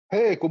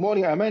Hey, good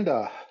morning,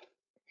 Amanda.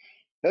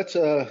 Let's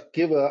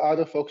give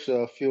other folks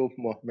a few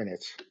more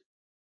minutes.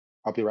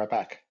 I'll be right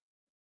back.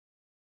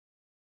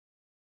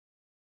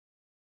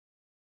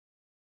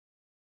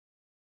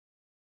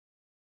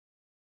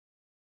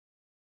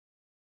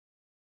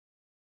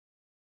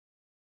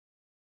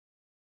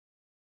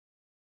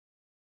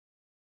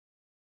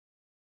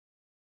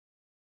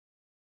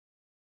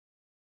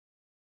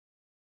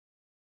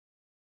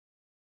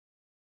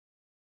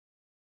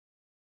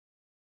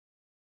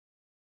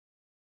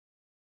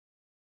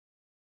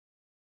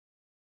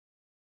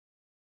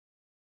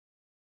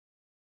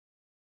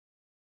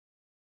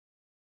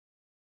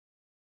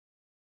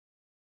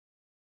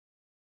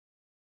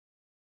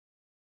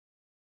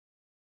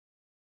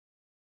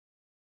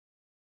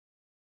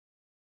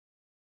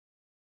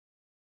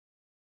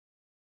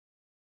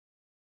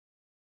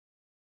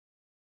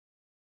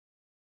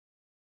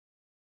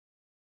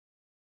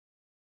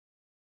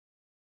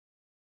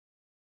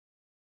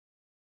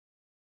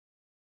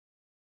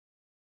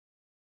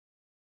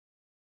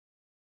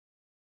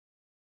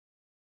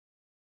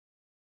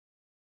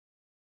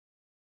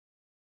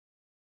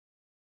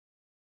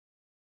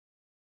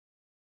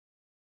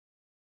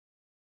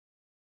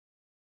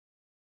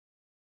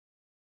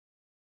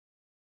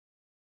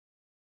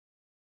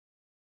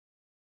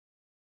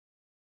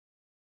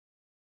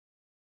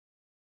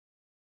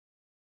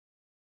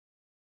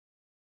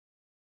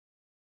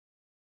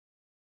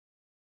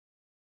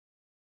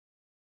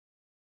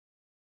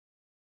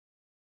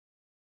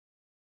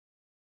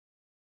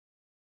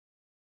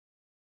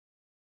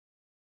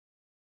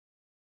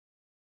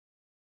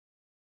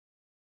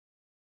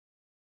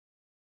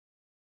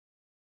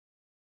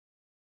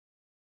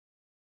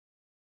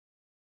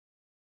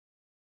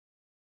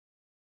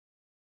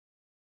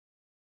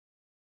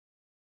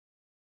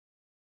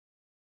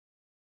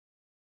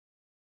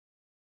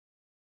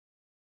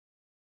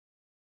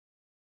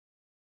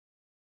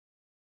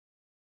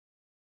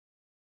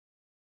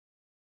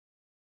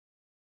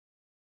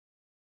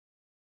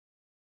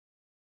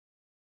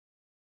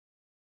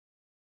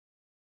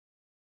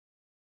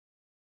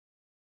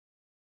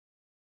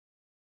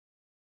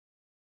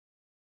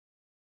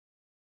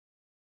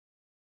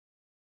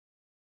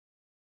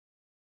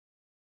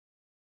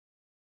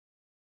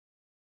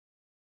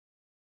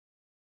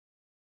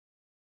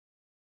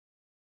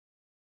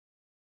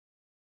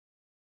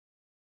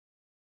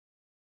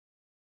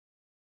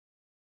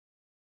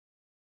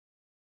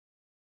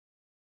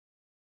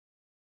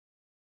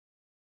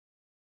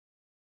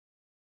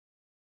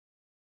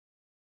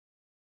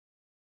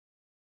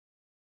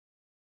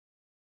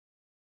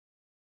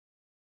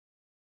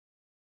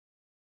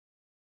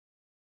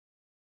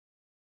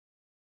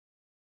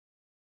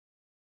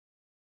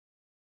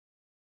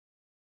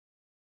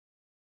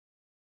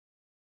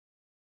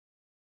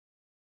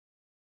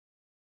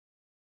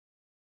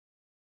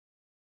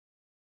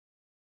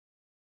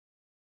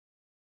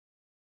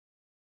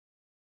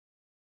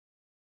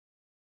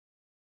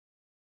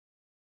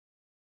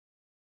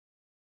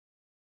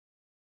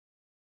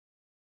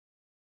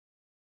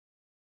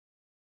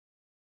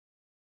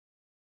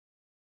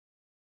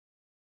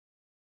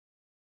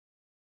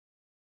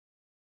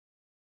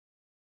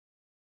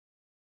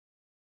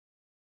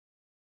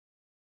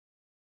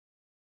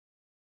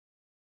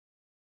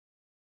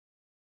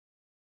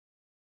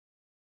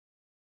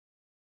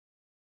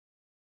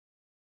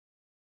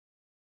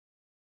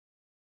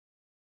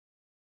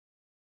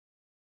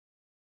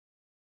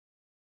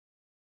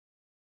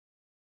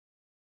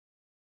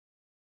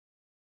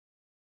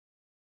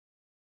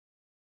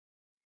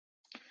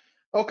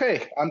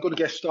 Okay, I'm going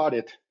to get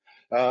started.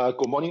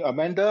 Good morning,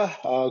 Amanda.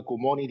 Good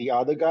morning, the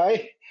other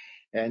guy.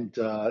 And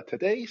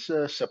today's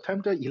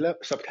September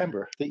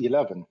the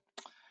 11th,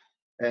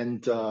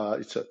 and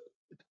it's a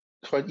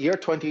year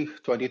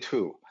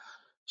 2022.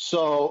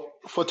 So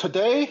for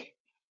today,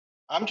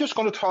 I'm just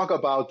going to talk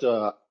about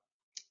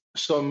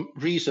some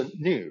recent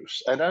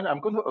news, and then I'm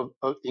going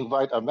to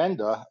invite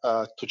Amanda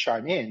to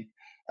chime in,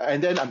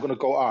 and then I'm going to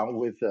go on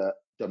with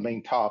the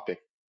main topic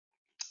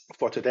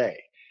for today.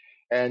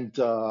 And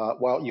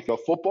well, if you're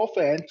a football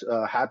fan,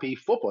 happy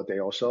football day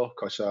also,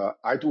 because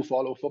I do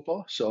follow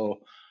football.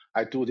 So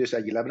I do this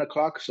at 11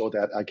 o'clock so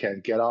that I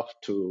can get up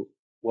to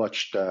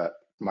watch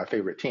my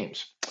favorite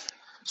teams.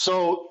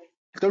 So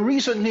the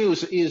recent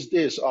news is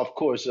this, of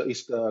course,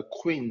 is the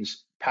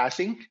Queen's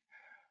passing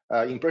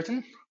in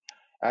Britain.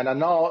 And I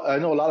know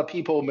a lot of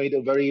people made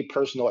a very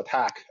personal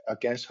attack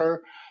against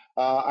her.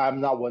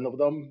 I'm not one of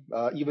them,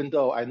 even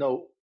though I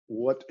know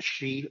what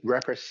she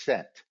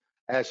represents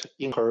as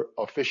in her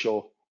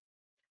official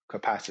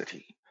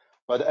capacity.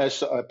 But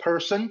as a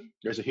person,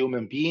 as a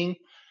human being,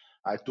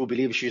 I do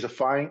believe she's a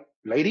fine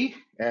lady,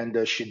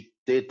 and she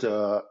did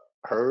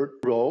her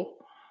role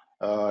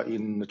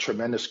in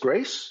tremendous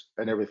grace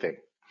and everything.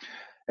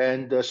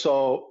 And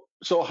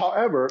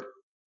however,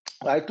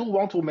 I do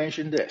want to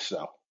mention this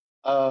though.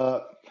 Uh,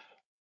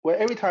 well,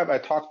 every time I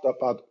talked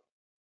about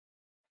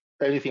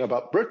anything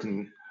about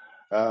Britain,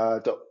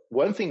 the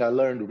one thing I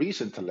learned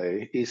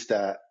recently is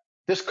that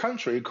this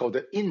country called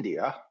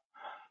India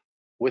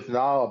with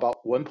now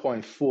about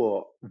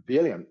 1.4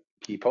 billion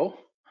people,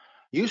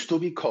 used to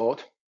be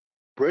called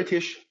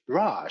British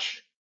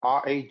Raj,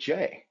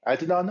 R-A-J. I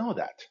did not know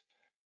that.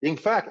 In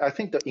fact, I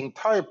think the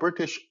entire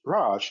British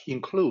Raj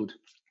include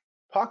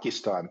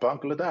Pakistan,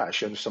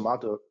 Bangladesh, and some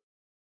other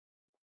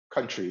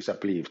countries, I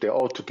believe. They're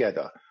all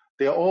together.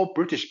 They're all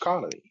British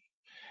colony.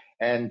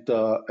 And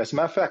as a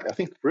matter of fact, I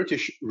think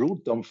British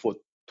ruled them for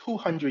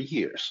 200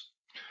 years.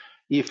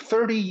 If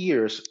 30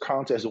 years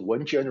counts as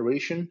one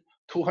generation,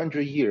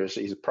 200 years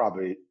is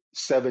probably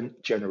seven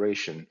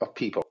generation of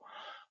people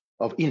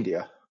of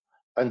India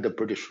under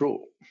British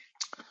rule.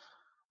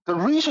 The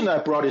reason I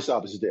brought this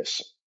up is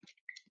this.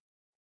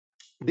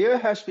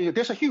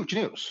 There's a huge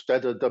news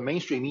that the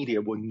mainstream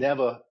media will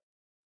never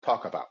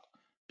talk about.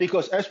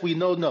 Because as we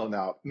know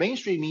now,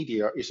 mainstream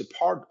media is a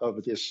part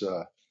of this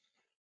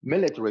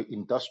military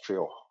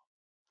industrial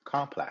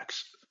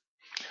complex,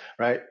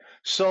 right?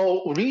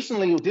 So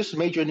recently, this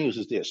major news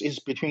is this: it's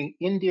between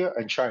India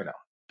and China,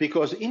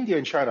 because India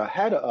and China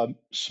had a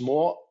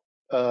small,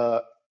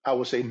 I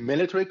would say,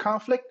 military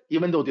conflict,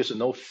 even though there's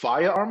no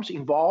firearms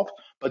involved,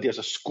 but there's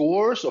a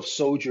scores of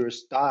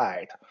soldiers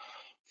died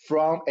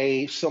from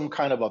some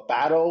kind of a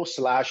battle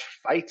slash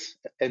fight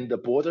in the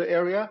border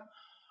area,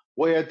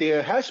 where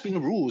there has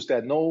been rules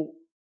that no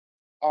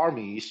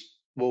armies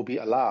will be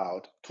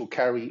allowed to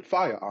carry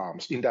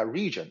firearms in that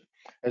region.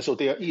 And so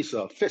there is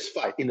a fist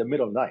fight in the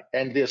middle of the night,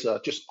 and there's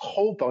just a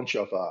whole bunch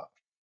of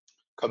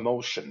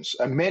commotions,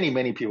 and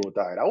many people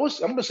died. I'm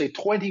going to say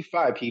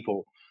 25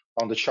 people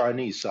on the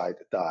Chinese side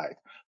died,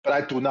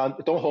 but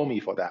don't hold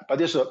me for that. But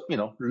there's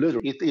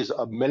literally, it is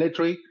a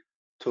military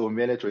to a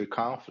military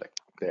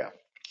conflict there.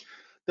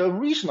 The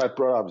reason I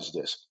brought up is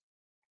this: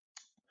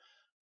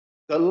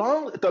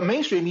 the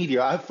mainstream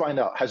media, I find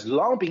out, has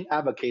long been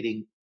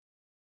advocating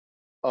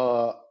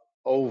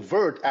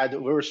overt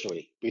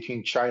adversary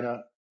between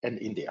China and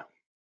India.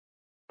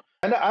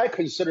 And I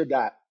consider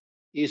that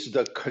is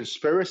the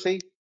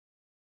conspiracy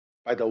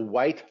by the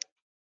white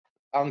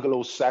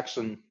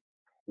Anglo-Saxon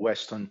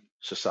Western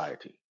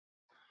society.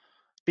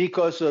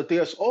 Because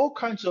there's all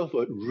kinds of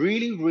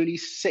really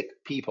sick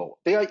people.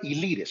 They are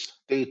elitist.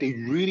 They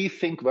really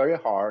think very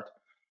hard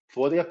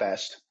for their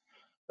best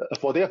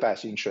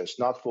interest,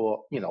 not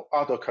for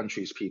other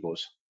countries'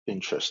 people's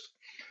interest.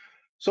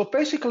 So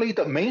basically,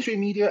 the mainstream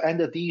media and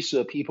these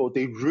people,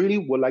 they really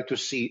would like to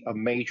see a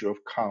major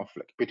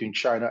conflict between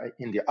China and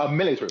India, a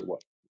military one,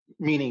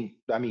 meaning,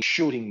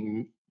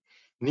 shooting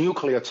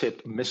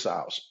nuclear-tipped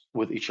missiles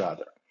with each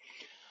other.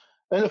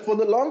 And for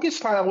the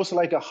longest time, I was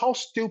like, how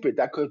stupid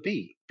that could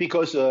be.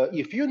 Because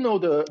if you know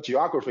the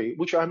geography,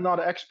 which I'm not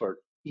an expert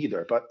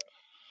either, but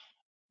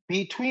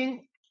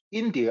between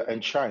India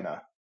and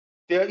China,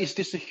 there is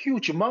this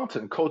huge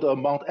mountain called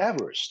Mount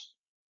Everest.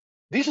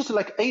 This is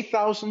like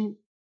 8,000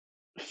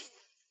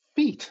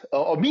 feet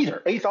or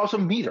meter,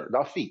 8,000 meter,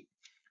 not feet,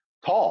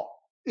 tall.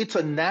 It's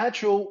a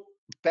natural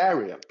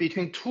barrier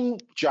between two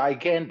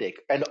gigantic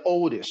and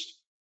oldest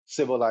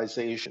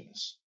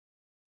civilizations.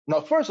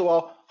 Now, first of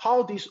all,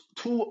 how these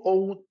two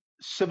old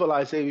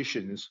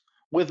civilizations,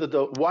 with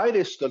the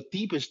widest, the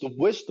deepest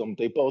wisdom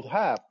they both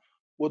have,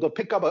 would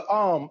pick up an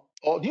arm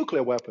or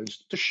nuclear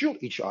weapons to shoot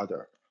each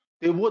other.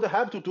 They would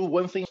have to do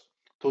one thing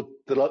to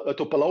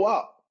blow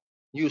up,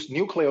 use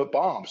nuclear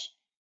bombs,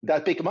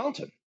 that big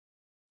mountain,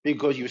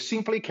 because you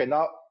simply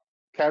cannot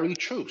carry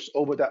troops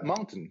over that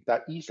mountain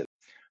that easily,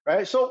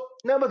 right? So,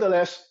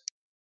 nevertheless,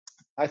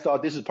 I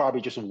thought this is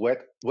probably just a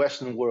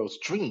Western world's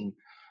dream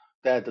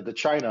that the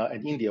China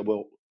and India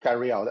will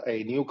carry out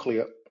a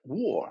nuclear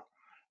war,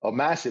 a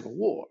massive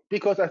war,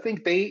 because I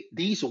think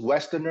these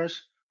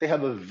Westerners, they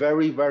have a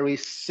very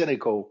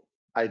cynical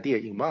idea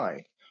in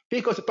mind.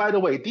 Because by the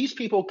way, these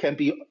people can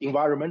be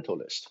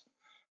environmentalists.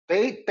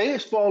 They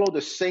follow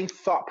the same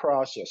thought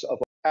process of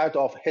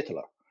Adolf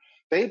Hitler.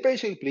 They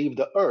basically believe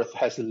the Earth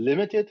has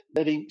limited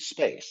living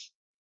space,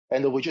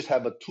 and we just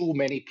have too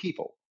many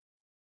people.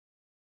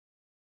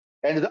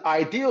 And the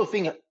ideal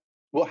thing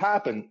will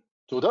happen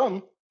to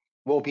them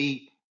will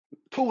be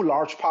two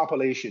large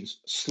populations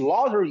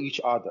slaughter each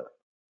other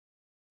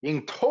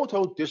in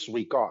total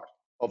disregard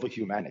of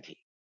humanity.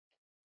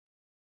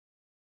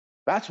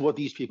 That's what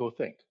these people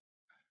think.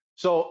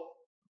 So,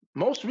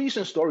 most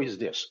recent story is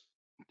this.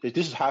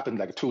 This happened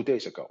like 2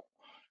 days ago.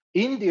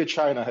 India,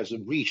 China has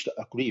reached an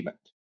agreement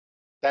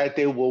that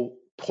they will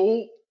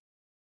pull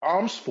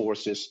armed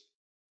forces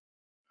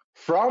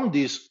from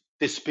this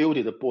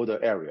disputed border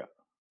area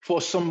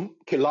for some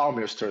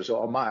kilometers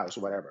or miles,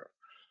 whatever.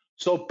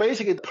 So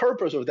basically, the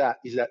purpose of that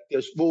is that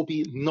there will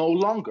be no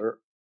longer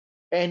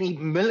any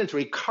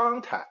military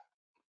contact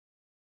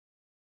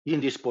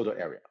in this border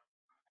area.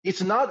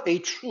 It's not a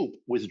troop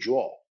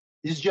withdrawal.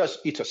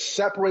 It's a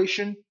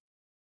separation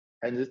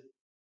and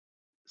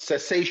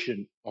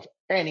cessation of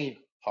any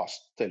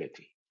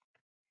hostility,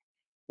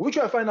 which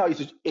I find out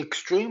is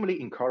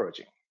extremely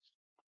encouraging.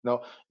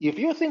 Now, if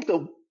you think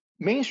the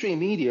mainstream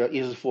media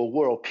is for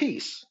world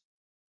peace,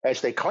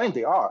 as they claim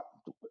they are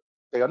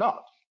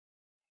not.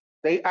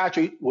 They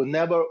actually will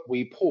never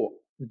report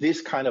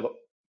this kind of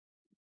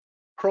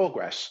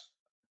progress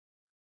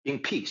in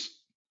peace.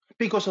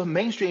 Because of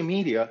mainstream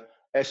media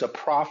as a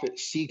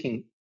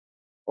profit-seeking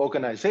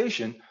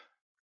organization,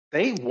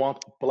 they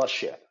want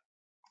bloodshed.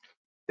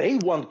 They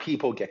want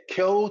people get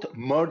killed,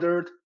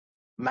 murdered,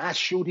 mass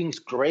shootings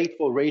great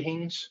for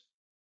ratings,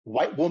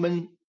 white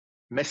woman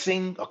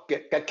missing or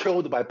get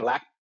killed by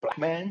black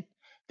men.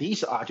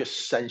 These are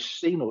just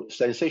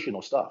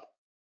sensational stuff,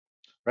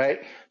 right?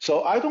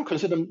 So I don't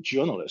consider them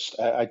journalists.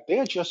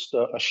 They're just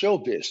a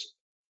showbiz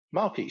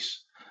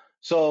mouthpiece.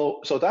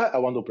 So that I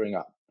want to bring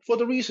up for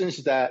the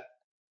reasons that,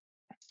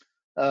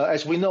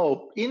 as we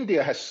know,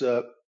 India has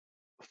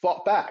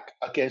fought back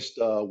against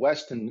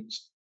Western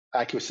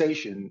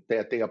accusation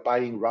that they are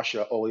buying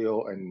Russia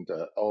oil and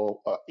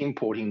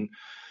importing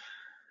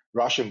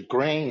Russian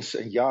grains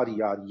and yada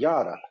yada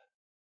yada.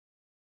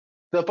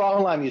 The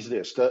bottom line is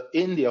this: the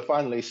India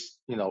finally,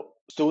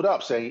 stood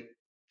up, saying,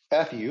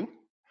 "F you."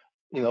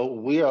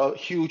 We are a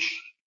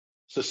huge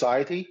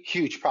society,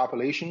 huge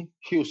population,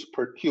 huge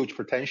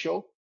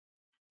potential.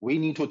 We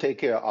need to take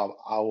care of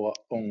our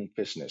own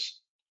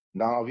business,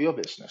 none of your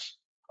business.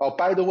 Oh,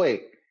 by the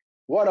way,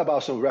 what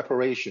about some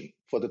reparation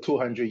for the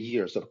 200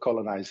 years of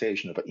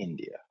colonization of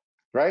India,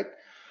 right?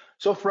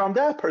 So from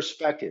that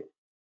perspective,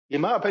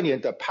 in my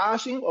opinion, the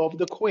passing of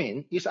the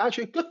Queen is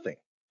actually a good thing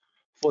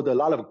for a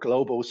lot of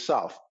global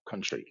South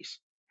countries,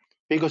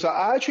 because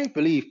I actually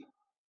believe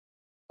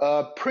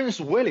Prince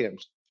William,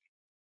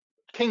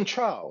 King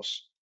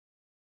Charles,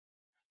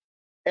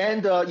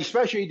 and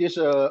especially this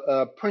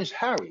Prince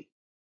Harry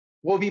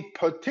will be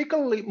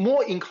particularly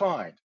more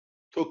inclined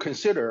to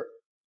consider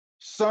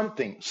some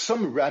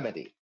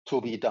remedy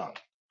to be done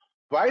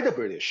by the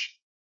British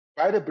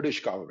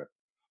government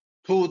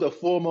to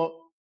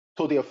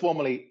their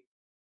formerly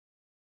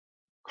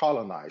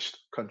colonized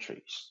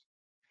countries,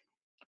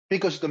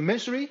 because the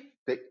misery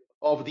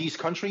of these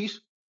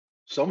countries,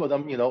 some of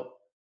them,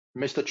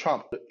 Mr.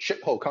 Trump, the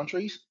shithole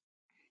countries,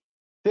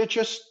 they're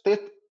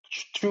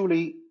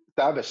truly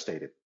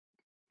devastated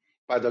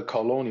by the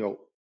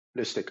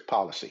colonialistic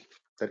policy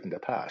that in the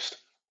past.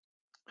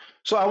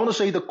 So I want to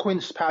say the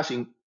Queen's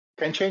passing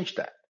can change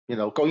that.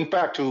 Going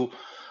back to,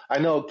 I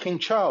know King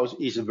Charles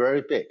is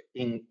very big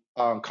in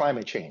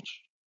climate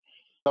change.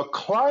 Now,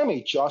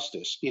 climate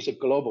justice is a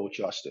global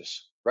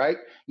justice, right?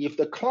 If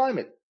the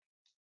climate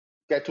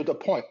get to the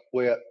point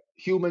where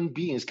human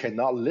beings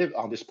cannot live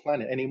on this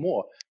planet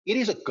anymore, it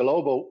is a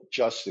global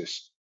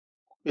justice.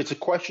 It's a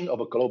question of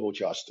a global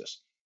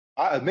justice.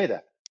 I admit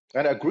that,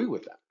 and I agree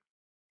with that.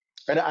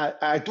 And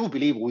I do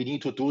believe we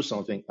need to do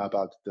something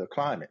about the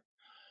climate.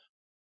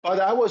 But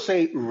I would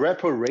say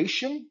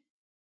reparation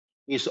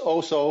is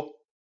also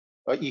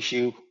an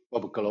issue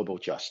of global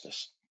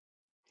justice.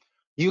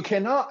 You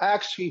cannot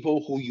ask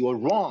people who you are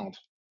wronged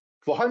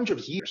for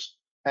hundreds of years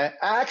and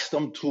ask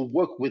them to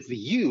work with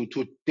you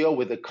to deal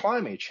with the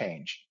climate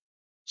change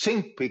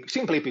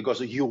simply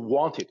because you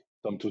wanted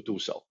them to do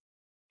so.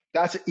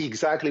 That's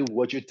exactly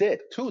what you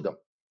did to them.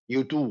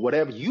 You do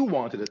whatever you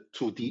wanted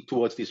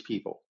towards these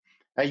people,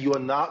 and you are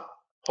not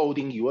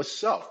holding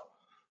yourself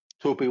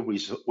to be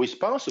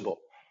responsible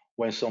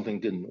when something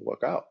didn't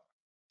work out.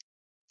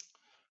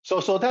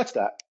 So that's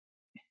that.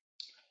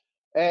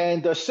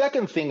 And the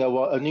second thing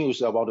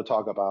news I want to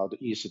talk about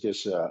is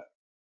this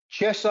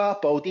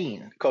Chesa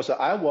Bodine, because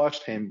I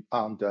watched him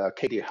on the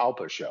Katie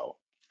Halper show.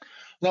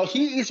 Now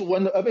he is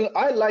one. I mean,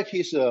 I like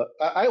his.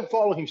 I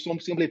follow him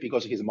simply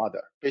because of his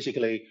mother.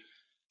 Basically,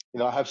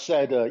 I have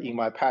said in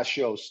my past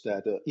shows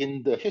that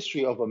in the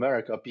history of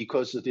America,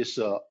 because of this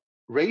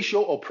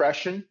racial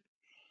oppression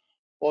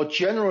or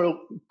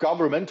general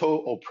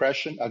governmental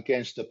oppression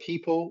against the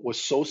people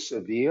was so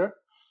severe,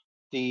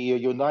 the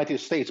United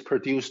States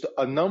produced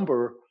a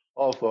number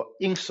of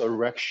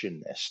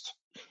insurrectionists.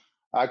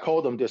 I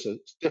call them there's a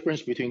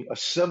difference between a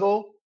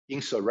civil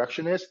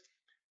insurrectionist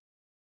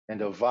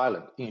and a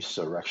violent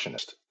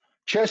insurrectionist.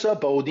 Chesa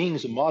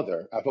Boudin's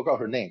mother, I forgot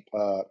her name,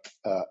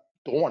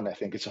 Dawn, I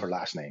think it's her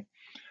last name,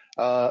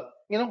 uh,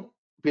 you know,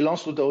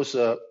 belongs to those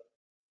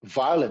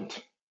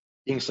violent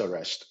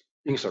insurrect,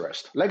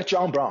 like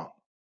John Brown,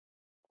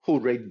 who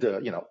raided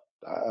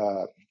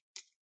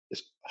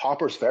it's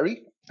Harper's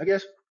Ferry, I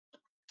guess.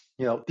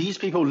 These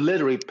people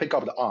literally pick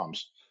up the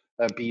arms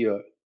and be a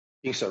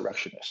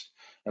insurrectionist.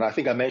 And I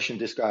think I mentioned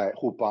this guy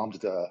who bombed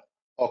the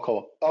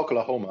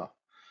Oklahoma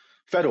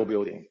federal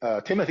building,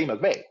 Timothy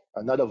McVeigh,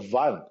 another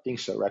violent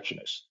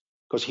insurrectionist,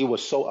 because he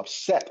was so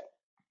upset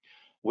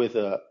with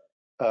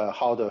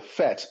how the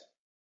Fed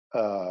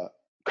uh,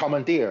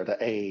 commandeered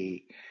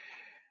the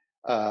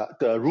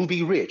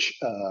Ruby Ridge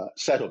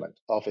settlement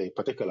of a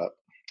particular,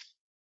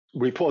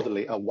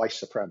 reportedly a white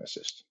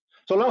supremacist.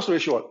 So long story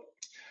short,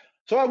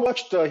 so I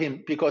watched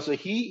him because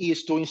he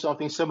is doing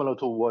something similar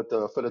to what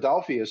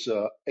Philadelphia's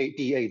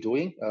ADA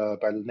doing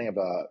by the name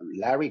of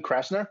Larry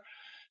Krasner.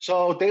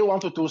 So they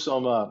want to do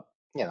some,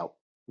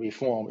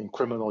 reform in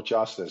criminal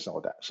justice and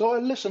all that. So I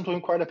listened to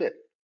him quite a bit.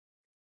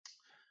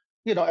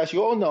 As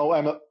you all know,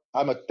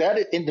 I'm a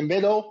dead in the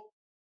middle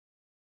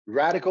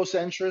radical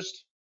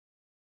centrist.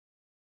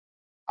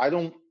 I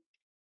don't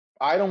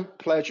I don't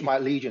pledge my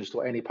allegiance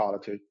to any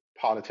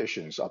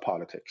politicians or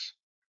politics.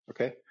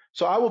 Okay,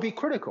 so I will be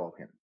critical of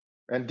him,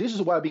 and this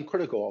is why I've been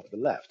critical of the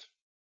left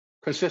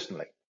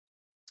consistently.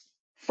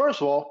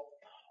 First of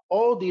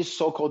all these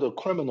so-called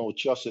criminal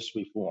justice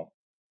reform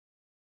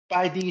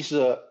by these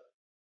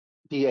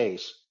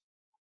DAs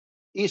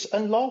is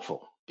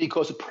unlawful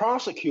because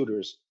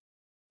prosecutors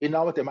in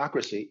our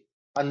democracy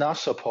are not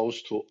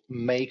supposed to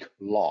make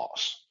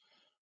laws.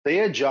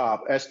 Their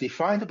job, as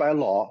defined by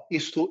law,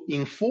 is to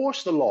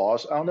enforce the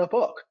laws on the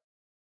book.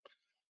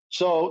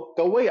 So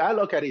the way I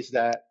look at it is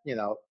that,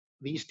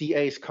 these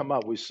DAs come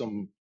up with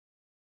some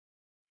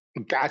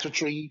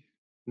gadgetry,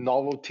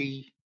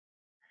 novelty,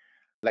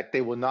 like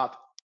they will not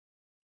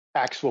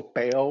ask for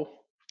bail,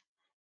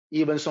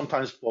 even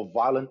sometimes for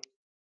violent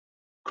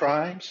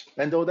crimes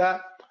and all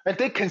that. And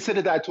they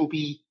consider that to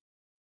be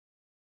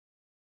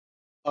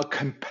a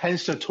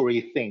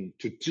compensatory thing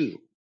to do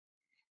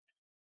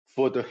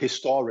for the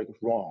historic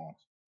wrong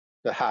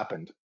that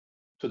happened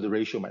to the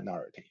racial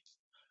minority.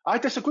 I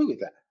disagree with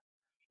that.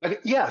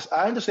 Like, yes,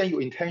 I understand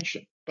your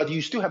intention, but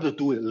you still have to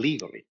do it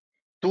legally.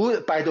 Do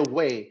it by the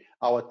way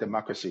our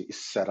democracy is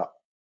set up,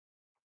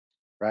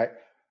 right?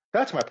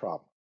 That's my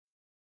problem.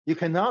 You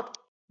cannot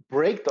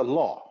break the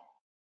law,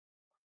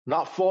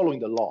 not following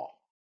the law,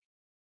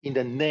 in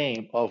the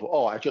name of,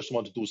 oh, I just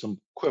want to do some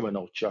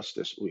criminal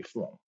justice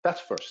reform. That's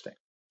first thing.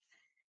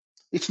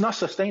 It's not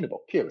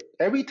sustainable, period.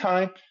 Every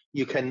time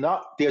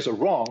there's a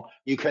wrong,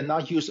 you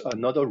cannot use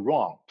another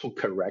wrong to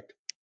correct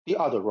the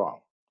other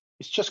wrong.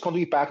 It's just going to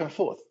be back and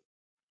forth.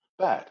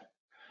 Bad.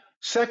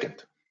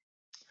 Second,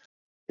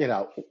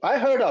 I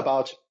heard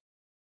about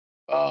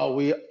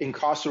we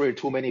incarcerate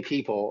too many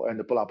people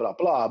and blah, blah,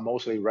 blah,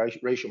 mostly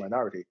racial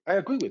minority. I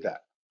agree with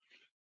that.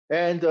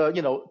 And,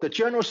 the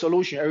general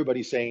solution,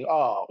 everybody's saying,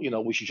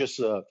 we should just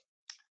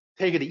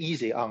take it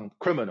easy on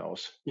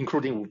criminals,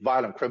 including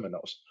violent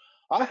criminals.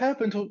 I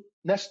don't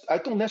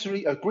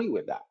necessarily agree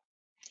with that.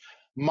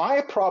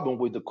 My problem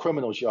with the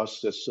criminal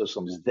justice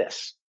system is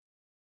this.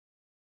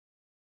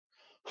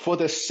 For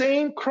the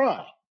same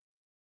crime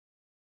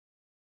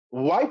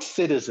white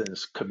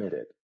citizens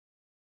committed,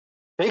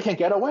 they can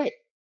get away.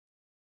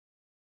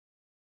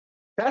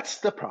 That's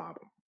the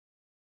problem.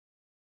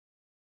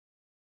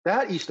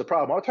 That is the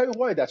problem. I'll tell you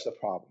why that's the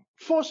problem.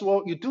 First of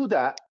all, you do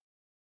that,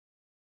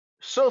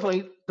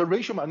 certainly the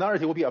racial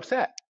minority will be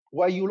upset.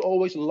 Why you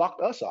always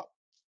locked us up?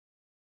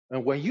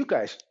 And when you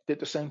guys did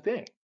the same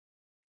thing,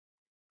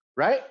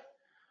 right?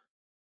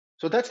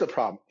 So that's the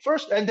problem.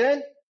 First, and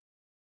then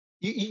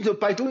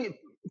by doing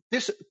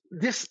this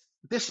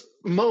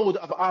mode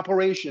of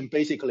operation,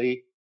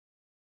 basically,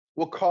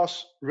 will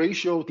cause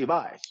racial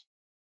divides.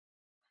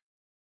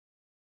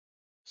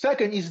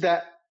 Second is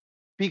that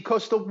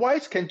because the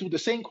whites can do the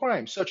same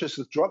crimes, such as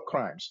the drug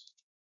crimes,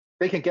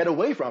 they can get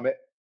away from it,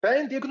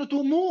 then they're going to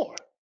do more,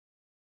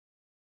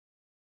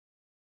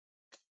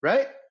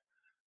 right?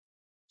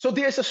 So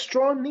there's a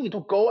strong need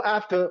to go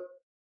after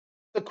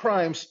the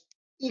crimes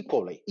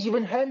equally,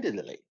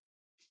 even-handedly.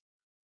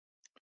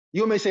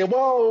 You may say,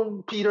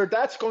 well, Peter,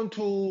 that's going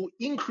to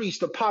increase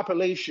the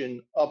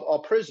population of our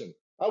prison.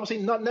 I would say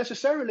not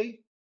necessarily,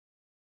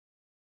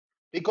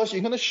 because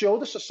you're going to show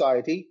the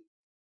society,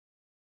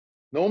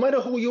 no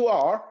matter who you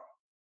are,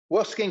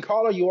 what skin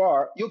color you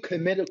are, you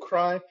commit a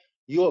crime,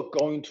 you're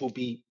going to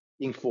be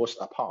enforced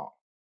upon.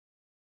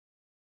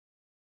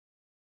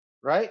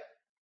 Right?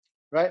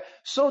 Right?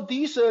 So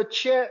these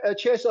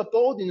Chester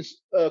Bowden's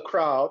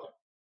crowd,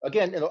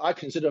 again, I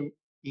consider them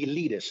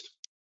elitist.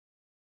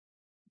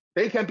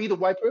 They can be the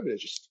white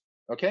privilegists.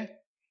 Okay?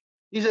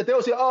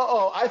 They'll say,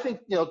 I think,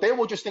 they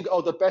will just think,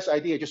 the best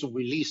idea is just to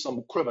release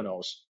some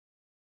criminals,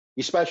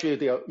 especially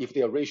if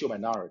they are racial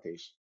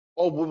minorities.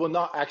 Or we will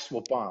not ask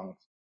for bond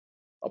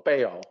or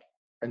bail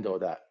and all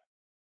that.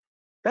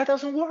 That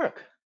doesn't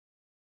work.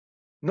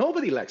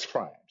 Nobody likes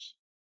crimes.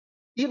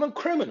 Even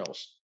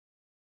criminals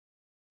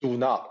do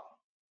not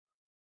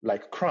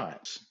like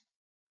crimes.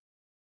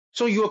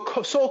 So your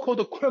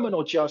so-called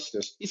criminal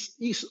justice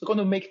is going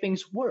to make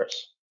things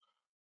worse.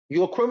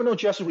 Your criminal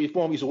justice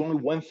reform is only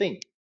one thing.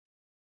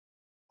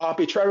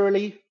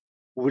 Arbitrarily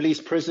release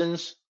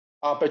prisons,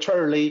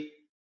 arbitrarily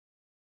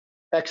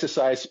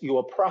exercise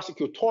your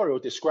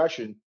prosecutorial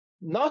discretion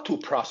not to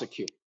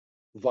prosecute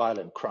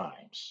violent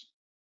crimes.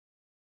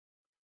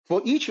 For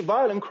each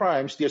violent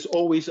crimes, there's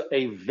always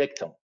a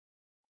victim.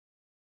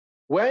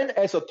 When,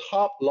 as a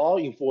top law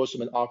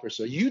enforcement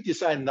officer, you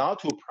decide not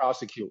to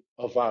prosecute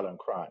a violent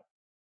crime,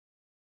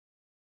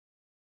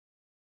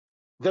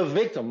 the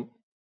victim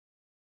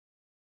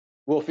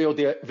will feel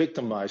they're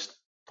victimized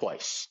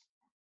twice.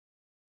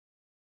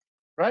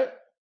 Right?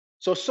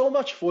 So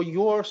much for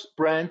your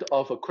brand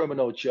of a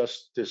criminal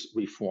justice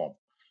reform.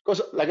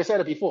 Because, like I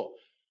said before,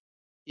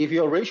 if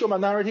you're a racial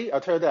minority,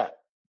 I'll tell you that,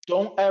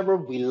 don't ever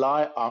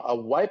rely on a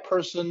white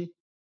person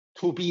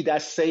to be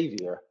that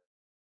savior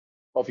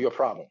of your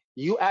problem.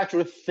 You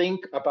actually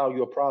think about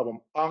your problem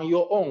on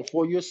your own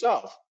for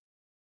yourself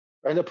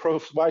and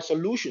provide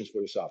solutions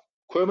for yourself.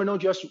 Criminal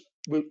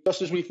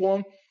justice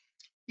reform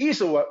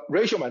is a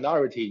racial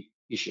minority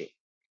issue.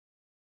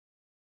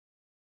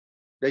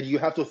 that you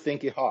have to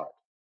think it hard.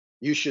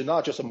 You should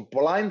not just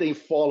blindly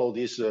follow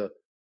this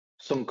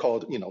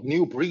so-called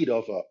new breed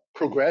of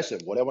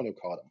progressive, whatever you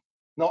call them.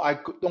 No, I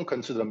don't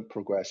consider them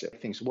progressive.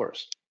 Things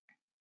worse.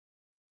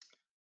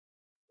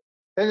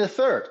 And the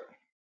third,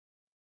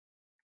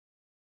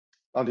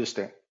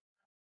 understand,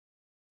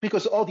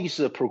 because all these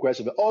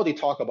progressive, all they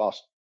talk about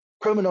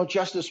criminal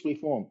justice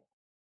reform,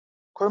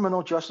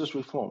 criminal justice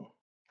reform.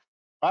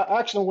 I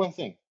ask them one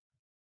thing: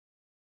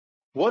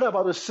 what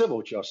about the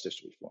civil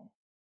justice reform?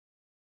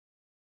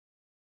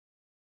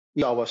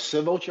 Is our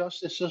civil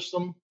justice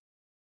system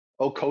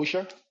all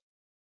kosher,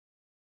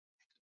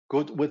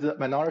 good with the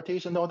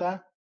minorities and all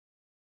that?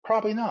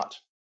 Probably not.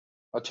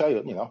 I'll tell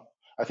you.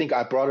 I think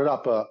I brought it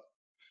up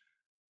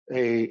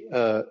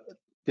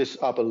this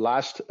up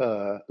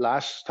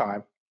last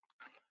time.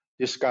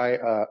 This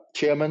guy,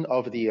 chairman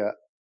of the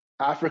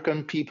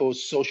African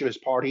People's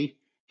Socialist Party,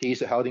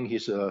 he's holding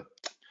his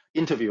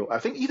interview. I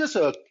think either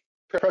a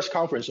press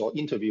conference or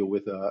interview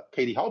with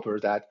Katie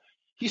Halper, that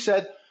he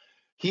said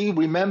he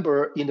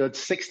remember in the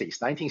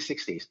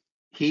 1960s,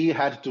 he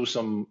had to do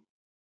some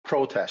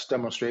protest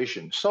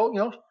demonstration.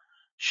 So,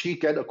 she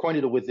get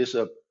acquainted with this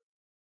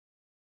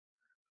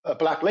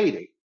black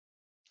lady.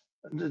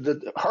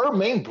 Her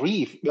main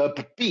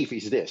beef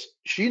is this: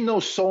 she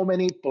knows so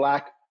many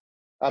black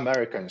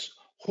Americans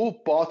who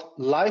bought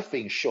life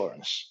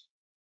insurance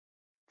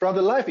from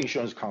the life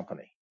insurance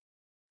company.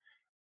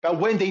 But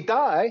when they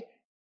die,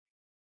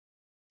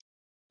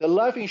 the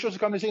life insurance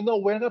company say, no,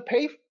 we're not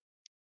pay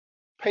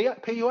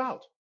you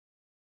out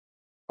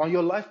on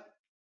your life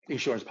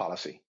insurance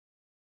policy.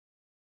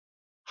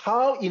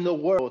 How in the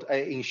world an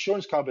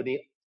insurance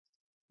company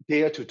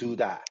dare to do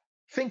that?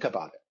 Think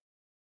about it.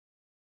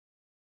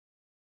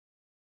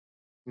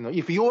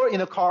 If you're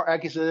in a car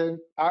accident,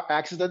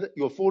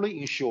 you're fully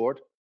insured,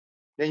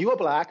 then you're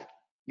black,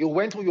 you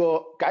went to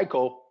your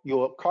Geico,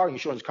 your car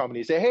insurance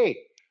company, say, hey,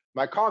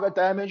 my car got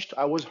damaged,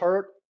 I was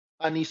hurt,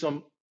 I need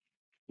some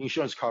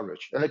insurance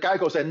coverage. And the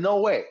Geico said,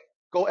 no way,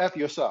 go F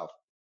yourself.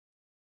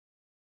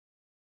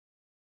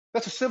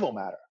 That's a civil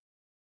matter.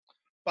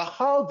 But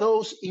how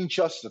those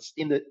injustice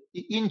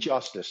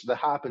that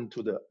happen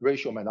to the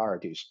racial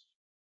minorities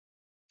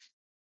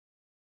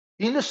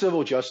in the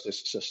civil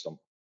justice system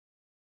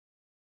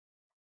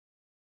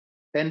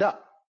end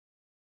up?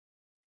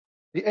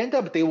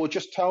 They will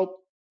just tell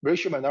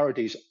racial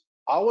minorities,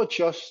 our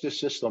justice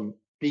system,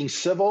 being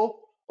civil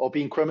or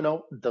being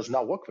criminal, does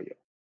not work for you.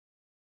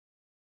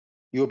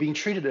 You're being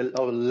treated as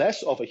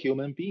less of a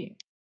human being.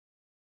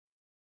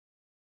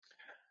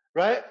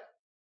 Right?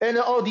 And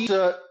all these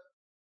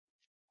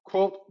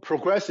quote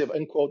progressive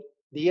unquote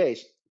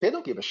DAs, they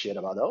don't give a shit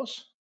about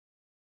those.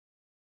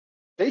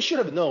 They should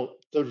have known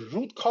the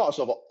root cause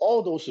of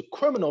all those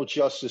criminal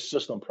justice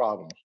system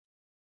problems.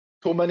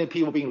 Too many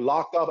people being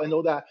locked up and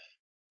all that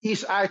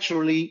is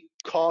actually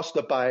caused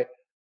by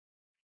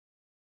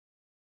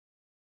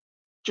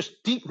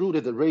just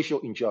deep-rooted racial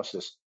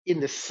injustice in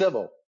the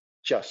civil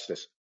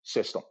justice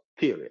system,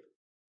 period.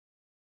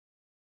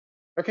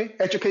 Okay,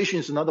 education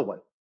is another one.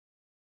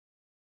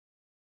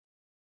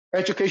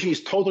 Education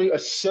is totally a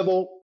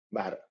civil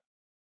matter.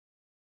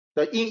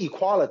 The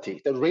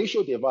inequality, the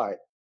racial divide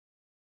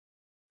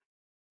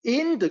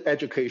in the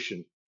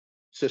education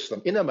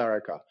system in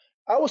America,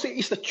 I would say,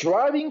 is the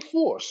driving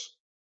force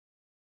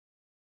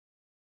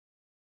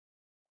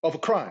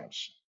of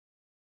crimes.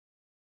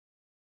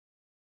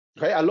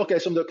 Okay, I look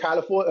at some of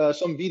the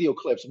some video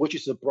clips, which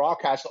is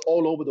broadcast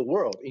all over the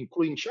world,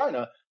 including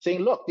China,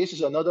 saying, "Look, this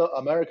is another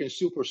American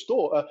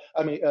superstore.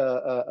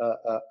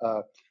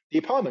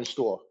 Department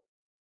store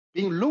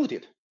being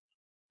looted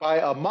by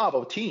a mob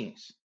of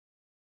teens."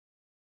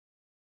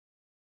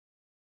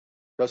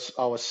 Does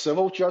our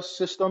civil justice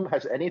system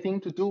has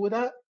anything to do with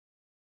that?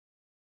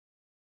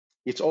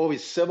 It's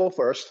always civil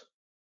first,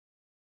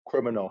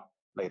 criminal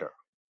later.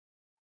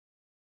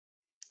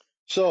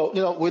 So,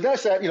 with that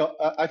said,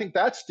 I think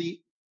that's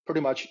pretty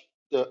much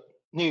the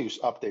news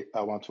update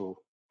I want to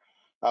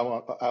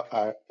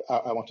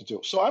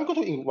do. So I'm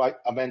going to invite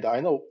Amanda.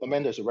 I know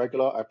Amanda is a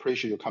regular. I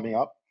appreciate you coming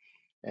up,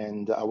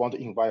 and I want to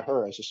invite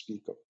her as a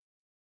speaker.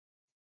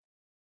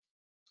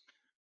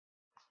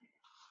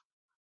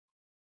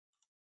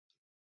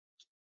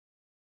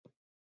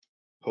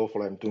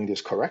 Hopefully I'm doing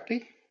this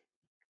correctly.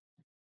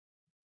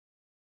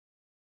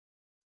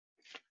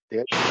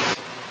 There she is.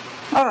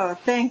 Oh,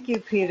 thank you,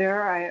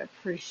 Peter. I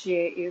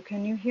appreciate you.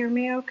 Can you hear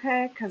me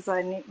okay? Because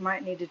I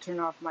might need to turn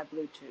off my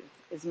Bluetooth.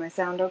 Is my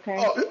sound okay?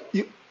 Oh,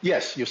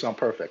 yes, you sound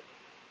perfect.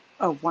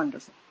 Oh,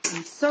 wonderful.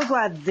 I'm so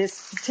glad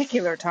this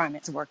particular time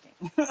it's working.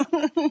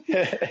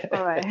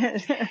 All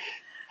right.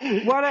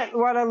 What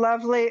a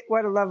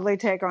lovely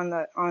take on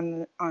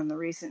the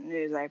recent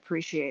news. I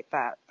appreciate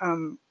that.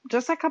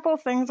 Just a couple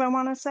of things I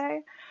want to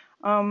say.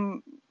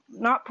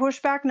 Not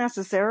pushback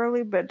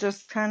necessarily, but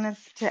just kind of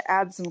to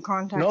add some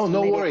context.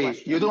 No worry.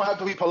 You don't have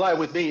to be polite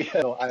with me.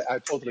 I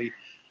totally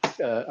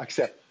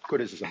accept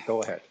criticism.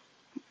 Go ahead.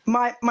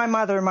 My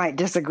mother might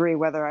disagree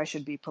whether I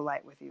should be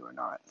polite with you or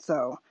not.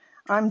 So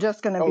I'm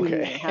just going to be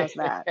me. How's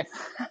Okay.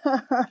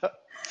 that?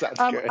 Sounds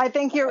good. I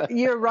think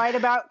you're right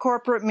about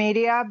corporate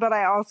media, but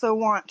I also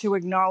want to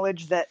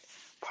acknowledge that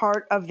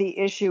part of the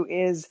issue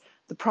is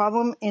the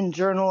problem in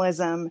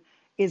journalism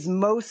is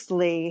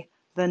mostly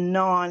the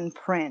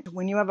non-print.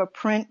 When you have a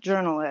print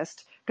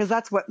journalist, because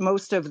that's what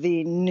most of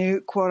the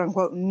new quote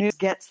unquote news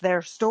gets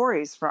their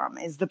stories from,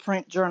 is the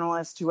print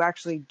journalists who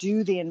actually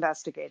do the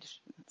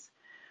investigations.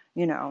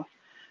 You know,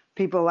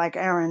 people like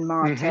Aaron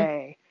Mm-hmm.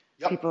 Mate,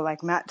 Yep. people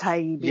like Matt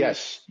Taibbi.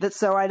 Yes.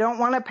 So I don't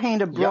want to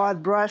paint a Yep.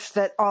 broad brush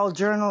that all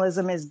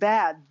journalism is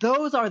bad.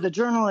 Those are the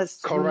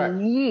journalists we Correct.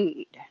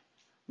 need.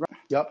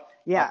 Yep.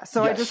 Yeah.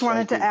 So I just Yes, I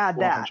wanted to agree. add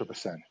that.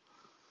 100%.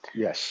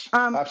 Yes,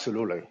 Um,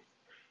 absolutely.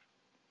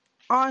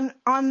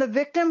 on the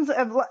victims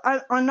of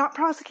on not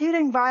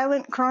prosecuting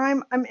violent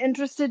crime, I'm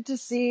interested to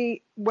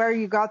see where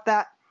you got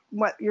that,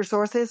 what your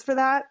source is for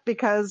that,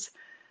 because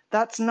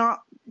that's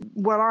not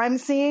what I'm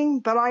seeing,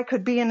 but I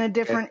could be in a Okay.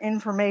 different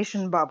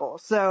information bubble.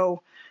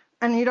 So,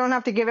 and you don't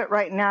have to give it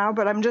right now,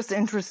 but I'm just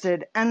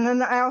interested. And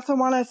then I also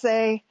want to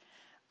say,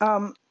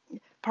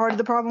 part of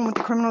the problem with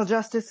the criminal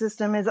justice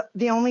system is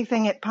the only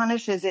thing it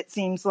punishes, it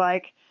seems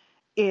like,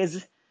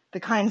 is the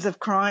kinds of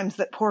crimes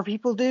that poor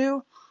people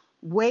do.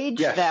 Wage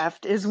Yes.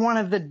 theft is one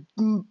of the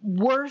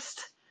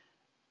worst,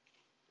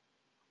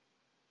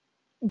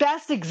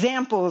 best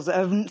examples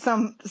of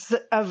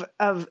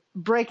of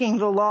breaking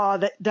the law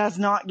that does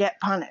not get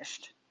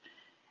punished,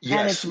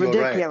 and it's Yes, you're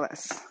right.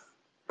 ridiculous.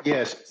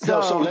 Yes.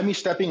 No, so So let me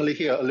step in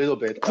here a little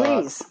bit.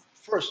 please,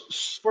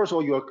 First of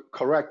all, you're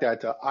correct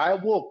that I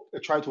will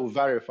try to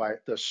verify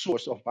the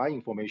source of my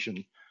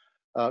information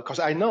because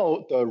I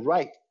know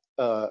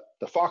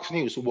the Fox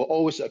News will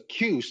always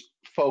accuse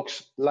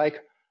folks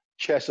like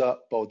Chesa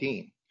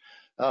Bodine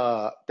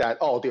that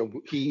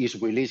he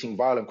is releasing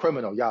violent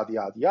criminal, yada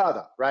yada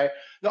yada, right?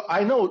 Now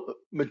I know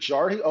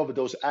majority of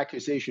those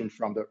accusations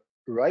from the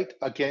right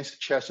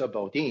against Chesa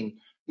Bodine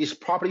is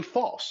probably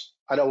false,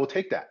 and I will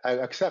take that. I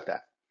accept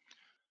that.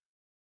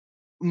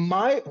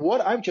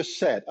 What I've just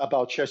said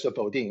about Chesa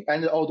Bodine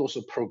and all those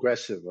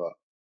progressive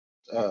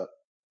uh,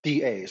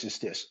 DAs is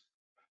this: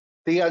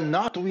 they are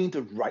not doing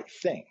the right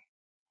thing.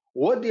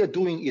 What they're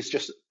doing is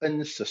just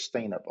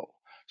unsustainable.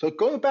 So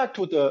going back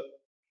to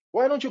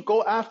why don't you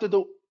go after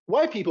the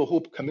white people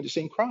who commit the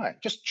same crime?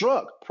 Just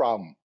drug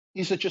problem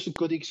is just a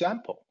good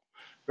example,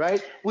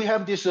 right? We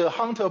have this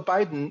Hunter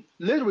Biden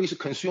literally is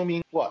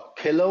consuming what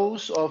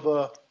kilos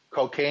of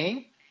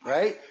cocaine,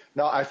 right?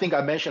 Now I think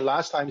I mentioned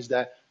last time is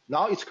that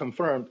now it's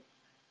confirmed.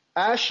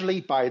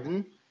 Ashley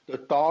Biden, the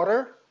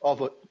daughter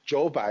of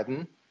Joe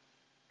Biden,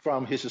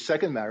 from his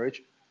second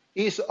marriage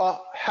is a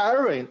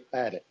heroin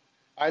addict.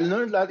 I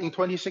learned that in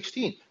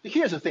 2016.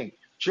 Here's the thing: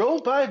 Joe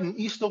Biden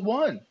is the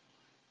one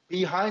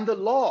behind the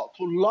law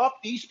to lock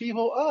these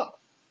people up.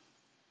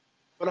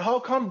 But how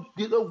come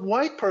the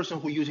white person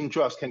who using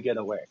drugs can get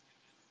away?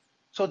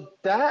 So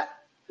that,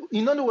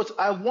 in other words,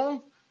 I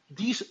want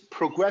these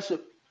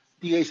progressive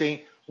DA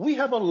saying, we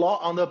have a law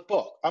on the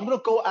book. I'm going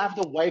to go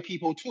after white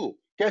people too.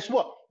 Guess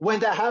what? When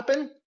that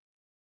happens,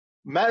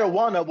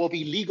 marijuana will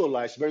be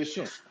legalized very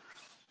soon.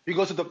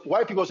 Because the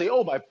white people say,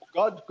 oh my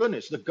God,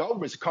 goodness, the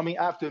government's coming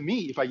after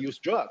me if I use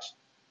drugs.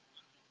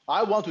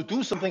 I want to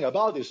do something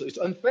about this. It's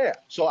unfair.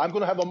 So I'm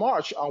going to have a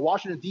march on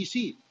Washington,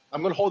 D.C.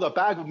 I'm going to hold a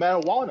bag of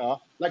marijuana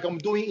like I'm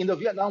doing in the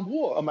Vietnam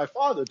War, or my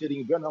father did in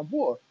the Vietnam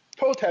War,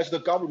 protest the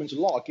government's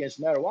law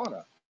against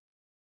marijuana.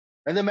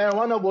 And the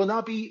marijuana will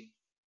not be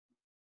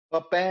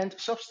a banned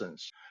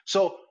substance.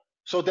 So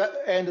that,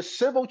 and the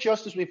civil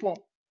justice reform,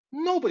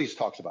 nobody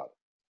talks about it.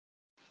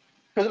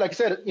 Because, like I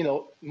said,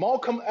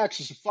 Malcolm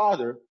X's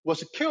father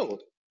was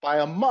killed by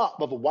a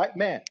mob of a white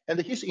men, and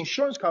his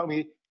insurance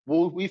company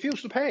will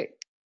refuse to pay.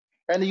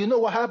 And you know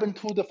what happened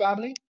to the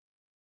family?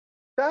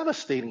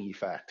 Devastating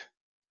effect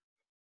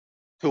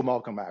to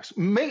Malcolm X.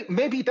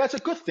 Maybe that's a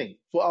good thing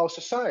for our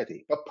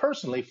society, but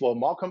personally, for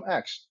Malcolm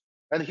X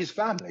and his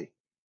family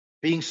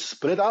being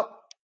split up,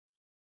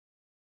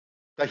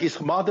 that his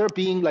mother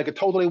being like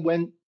totally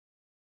went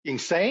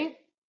insane,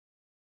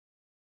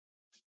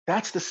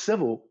 that's the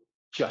civil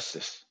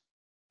justice.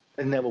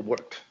 It never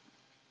worked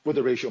for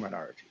the racial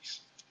minorities.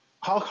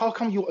 How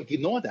come you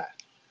ignore that?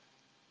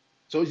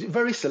 So it's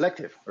very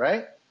selective,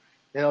 right?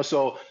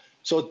 So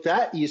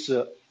that is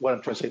what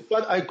I'm trying to say.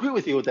 But I agree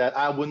with you that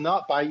I would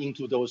not buy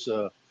into those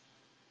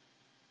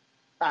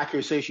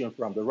accusations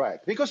from the right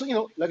because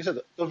like I said,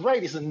 the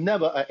right is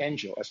never an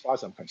angel as far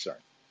as I'm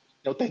concerned.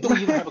 They don't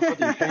even have a good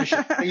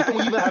intention. They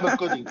don't even have a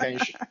good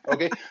intention.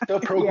 Okay, the yeah.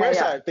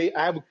 progressive they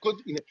have good.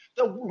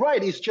 The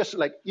right is just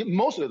like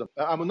most of them.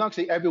 I will not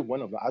say every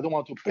one of them. I don't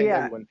want to paint Yeah.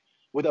 everyone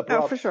with a Oh,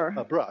 broad for sure.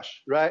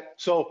 brush, right?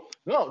 So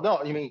no.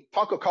 I mean,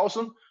 Tucker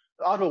Carlson,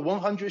 out of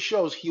 100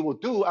 shows he will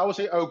do, I would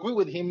say I agree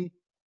with him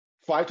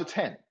 5 to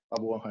 10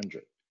 of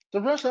 100. The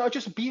rest are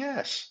just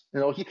BS.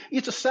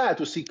 It's sad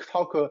to see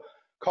Tucker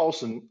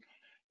Carlson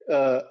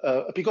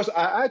because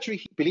I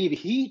actually believe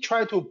he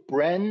tried to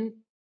brand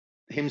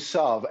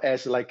himself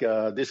as like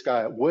this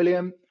guy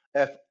William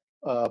F.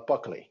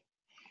 Buckley.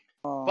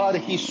 But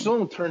he Oh.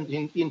 soon turned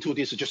into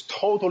this just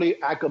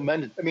totally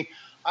argumentative. I mean,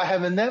 I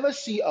have never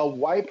seen a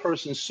white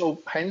person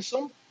so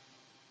handsome,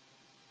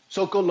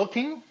 so good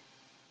looking,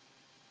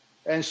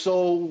 and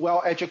so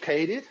well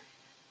educated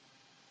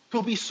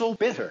to be so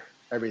bitter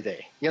every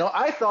day.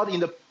 I thought in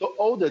the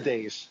older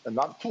days, and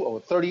not too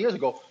old, 30 years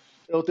ago,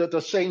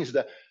 the saying is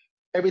that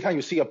every time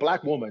you see a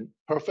black woman,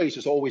 her face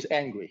is always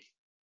angry.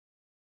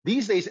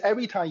 These days,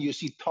 every time you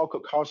see Tucker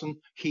Carlson,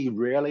 he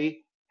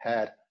rarely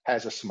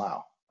has a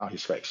smile on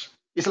his face.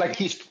 It's like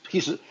he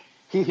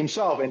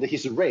himself and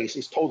his race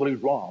is totally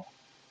wrong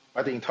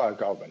by the entire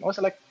government. I was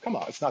like, come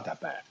on, it's not that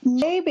bad. So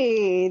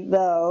Maybe,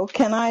 though,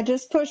 can I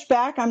just push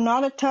back? I'm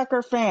not a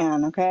Tucker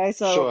fan, okay?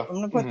 So sure. I'm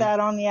going to put Hmm. that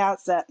on the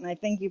outset. And I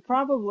think you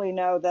probably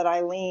know that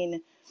I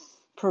lean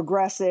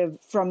progressive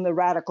from the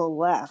radical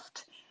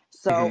left.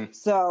 Hmm.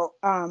 So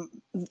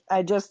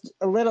I just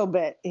a little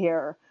bit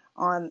here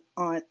on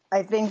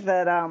I think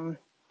that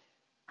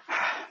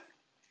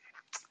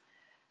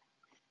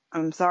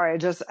I'm sorry,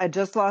 I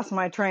just lost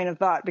my train of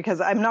thought because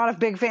I'm not a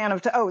big fan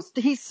of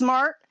he's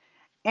smart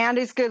and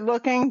he's good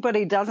looking, but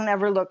he doesn't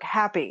ever look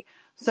happy.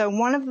 So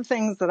one of the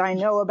things that I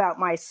know about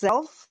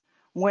myself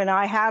when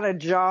I had a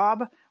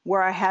job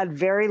where I had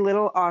very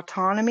little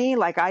autonomy,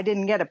 like I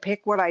didn't get to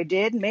pick what I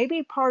did,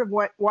 maybe part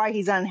of why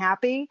he's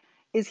unhappy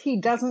is he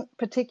doesn't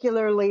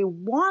particularly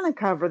want to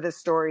cover the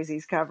stories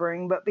he's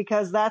covering, but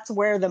because that's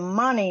where the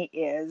money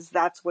is,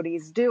 that's what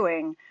he's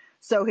doing.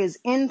 So his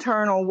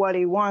internal, what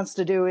he wants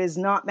to do is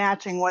not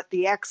matching what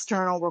the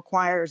external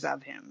requires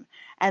of him.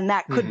 And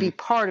that could Hmm. be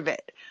part of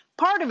it.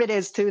 Part of it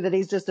is too that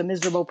he's just a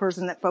miserable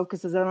person that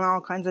focuses on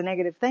all kinds of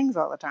negative things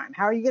all the time.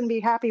 How are you going to be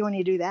happy when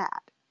you do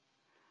that?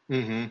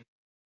 Hmm.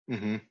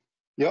 Hmm.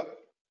 Yep.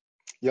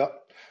 Yep.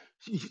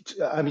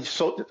 I mean,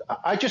 so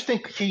I just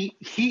think he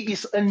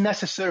is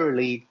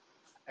unnecessarily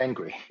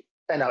angry,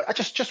 and I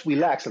just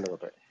relax a little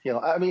bit. Yeah,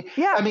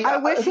 I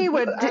wish he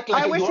would. Act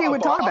like I wish you're he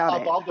would talk about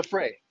it. above the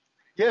fray.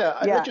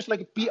 Yeah, Yeah. just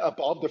like be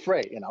above the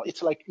fray.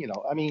 It's like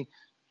I mean,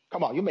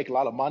 come on, you make a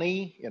lot of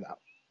money.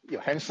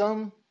 You're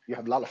handsome. You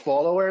have a lot of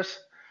followers.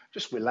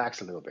 Just relax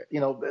a little bit.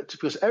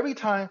 Because every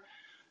time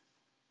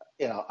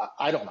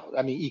I don't know.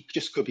 I mean, it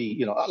just could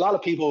be, a lot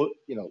of people,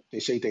 they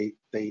say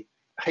they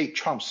hate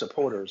Trump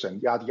supporters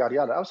and yada, yada,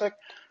 yada. I was like,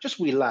 just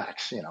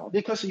relax,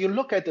 because you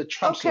look at the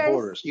Trump Okay.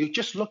 supporters, you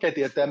just look at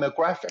their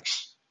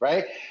demographics,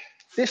 right?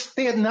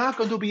 They are not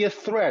going to be a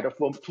threat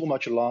for too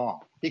much long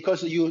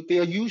because they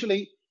are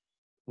usually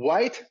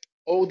white,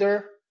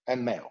 older,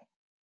 and male.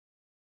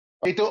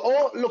 They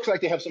all looks like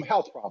they have some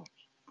health problems.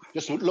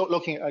 Just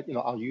looking at,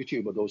 on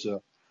YouTube or those,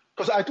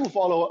 because I do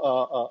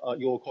follow,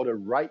 you'll call it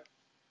right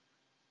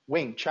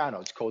wing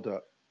channel. It's called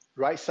the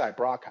Right Side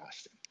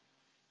Broadcasting.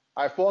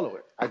 I follow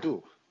it. I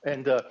do.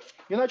 And,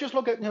 I just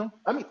look at,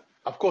 I mean,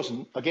 of course,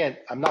 again,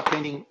 I'm not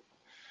painting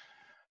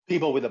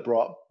people with a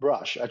broad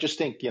brush. I just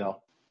think,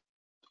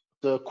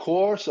 the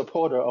core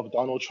supporter of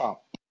Donald Trump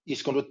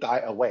is going to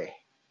die away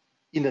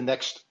in the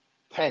next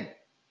 10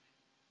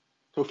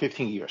 to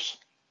 15 years.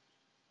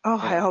 Oh,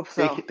 I hope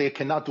so. They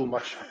cannot do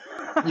much.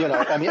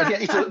 I mean,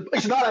 again,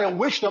 it's not like I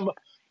wish them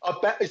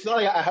it's not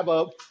like I have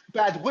a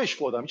bad wish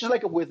for them. Just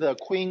like with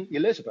Queen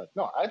Elizabeth.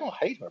 No, I don't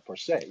hate her per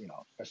se,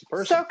 as a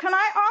person, So can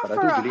I but I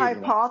offer do a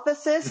believe,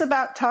 hypothesis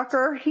about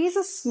Tucker? He's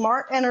a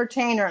smart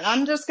entertainer, and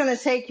I'm just going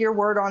to take your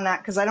word on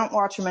that because I don't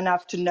watch him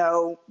enough to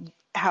know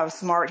how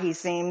smart he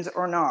seems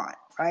or not,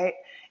 right?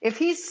 If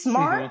he's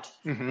smart,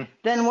 mm-hmm, mm-hmm,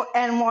 then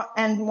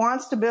and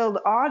wants to build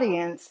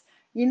audience,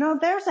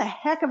 there's a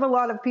heck of a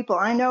lot of people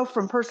I know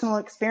from personal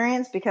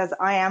experience because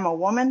I am a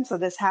woman, so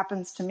this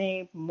happens to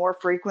me more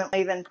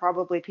frequently than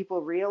probably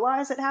people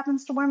realize it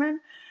happens to women.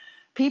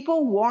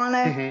 People want to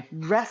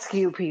mm-hmm,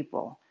 rescue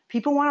people.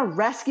 People want to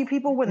rescue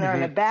people when they're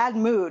in a mm-hmm, bad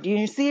mood.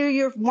 You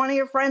see one of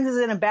your friends is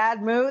in a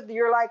bad mood,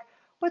 you're like,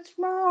 what's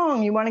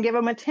wrong? You want to give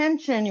them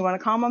attention. You want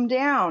to calm them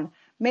down.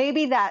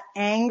 Maybe that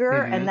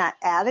anger mm-hmm, and that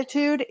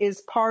attitude is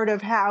part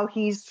of how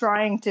he's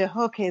trying to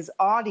hook his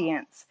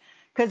audience.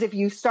 Because if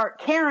you start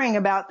caring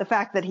about the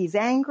fact that he's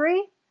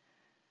angry,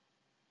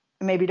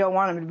 maybe don't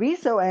want him to be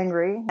so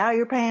angry, now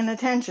you're paying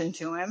attention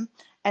to him,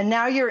 and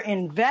now you're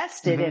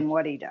invested mm-hmm, in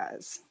what he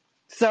does.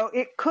 So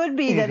it could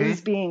be that mm-hmm.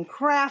 he's being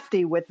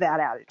crafty with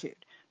that attitude.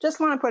 Just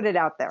want to put it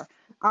out there.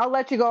 I'll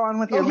let you go on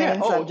with your Oh yeah.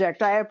 main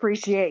subject. I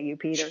appreciate you,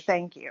 Peter.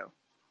 Thank you.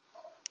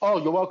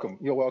 Oh, you're welcome.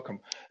 You're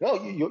welcome.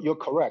 No, you're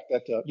correct.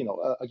 That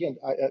again,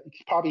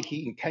 probably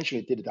he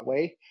intentionally did it that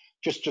way,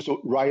 just to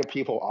rile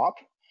people up.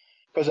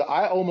 Because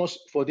I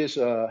almost for this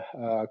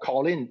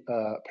call-in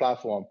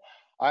platform,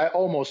 I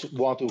almost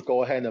want to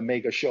go ahead and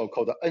make a show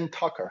called the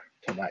Untucker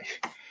tonight.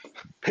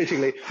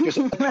 Basically, just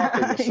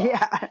untucker yourself.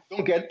 Yeah.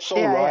 Don't get so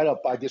Yeah. riled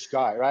up by this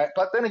guy, right?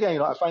 But then again,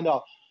 I find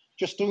out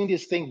just doing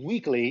this thing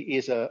weekly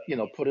is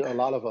putting a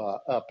lot of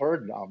a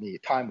burden on me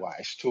time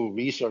wise to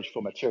research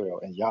for material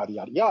and yada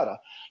yada yada.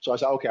 So I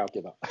said, okay, I'll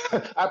give up.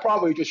 I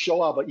probably just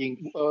show up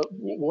in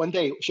one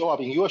day, show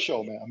up in your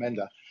show, man,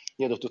 Amanda.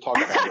 to talk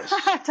about this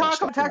Talk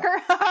stuff, about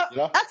Tucker.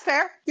 That's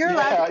fair. You're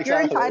allowed. Yeah,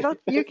 You're exactly. entitled.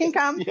 You can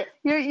come. Yeah.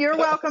 You're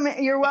welcome.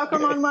 You're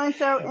welcome on my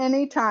show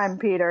anytime,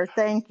 Peter.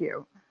 Thank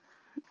you.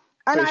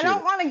 And I Appreciate don't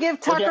it. want to give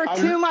Okay,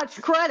 Tucker too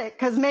much credit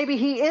because maybe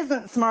he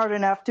isn't smart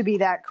enough to be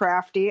that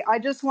crafty. I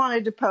just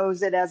wanted to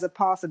pose it as a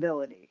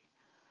possibility.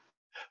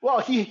 well,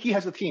 he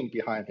has a team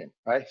behind him,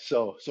 right?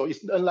 So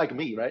it's unlike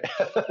me, right?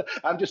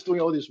 I'm just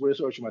doing all this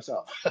research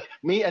myself,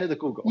 me and the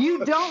Google.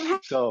 You don't have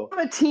So,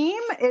 a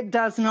team? It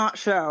does not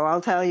show.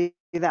 I'll tell you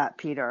that,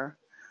 Peter.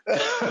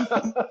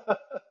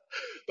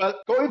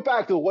 but going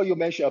back to what you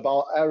mentioned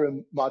about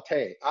Aaron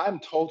Mate, I'm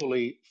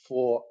totally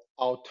for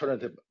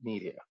alternative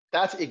media.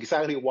 That's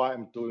exactly why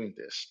I'm doing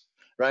this,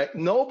 right?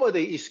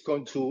 Nobody is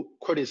going to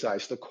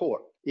criticize the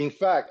court. In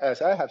fact,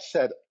 as I have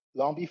said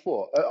long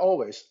before,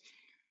 always,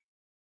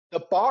 the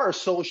bar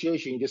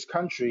association in this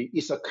country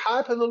is a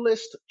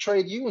capitalist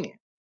trade union.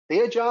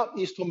 Their job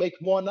is to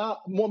make more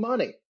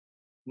money,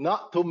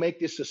 not to make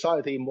this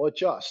society more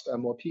just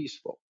and more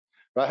peaceful.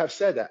 I have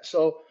said that.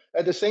 So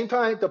at the same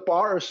time, the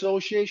bar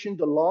association,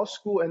 the law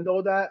school, and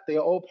all that, they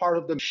are all part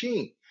of the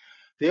machine.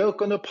 They are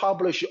going to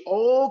publish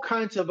all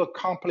kinds of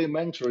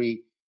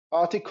complimentary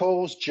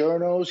articles,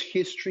 journals,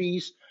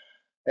 histories,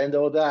 and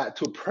all that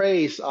to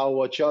praise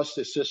our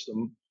justice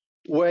system,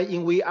 when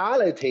in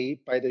reality,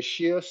 by the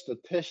sheer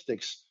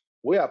statistics,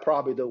 we are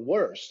probably the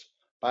worst.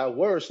 By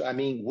worst, I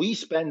mean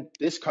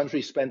this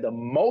country spent the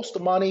most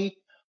money,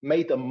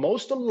 made the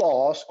most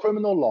laws,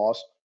 criminal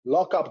laws,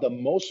 lock up the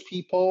most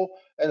people,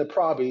 and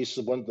probably is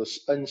one of the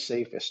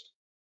unsafest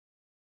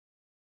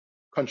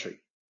country,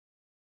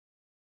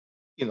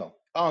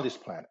 on this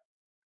planet.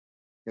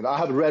 I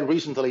have read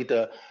recently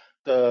the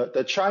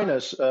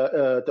China's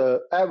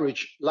the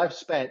average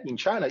lifespan in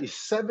China is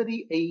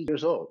 78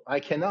 years old. I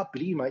cannot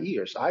believe my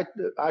ears. I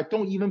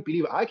don't even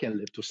believe I can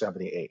live to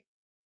 78.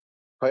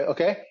 Right?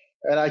 Okay,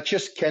 and I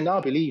just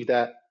cannot believe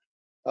that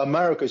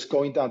America is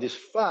going down this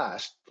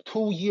fast.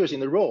 2 years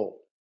in a row,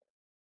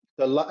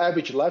 the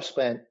average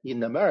lifespan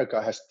in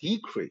America has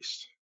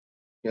decreased.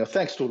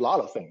 Thanks to a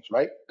lot of things,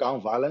 right?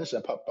 Gun violence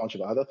and a bunch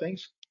of other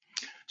things.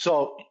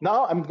 So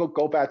now I'm going to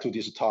go back to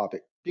this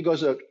topic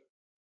because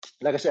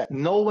like I said,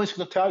 no one's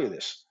going to tell you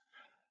this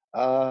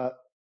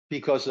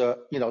because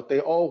they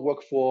all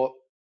work for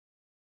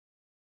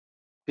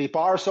the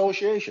bar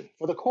association,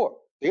 for the court.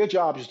 Their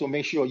job is to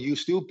make sure you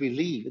still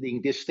believe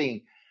in this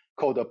thing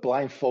called the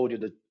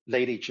blindfolded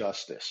lady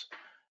justice.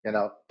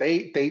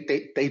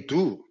 They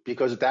do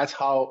because that's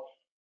how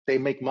they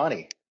make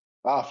money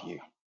off you.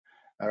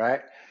 All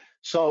right.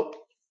 So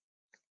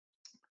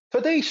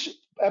today's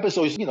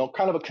episode is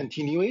kind of a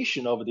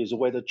continuation of this,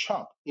 whether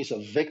Trump is a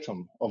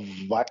victim of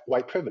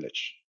white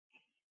privilege.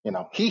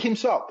 He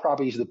himself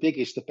probably is the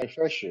biggest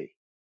beneficiary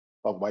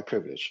of white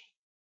privilege.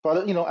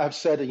 But, I've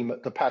said in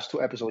the past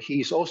two episodes,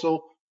 he is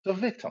also the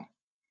victim.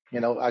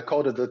 I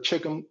called it the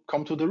chicken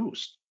come to the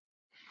roost.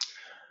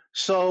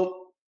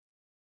 So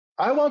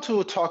I want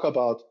to talk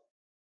about,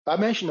 I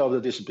mentioned all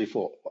of this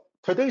before.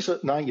 Today's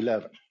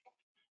 9/11.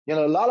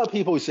 A lot of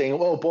people are saying,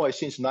 oh boy,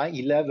 since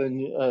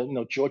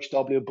 9/11, George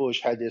W. Bush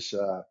had this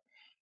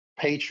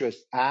Patriots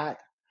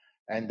Act.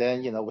 And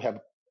then,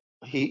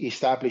 he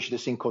established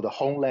this thing called the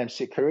Homeland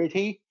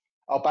Security.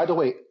 Oh, by the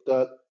way,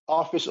 the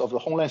Office of the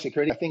Homeland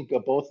Security, I think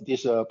both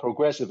this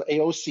progressive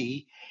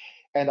AOC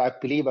and I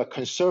believe a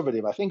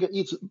conservative, I think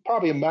it's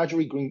probably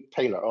Marjorie Green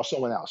Taylor or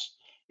someone else,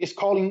 is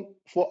calling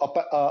for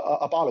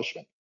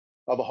abolishment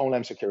of a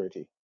Homeland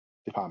Security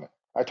Department.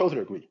 I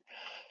totally agree.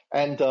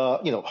 And,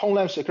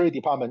 Homeland Security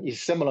Department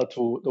is similar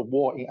to the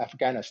war in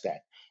Afghanistan.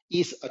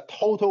 It's a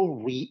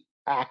total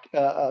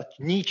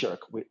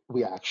knee-jerk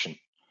reaction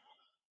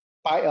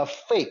by a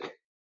fake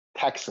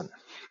Texan.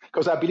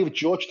 Because I believe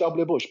George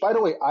W. Bush, by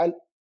the way,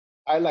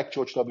 I like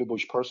George W.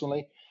 Bush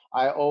personally.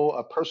 I owe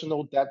a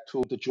personal debt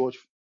to the George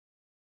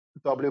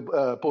W.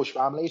 Bush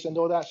families and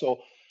all that. So,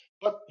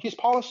 but his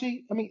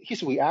policy, I mean,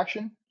 his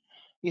reaction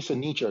is a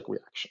knee-jerk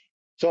reaction.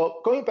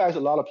 So going back to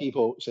a lot of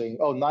people saying,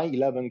 oh,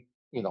 9/11,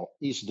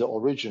 is the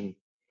origin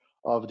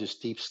of this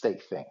deep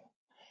state thing.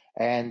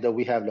 And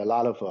we have a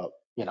lot of,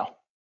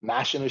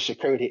 national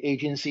security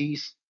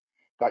agencies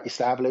got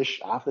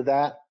established after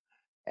that.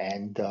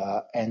 And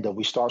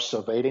we start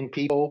surveilling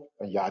people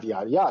and yada,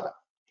 yada, yada.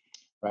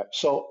 Right.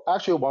 So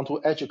actually, I want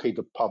to educate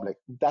the public.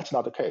 That's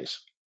not the case.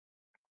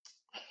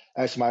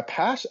 As my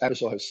past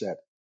episode has said,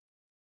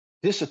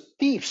 this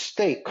deep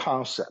state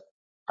concept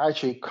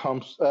actually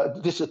comes,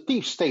 this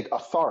deep state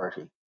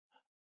authority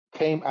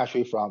came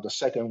actually from the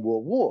Second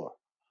World War,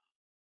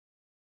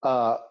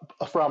 uh,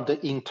 from the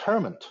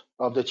internment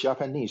of the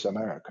Japanese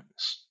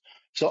Americans.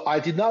 So I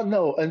did not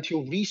know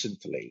until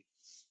recently,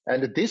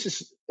 and this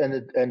is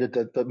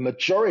the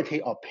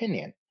majority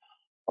opinion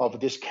of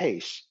this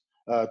case,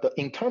 the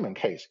internment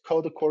case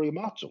called the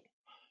Korimatsu.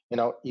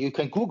 You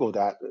can Google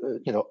that.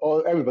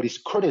 Everybody's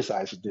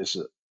criticized this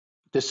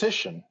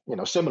decision.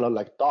 Similar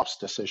like Dobbs'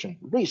 decision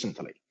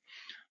recently.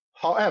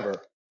 However,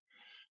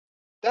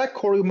 that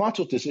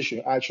Korimatsu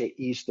decision actually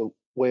is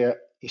where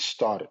it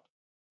started,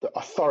 the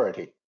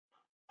authority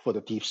for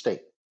the deep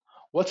state.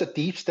 What's a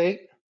deep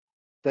state?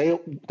 The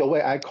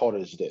way I call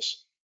it is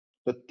this.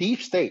 The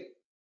deep state,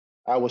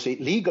 I would say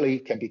legally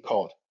can be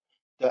called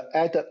the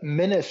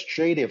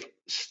administrative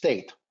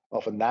state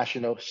of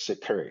national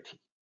security.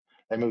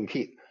 Let me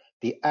repeat,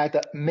 the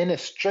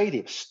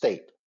administrative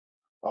state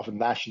of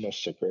national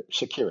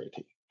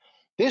security.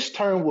 This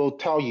term will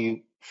tell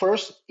you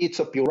first, it's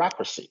a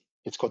bureaucracy.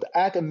 It's called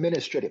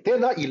administrative. They're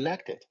not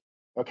elected,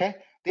 okay?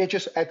 They're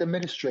just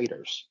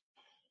administrators.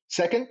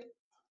 Second,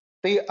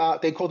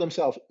 they call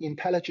themselves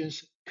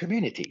intelligence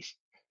communities.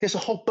 There's a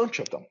whole bunch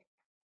of them.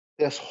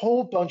 There's a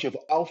whole bunch of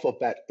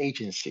alphabet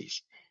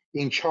agencies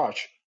in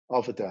charge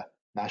of the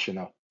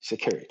national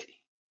security.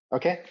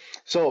 Okay,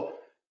 so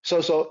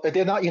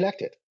they're not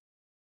elected,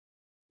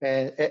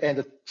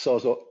 and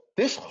so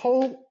this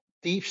whole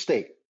deep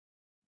state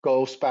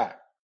goes back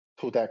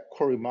to that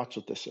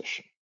Korematsu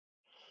decision.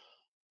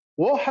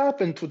 What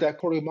happened to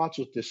that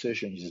Korematsu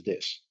decision is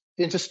this.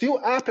 It's still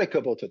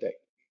applicable today.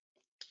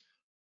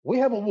 We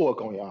have a war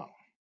going on.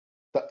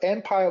 The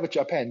Empire of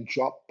Japan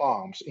dropped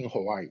bombs in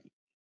Hawaii.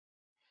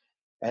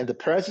 And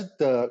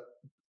the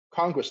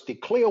Congress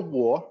declared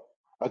war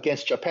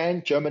against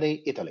Japan,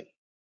 Germany, Italy.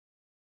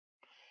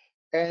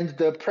 And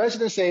the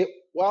president said,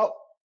 well,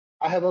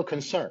 I have a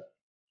concern.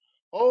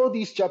 All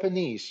these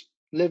Japanese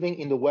living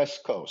in the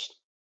West Coast,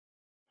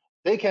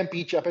 they can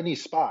be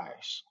Japanese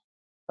spies.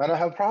 And I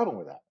have a problem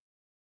with that.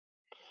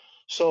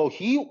 So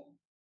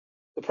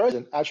the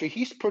president, actually,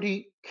 he's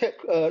pretty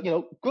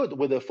good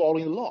with the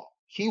following law.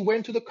 He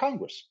went to the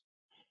Congress.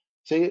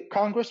 Say,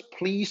 Congress,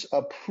 please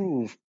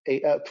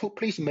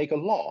please make a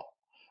law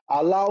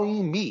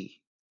allowing me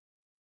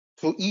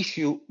to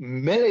issue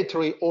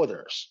military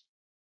orders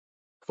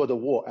for the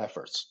war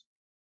efforts.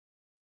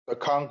 The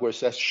Congress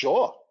says,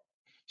 sure.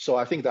 So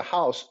I think the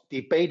House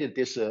debated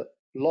this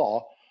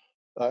law.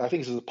 I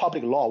think this is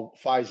Public Law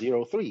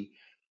 503.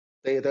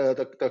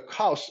 The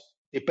House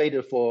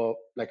debated for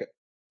like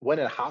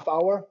 1.5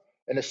 hours,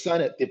 and the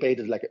Senate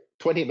debated like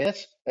 20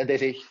 minutes. And they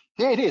say,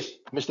 here it is,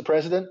 Mr.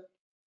 President.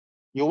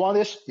 You want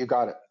this? You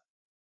got it.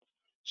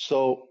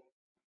 So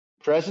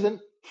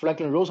President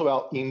Franklin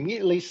Roosevelt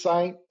immediately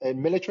signed a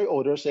military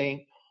order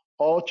saying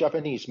all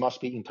Japanese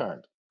must be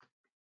interned.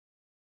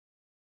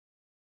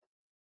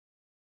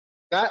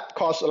 That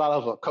caused a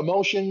lot of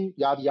commotion,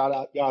 yada,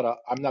 yada, yada.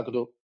 I'm not going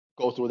to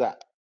go through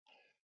that.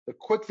 The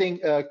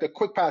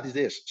quick part is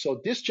this.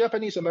 So this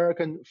Japanese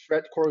American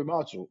Fred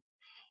Korematsu,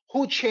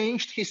 who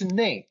changed his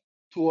name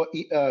to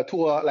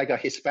a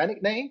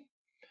Hispanic name,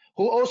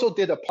 who also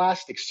did a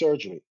plastic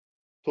surgery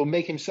to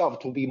make himself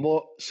to be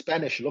more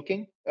Hispanics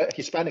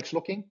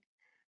looking,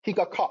 he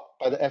got caught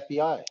by the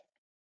FBI.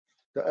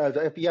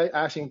 The FBI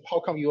asked him, how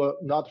come you are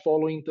not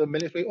following the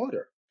military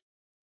order?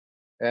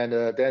 And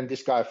then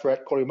this guy,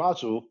 Fred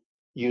Korematsu,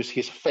 used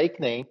his fake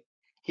name.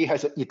 He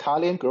has an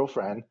Italian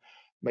girlfriend,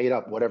 made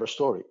up whatever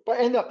story. But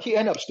he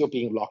ended up still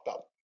being locked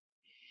up.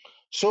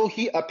 So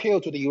he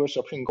appealed to the US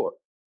Supreme Court.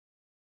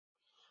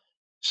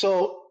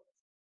 So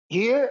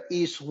here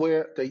is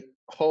where the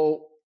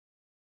whole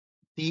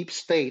deep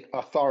state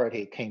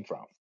authority came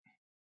from.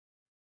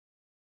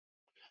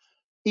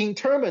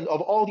 Internment of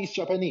all these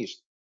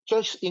Japanese,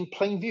 just in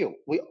plain view,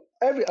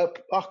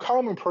 a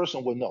common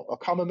person will know, a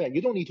common man,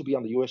 you don't need to be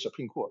on the US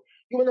Supreme Court.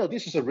 You will know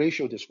this is a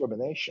racial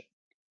discrimination,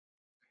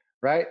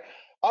 right?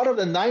 Out of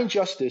the 9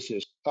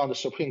 justices on the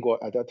Supreme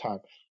Court at that time,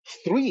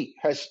 3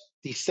 has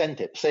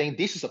dissented, saying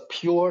this is a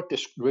pure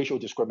racial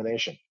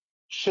discrimination,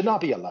 should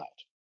not be allowed.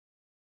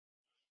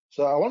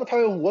 So I want to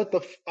tell you what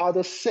the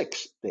other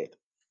 6 did.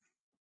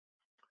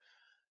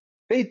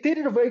 They did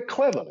it very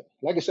cleverly.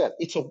 Like I said,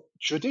 it's a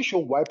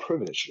judicial white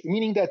privilege,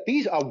 meaning that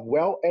these are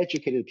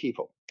well-educated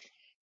people.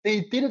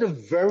 They did it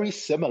very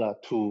similar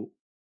to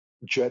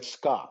Dred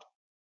Scott.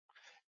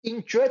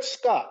 In Dred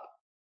Scott,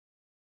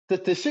 the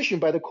decision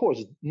by the court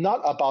is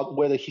not about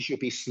whether he should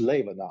be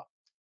slave or not.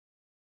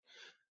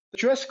 The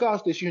Dred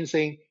Scott's decision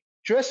saying,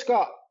 Dred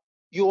Scott,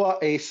 you are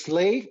a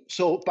slave,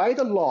 so by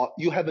the law,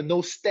 you have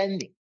no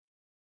standing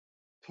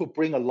to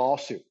bring a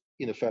lawsuit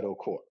in the federal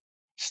court.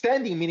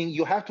 Standing meaning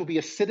you have to be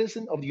a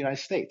citizen of the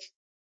United States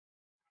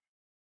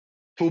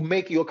to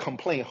make your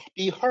complaint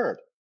be heard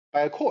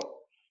by a court.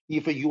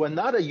 If you are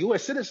not a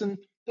U.S. citizen,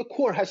 the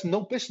court has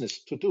no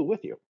business to do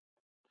with you.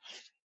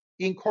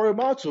 In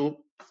Korematsu,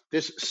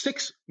 there's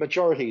 6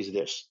 majorities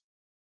this.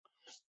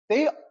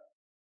 They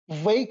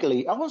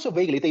vaguely, I won't say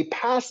vaguely, they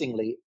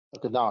passingly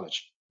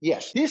acknowledge,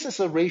 yes, this is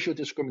a racial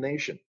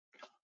discrimination.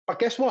 But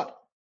guess what?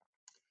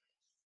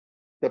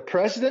 The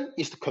president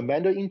is the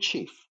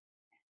commander-in-chief.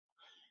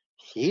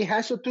 He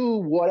has to do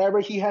whatever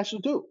he has to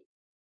do.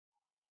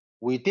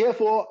 We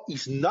therefore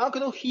is not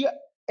going to hear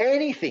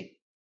anything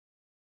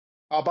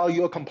about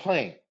your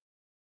complaint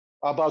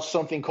about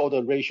something called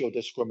a racial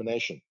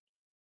discrimination.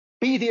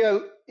 Be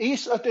there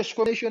is a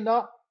discrimination,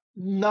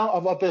 none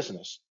of our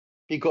business,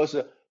 because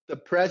the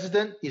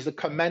president is the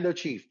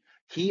commander-chief.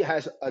 He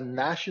has a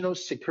national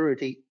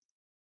security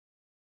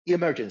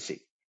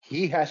emergency.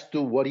 He has to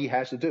do what he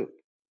has to do.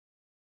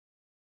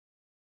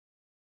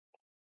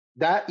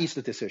 That is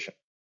the decision.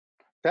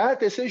 That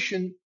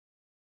decision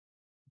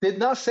did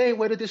not say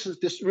whether this is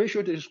this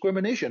racial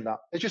discrimination or not.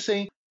 They're just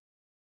saying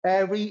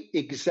every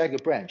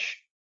executive branch,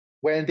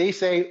 when they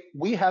say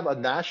we have a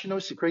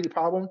national security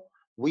problem,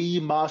 we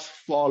must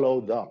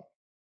follow them.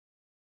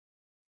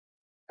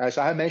 As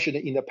I mentioned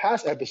in the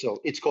past episode,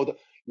 it's called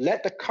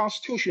let the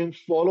Constitution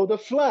follow the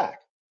flag,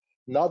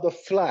 not the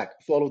flag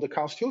follow the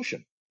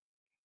Constitution.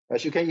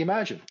 As you can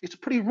imagine, it's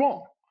pretty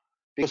wrong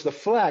because the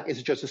flag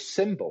is just a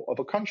symbol of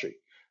a country.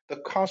 The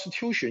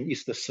Constitution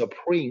is the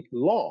supreme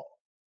law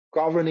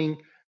governing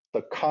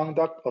the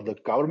conduct of the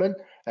government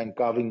and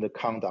governing the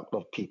conduct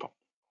of people.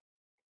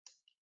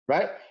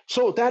 Right?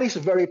 So that is a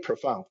very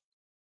profound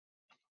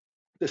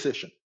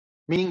decision,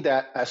 meaning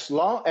that as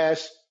long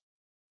as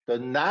the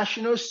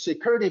national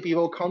security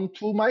people come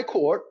to my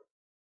court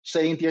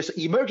saying there's an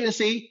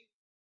emergency,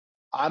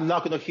 I'm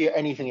not going to hear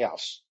anything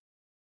else.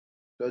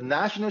 The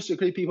national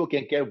security people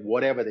can get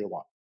whatever they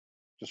want.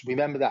 Just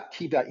remember that.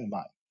 Keep that in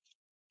mind.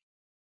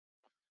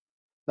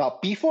 Now,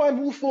 before I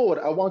move forward,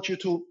 I want you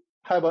to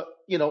have a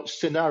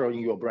scenario in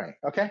your brain.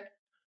 Okay,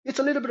 it's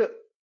a little bit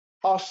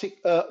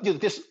of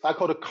this I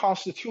call the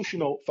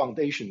constitutional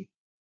foundation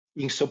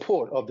in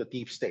support of the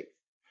deep state.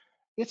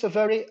 It's a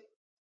very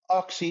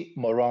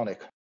oxymoronic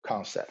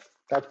concept.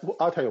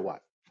 I'll tell you why.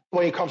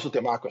 When it comes to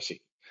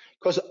democracy,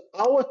 because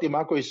our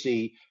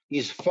democracy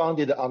is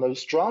founded on a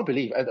strong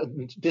belief,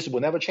 and this will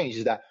never change,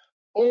 is that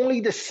only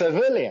the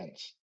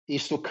civilians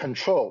is to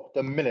control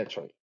the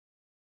military.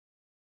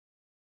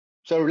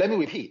 So let me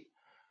repeat.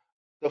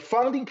 The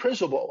founding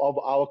principle of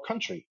our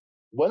country,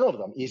 one of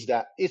them is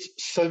that it's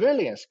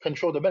civilians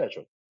control the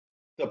military.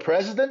 The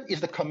president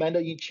is the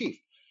commander-in-chief.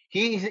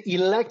 He is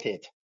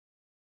elected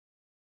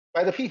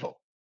by the people,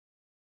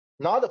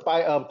 not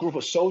by a group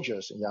of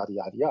soldiers, yada,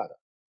 yada, yada.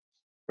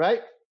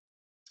 Right?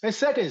 And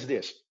second is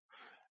this.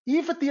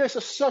 If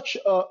there's such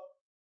a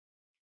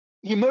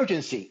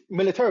emergency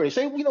militarily,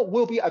 say,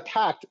 we'll be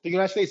attacked, the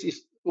United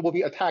States will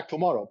be attacked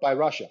tomorrow by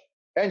Russia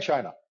and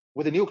China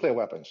with the nuclear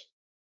weapons.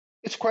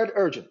 It's quite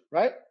urgent,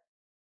 right?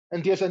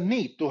 And there's a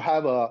need to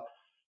have a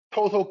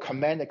total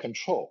command and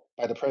control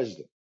by the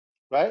president,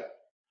 right?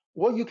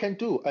 What you can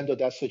do under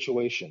that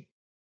situation?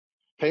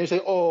 Can you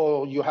say,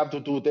 oh, you have to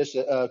do this,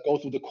 go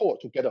through the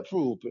court to get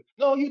approved?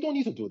 No, you don't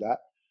need to do that.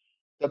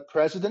 The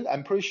president,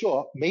 I'm pretty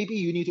sure, maybe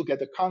you need to get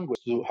the Congress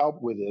to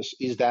help with this,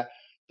 is that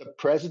the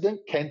president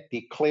can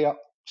declare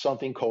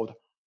something called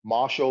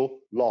martial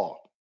law.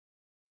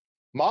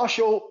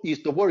 Martial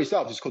is the word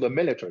itself, it's called the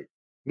military,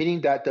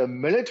 meaning that the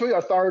military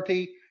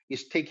authority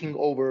is taking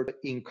over the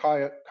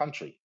entire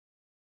country.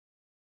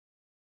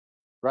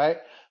 Right?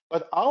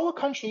 But our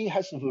country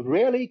has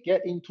rarely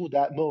get into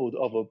that mode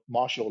of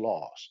martial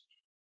laws.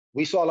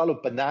 We saw a lot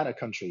of banana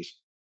countries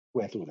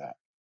went through that,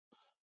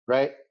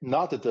 right?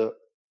 Not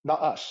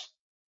us.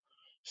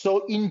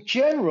 So in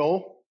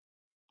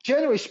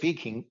generally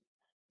speaking,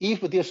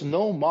 if there's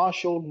no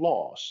martial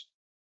laws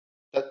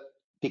that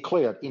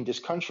declared in this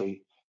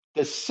country,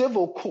 the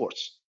civil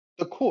courts,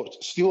 the courts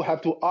still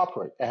have to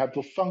operate and have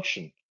to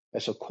function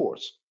as a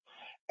courts.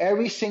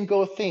 Every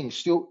single thing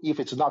still, if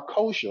it's not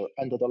kosher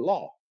under the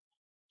law,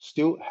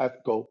 still have to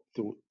go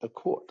through the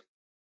court.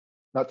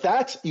 Now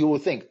that you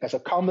would think, as a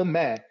common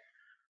man,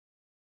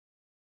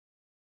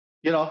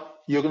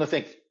 you're going to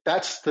think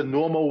that's the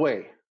normal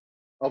way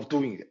of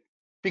doing it.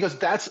 Because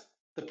that's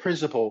the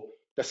principle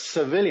that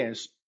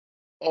civilians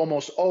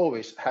almost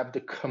always have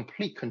the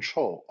complete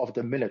control of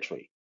the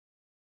military,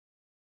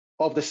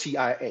 of the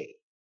CIA,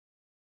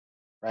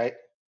 right?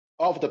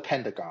 Of the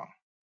Pentagon,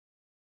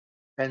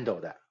 and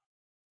all that.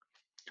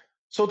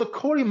 So the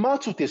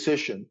Korematsu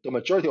decision, the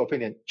majority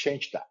opinion,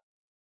 changed that.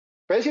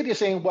 Basically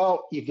saying,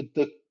 well, if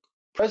the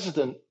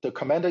president, the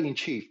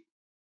commander-in-chief,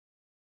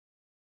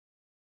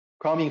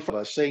 coming from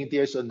us saying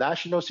there's a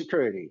national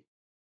security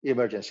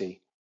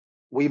emergency,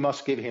 we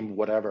must give him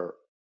whatever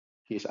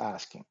he's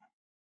asking.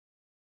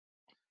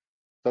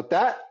 So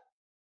that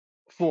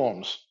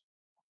forms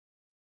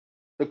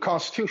the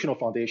constitutional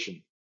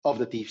foundation of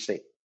the deep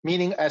state.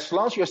 Meaning, as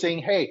long as you're saying,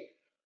 hey,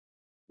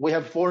 we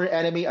have foreign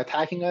enemy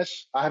attacking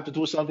us, I have to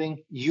do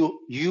something, you,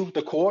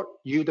 the court,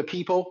 you, the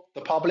people,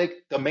 the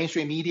public, the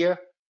mainstream media,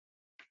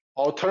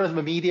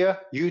 alternative media,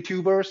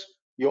 YouTubers,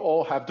 you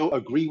all have to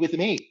agree with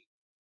me.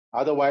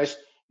 Otherwise,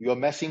 you're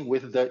messing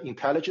with the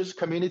intelligence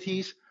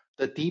communities,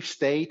 the deep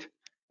state,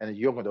 and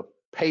you're going to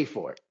pay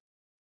for it.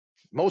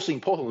 Most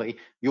importantly,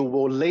 we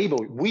will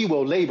label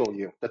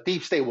you, the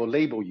deep state will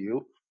label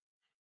you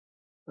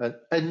an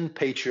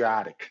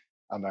unpatriotic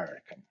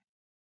American.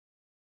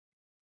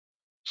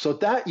 So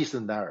that is the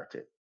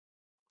narrative.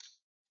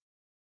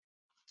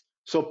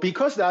 So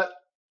because that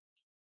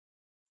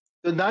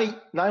the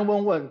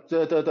 9/11,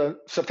 the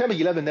September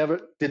 11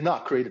 did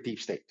not create a deep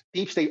state.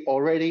 Deep state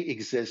already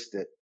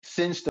existed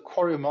since the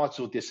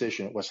Korematsu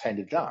decision was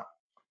handed down.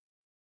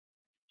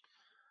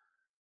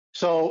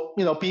 So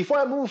before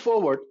I move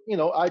forward,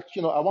 I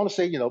want to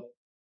say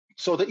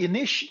so the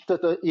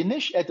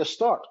initial at the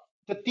start,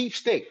 the deep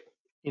state,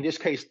 in this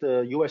case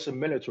the U.S.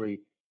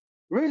 military,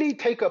 really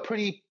take a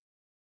pretty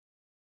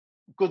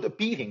good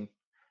beating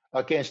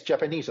against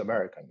Japanese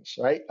Americans,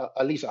 right?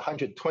 At least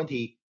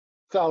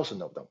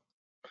 120,000 of them.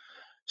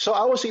 So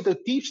I would say the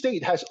deep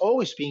state has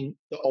always been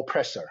the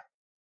oppressor,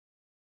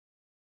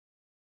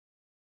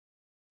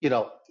 you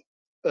know,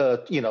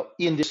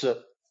 in this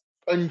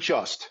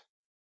unjust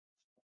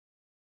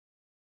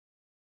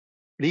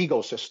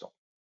legal system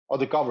or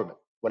the government,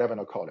 whatever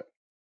you call it.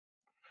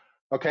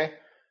 Okay,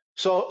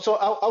 so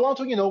I want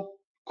to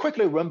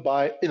quickly run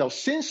by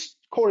since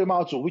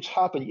Korematsu, which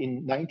happened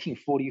in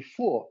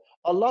 1944,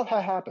 a lot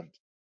had happened.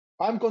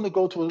 I'm going to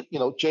go to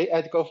J.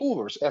 Edgar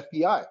Hoover's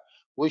FBI,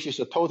 which is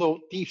a total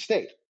deep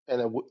state,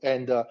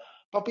 and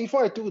but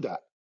before I do that,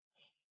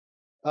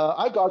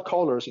 I got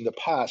callers in the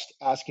past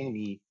asking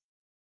me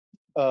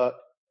uh,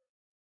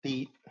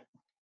 the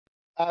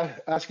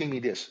asking me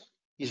this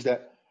is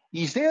there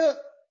he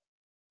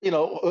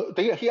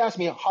asked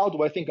me how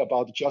do I think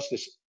about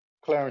Justice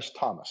Clarence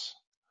Thomas.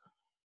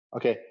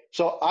 Okay,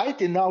 so I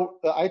did not.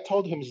 I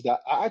told him that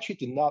I actually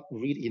did not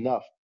read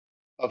enough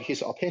of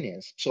his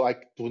opinions, so I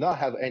do not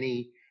have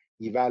any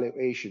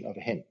evaluation of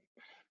him.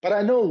 But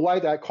I know why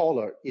that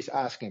caller is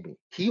asking me.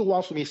 He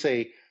wants me to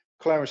say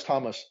Clarence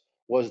Thomas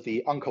was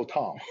the Uncle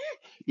Tom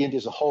in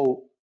this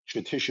whole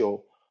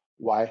judicial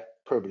white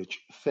privilege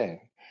thing.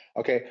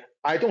 Okay,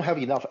 I don't have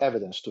enough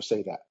evidence to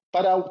say that.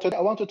 But I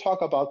want to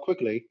talk about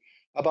quickly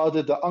about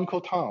the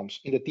Uncle Toms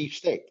in the deep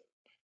state.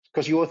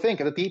 Because you will think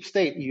the deep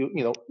state,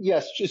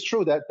 yes, it's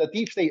true that the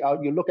deep state,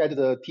 you look at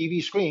the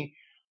TV screen,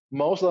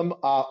 most of them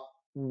are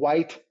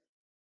white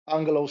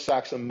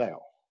Anglo-Saxon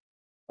male.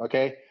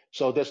 Okay,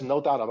 so there's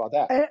no doubt about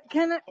that.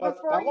 Can I, But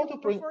I want to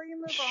bring, before you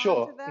move on to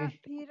sure. that,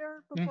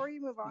 Peter, before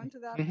you move on to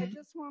that, I Mm-hmm.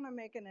 just want to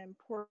make an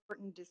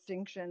important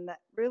distinction that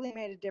really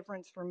made a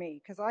difference for me,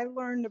 because I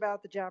learned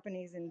about the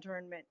Japanese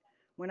internment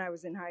when I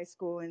was in high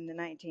school in the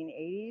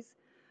 1980s,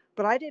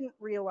 but I didn't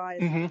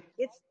realize Mm-hmm.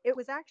 it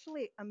was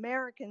actually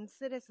American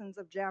citizens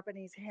of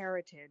Japanese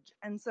heritage.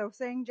 And so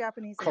saying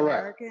Japanese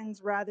Correct.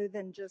 Americans rather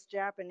than just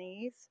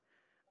Japanese,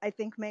 I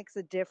think makes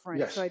a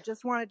difference. So Yes. I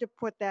just wanted to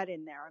put that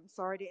in there. I'm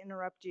sorry to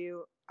interrupt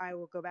you. I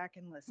will go back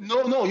and listen.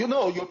 No,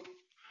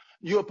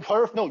 you're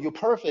perfect. No, you're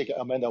perfect,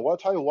 Amanda. I'll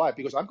tell you why.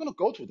 Because I'm going to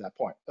go to that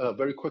point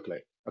very quickly.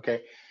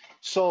 Okay,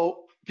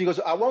 so because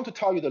I want to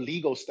tell you the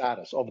legal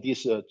status of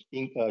these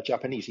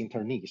Japanese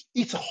internees.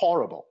 It's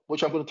horrible,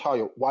 which I'm going to tell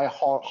you why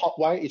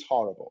it's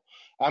horrible.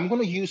 I'm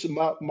going to use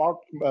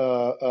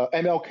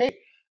MLK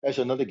as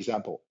another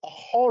example. A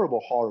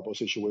horrible, horrible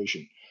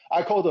situation.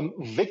 I call them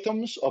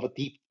victims of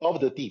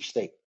the deep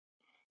state.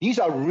 These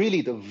are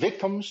really the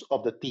victims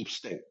of the deep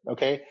state.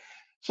 Okay,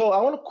 so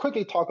I want to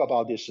quickly talk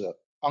about this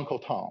Uncle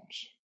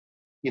Toms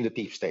in the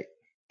deep state.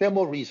 There are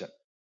more reasons.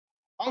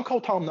 Uncle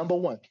Tom number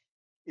one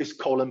is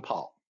Colin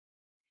Powell.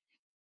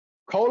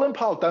 Colin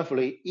Powell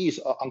definitely is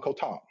Uncle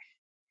Tom.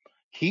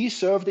 He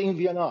served in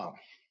Vietnam,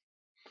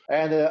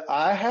 and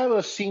I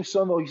have seen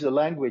some of his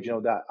language.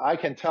 That I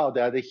can tell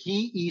that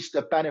he is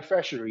the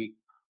beneficiary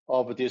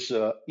of this,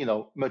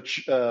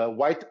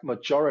 white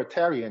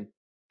majoritarian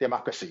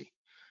democracy.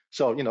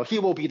 So he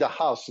will be the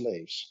house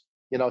slaves.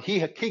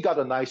 He got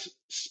a nice,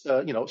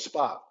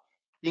 spot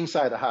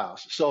inside the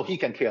house, so he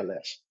can care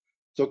less.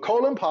 So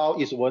Colin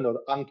Powell is one of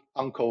the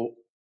Uncle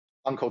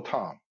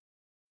Tom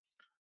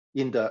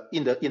in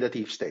the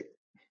deep state.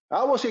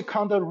 I would say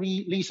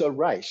Condoleezza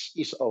Rice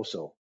is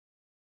also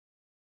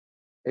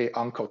a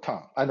Uncle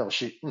Tom. I know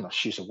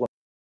she's a woman,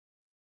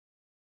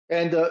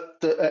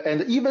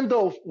 and even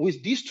though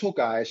with these two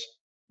guys,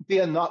 they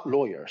are not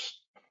lawyers,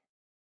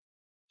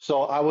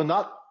 so I will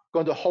not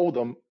going to hold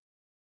them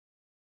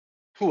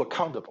too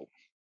accountable,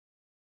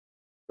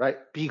 right?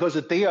 Because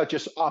they are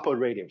just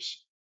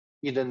operatives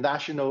in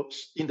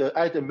the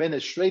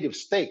administrative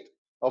state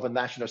of a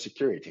national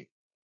security.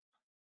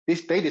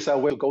 They decide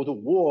where to go to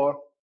war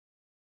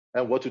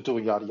and what to do,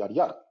 yada yada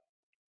yada,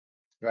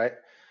 right?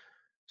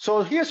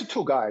 So here's the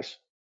two guys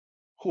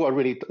who are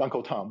really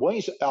Uncle Tom. One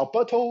is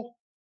Alberto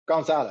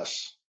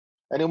Gonzalez.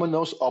 Anyone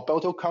knows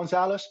Alberto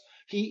Gonzalez?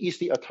 He is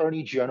the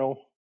Attorney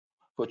General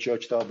for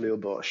George W.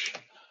 Bush.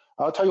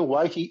 I'll tell you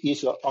why he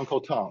is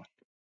Uncle Tom.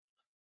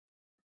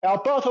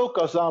 Alberto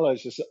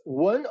Gonzalez is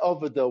one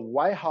of the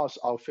White House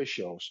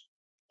officials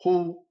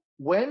who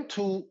went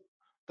to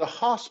the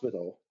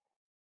hospital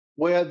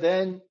where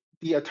then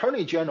the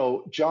Attorney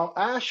General, John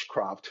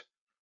Ashcroft,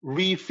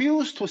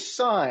 refused to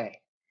sign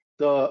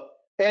the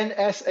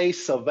NSA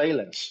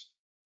surveillance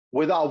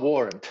without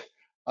warrant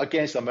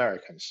against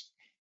Americans.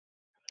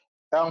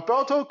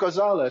 Alberto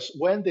Gonzalez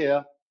went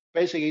there,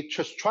 basically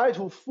just tried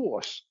to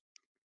force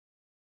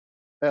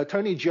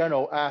Attorney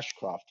General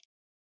Ashcroft,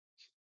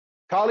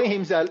 telling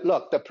him that,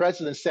 look, the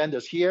president sent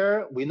us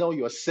here. We know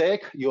you're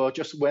sick. You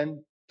just went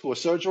to a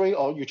surgery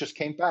or you just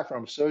came back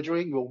from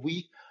surgery. You're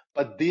weak.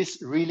 But this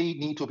really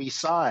need to be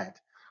signed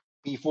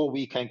before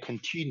we can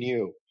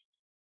continue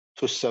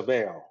to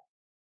surveil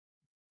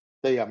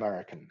the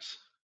Americans.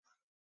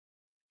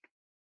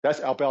 That's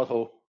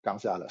Alberto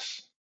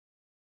Gonzalez,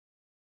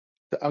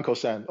 the Uncle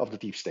Sam of the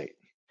deep state.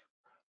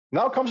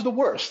 Now comes the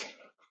worst.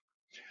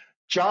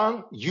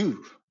 Zhang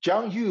Yu,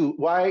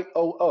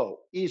 Yoo,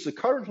 is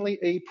currently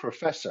a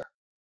professor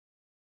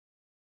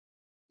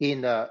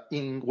in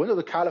one of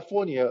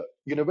the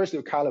University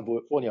of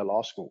California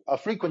Law School, a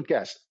frequent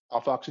guest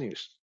on Fox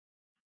News.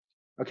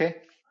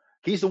 Okay,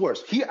 he's the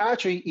worst. He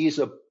actually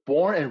is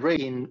born and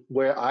raised in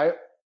where I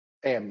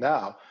am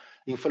now,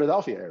 in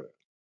Philadelphia area.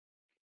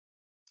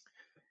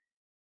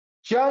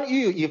 Jiang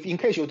Yu, if in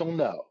case you don't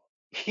know,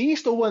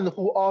 he's the one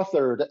who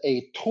authored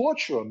a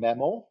torture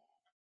memo,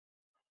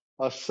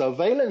 a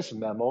surveillance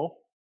memo,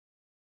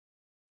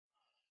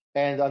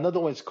 and another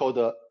one is called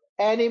the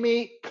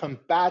enemy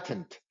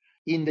combatant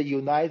in the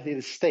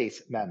United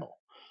States memo.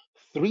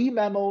 3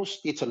 memos,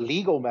 it's a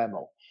legal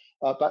memo.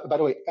 By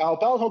the way,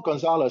 Alberto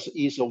Gonzales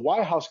is a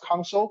White House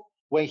counsel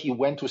when he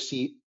went to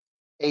see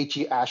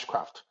A.G.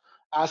 Ashcroft,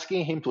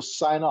 asking him to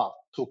sign off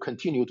to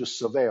continue to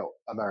surveil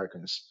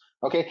Americans.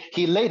 Okay,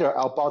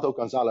 Alberto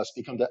Gonzales,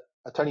 became the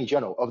Attorney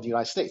General of the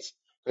United States.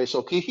 Okay,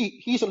 so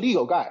he's a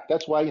legal guy.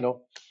 That's why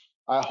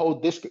I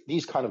hold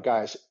these kind of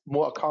guys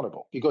more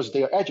accountable because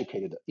they are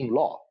educated in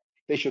law.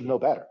 They should know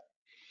better.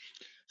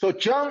 So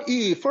Zhang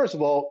Yi, first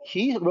of all,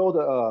 he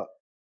wrote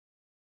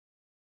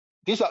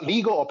this is a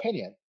legal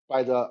opinion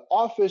by the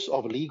Office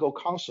of Legal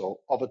Counsel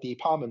of the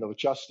Department of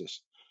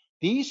Justice.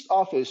 This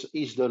office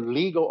is the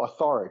legal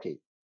authority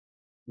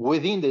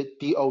within the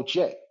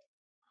DOJ.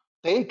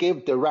 They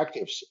give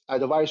directives,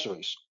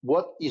 advisories,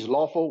 what is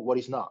lawful, what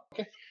is not.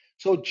 Okay.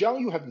 So Zhang,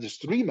 you have these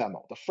 3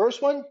 memos. The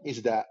first one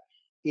is that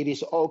it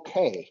is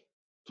okay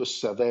to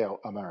surveil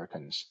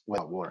Americans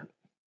without warrant.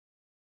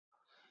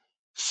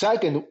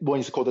 Second one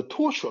is called the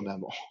torture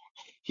memo.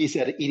 He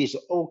said it is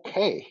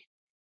okay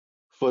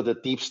for the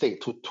deep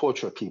state to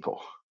torture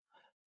people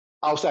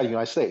outside the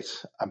United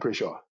States, I'm pretty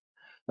sure.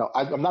 Now,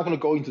 I'm not going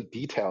to go into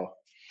detail.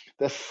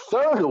 The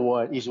third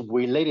one is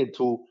related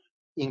to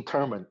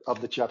internment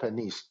of the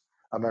Japanese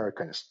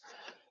Americans.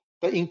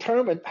 The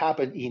internment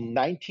happened in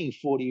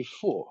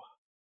 1944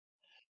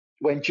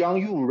 when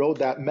Zhang Yu wrote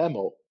that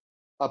memo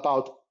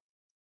about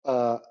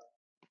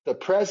the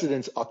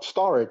president's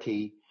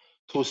authority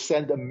to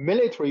send the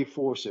military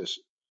forces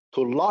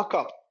to lock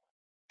up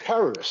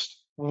terrorists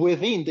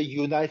within the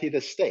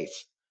United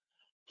States.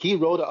 He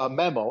wrote a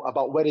memo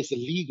about whether it's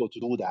illegal to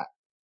do that,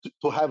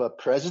 to have a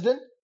president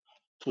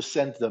to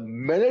send the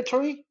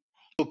military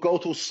to go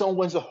to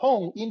someone's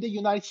home in the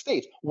United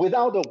States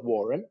without a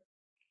warrant,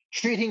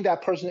 treating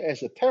that person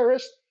as a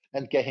terrorist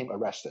and get him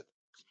arrested.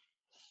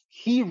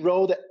 He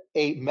wrote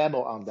a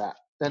memo on that.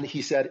 And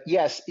he said,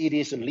 yes, it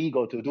is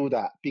legal to do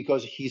that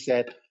because he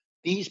said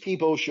these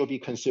people should be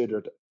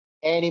considered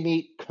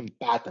enemy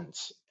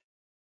combatants.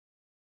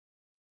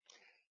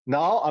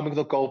 Now I'm going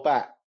to go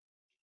back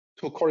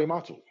to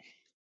Korematsu.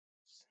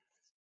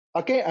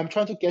 Again, I'm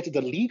trying to get to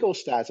the legal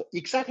status of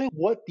exactly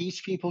what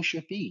these people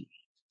should be.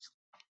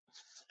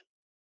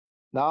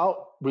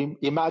 Now,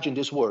 imagine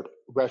this word,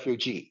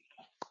 refugee.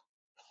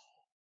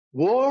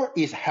 War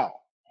is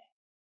hell.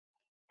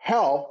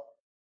 Hell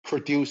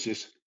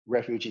produces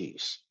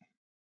refugees.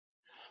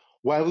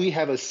 When we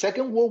have a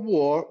Second World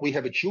War, we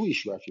have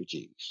Jewish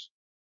refugees.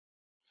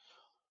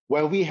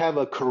 When we have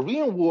a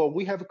Korean War,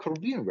 we have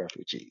Korean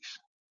refugees.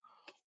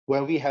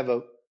 When we have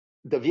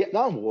the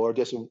Vietnam War,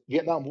 there's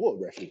Vietnam War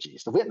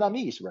refugees, the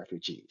Vietnamese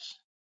refugees,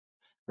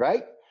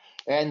 right?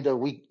 And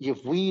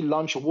if we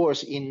launch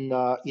wars in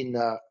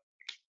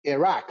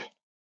Iraq,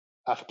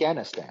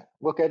 Afghanistan,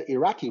 look at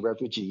Iraqi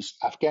refugees,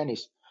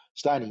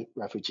 Afghanistani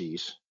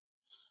refugees,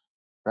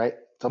 right?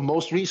 The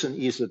most recent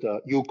is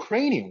the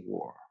Ukrainian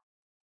war.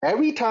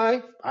 Every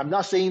time, I'm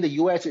not saying the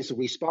U.S. is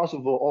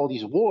responsible for all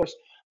these wars,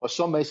 but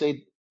some may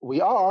say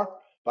we are.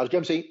 But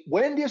I'm saying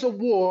when there's a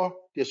war,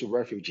 there's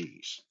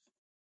refugees.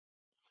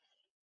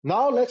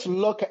 Now let's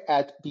look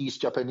at these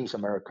Japanese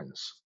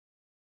Americans.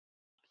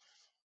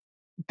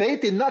 They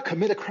did not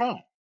commit a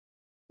crime.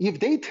 If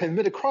they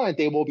commit a crime,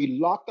 they will be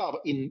locked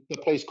up in the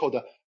place called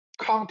the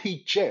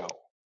county jail,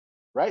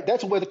 right?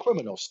 That's where the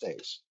criminal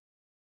stays.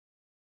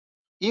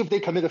 If they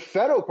commit a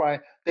federal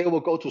crime, they will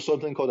go to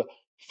something called a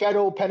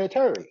federal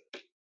penitentiary.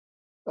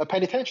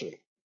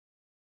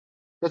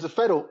 There's a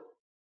federal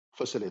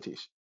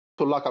facilities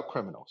to lock up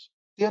criminals.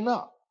 They are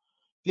not.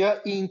 They are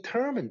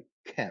internment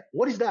camp.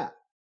 What is that?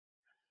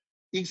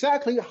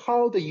 Exactly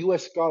how the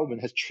U.S.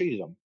 government has treated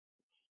them.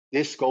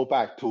 Fast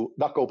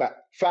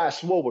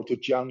forward to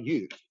Zhang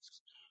Yu.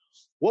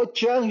 What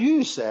Zhang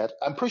Yu said,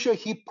 I'm pretty sure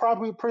he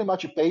probably pretty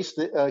much based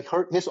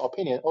his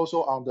opinion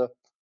also on the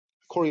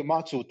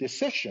Korematsu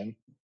decision,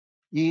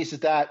 is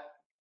that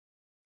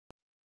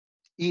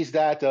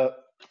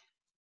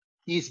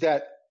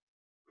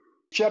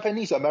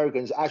Japanese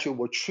Americans actually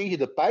were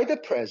treated by the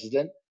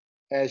president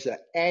as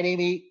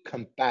enemy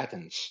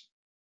combatants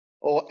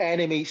or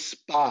enemy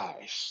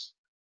spies.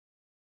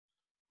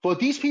 For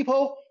these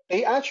people,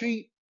 they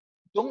actually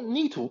don't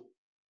need to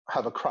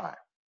have a crime.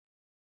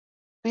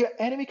 They are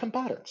enemy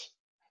combatants.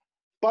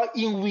 But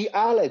in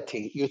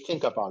reality, you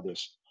think about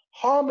this,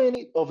 how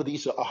many of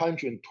these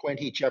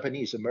 120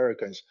 Japanese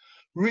Americans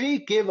really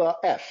give a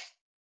F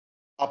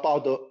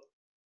about the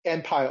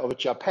Empire of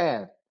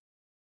Japan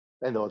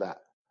and all that.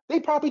 They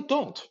probably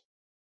don't.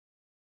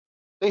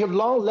 They have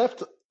long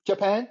left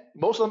Japan.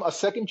 Most of them are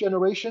second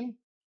generation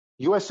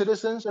US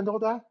citizens and all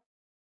that,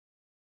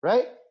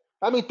 right?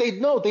 I mean, they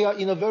know they are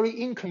in a very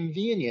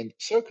inconvenient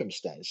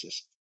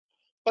circumstances.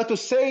 But to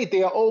say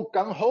they are all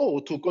gung-ho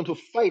to going to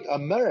fight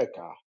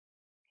America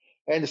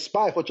and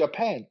spy for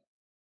Japan,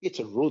 it's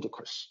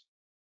ludicrous.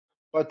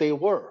 But they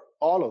were,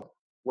 all of them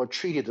were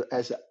treated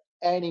as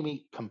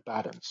enemy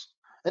combatants.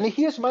 And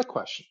here's my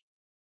question,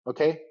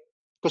 okay?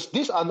 Because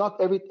these are not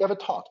ever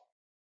taught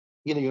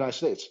in the United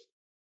States.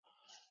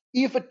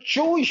 If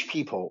Jewish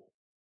people,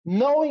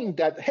 knowing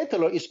that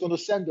Hitler is going to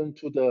send them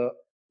to the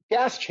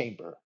gas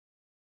chamber,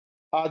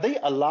 are they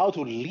allowed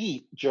to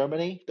leave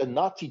Germany, the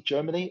Nazi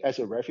Germany, as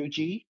a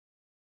refugee?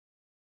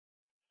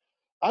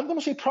 I'm going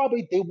to say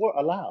probably they were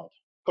allowed.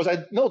 Because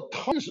I know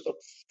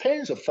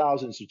tens of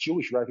thousands of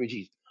Jewish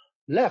refugees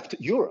left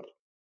Europe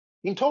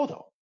in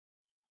total.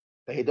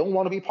 They don't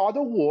want to be part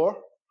of war.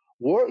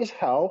 War is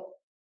hell.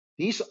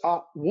 These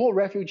are war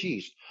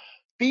refugees.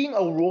 Being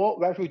a war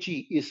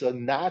refugee is a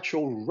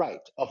natural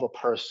right of a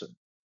person.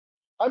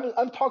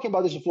 I'm talking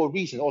about this for a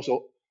reason.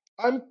 Also,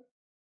 I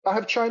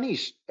have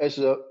Chinese as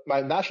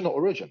my national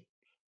origin.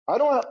 I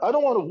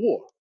don't want a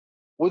war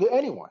with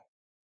anyone,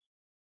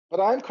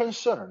 but I'm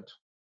concerned.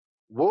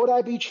 Would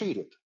I be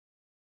treated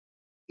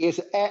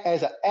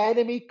as an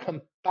enemy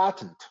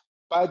combatant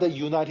by the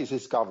United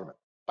States government,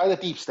 by the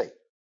deep state,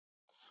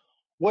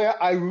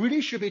 where I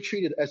really should be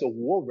treated as a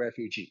war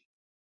refugee,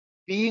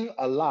 being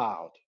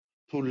allowed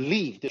to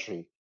leave the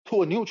country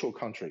to a neutral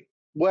country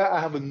where I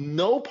have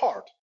no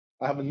part,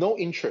 I have no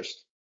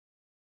interest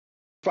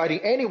fighting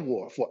any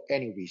war for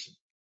any reason.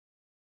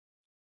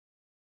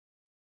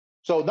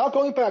 So now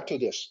going back to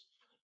this.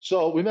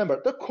 So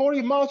remember, the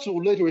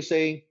Korematsu literally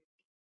saying,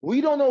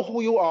 we don't know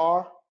who you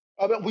are,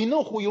 but we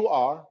know who you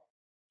are,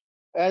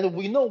 and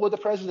we know what the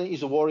president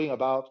is worrying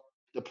about.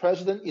 The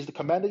president is the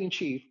commander in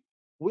chief.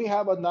 We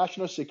have a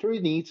national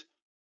security needs.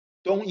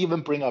 Don't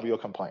even bring up your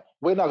complaint.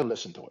 We're not going to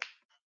listen to it.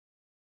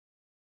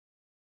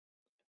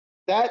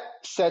 That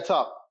sets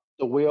up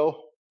the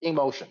wheel in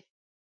motion.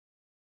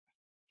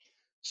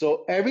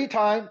 So every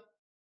time,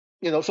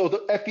 so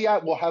the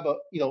FBI will have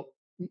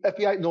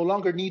FBI no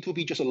longer need to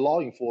be just a law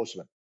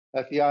enforcement.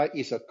 FBI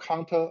is a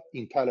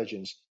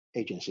counterintelligence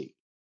agency,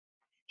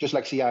 just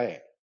like CIA.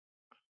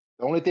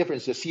 The only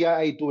difference, the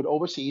CIA do it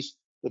overseas,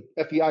 the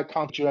FBI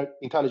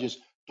counterintelligence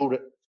do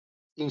it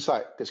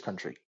inside this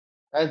country.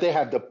 And they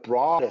have the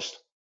broadest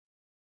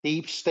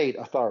deep state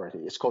authority.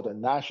 It's called the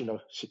National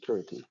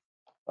Security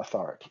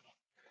Authority.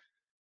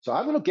 So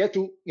I'm going to get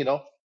to,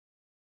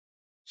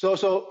 so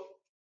so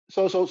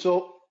so so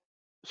so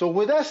so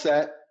with that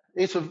said,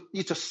 it's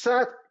a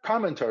sad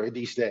commentary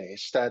these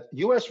days that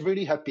U.S.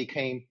 really have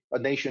become a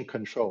nation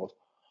controlled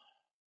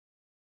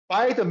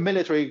by the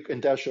military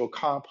industrial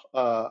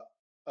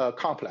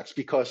complex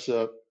because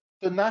the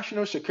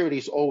national security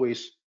is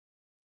always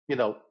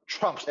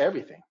trumps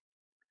everything,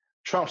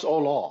 trumps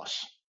all laws,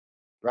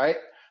 right?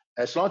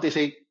 As long as they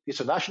say it's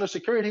a national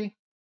security,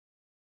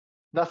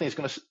 nothing is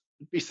going to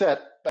be said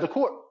by the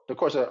court. The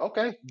court said,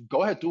 okay,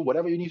 go ahead, do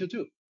whatever you need to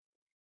do.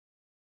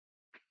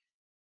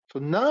 So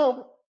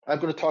now I'm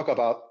going to talk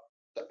about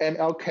the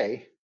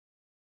MLK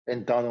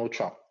and Donald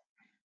Trump.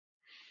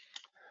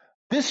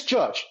 This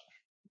judge,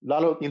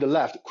 Lalo in the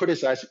left,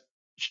 criticized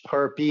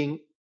her being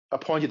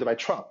appointed by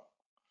Trump.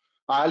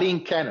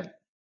 Eileen Cannon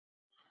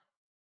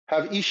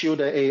have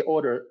issued a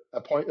order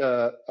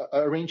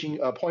arranging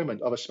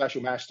appointment of a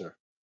special master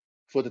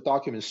for the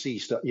documents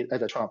seized at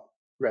the Trump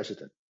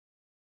residence.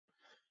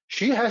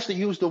 She has to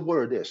use the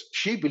word this.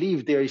 She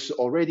believes there is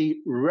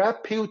already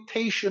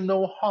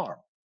reputational harm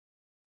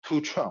to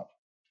Trump.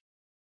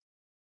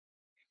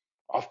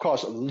 Of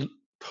course,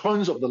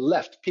 tons of the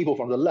left, people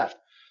from the left,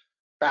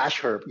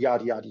 bash her,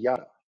 yada, yada,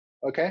 yada.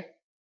 Okay?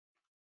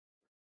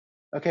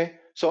 Okay?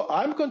 So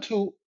I'm going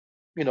to,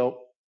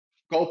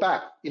 go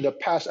back in the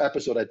past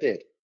episode I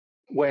did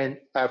when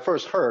I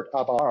first heard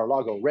about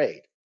Mar-a-Lago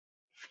raid.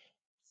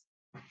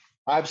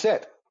 I've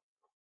said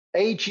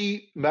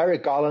AG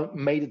Merrick Garland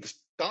made the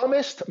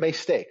dumbest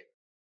mistake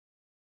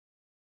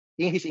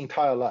in his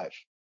entire life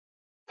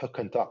to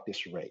conduct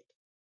this raid.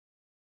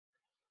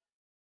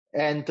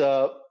 And,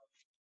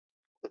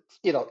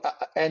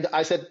 and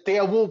I said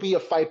there will be a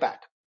fight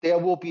back. There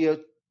will be a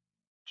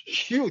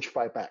huge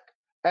fight back.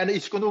 And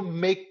it's going to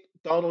make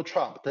Donald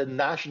Trump the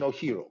national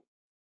hero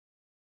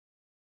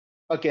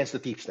against the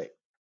deep state.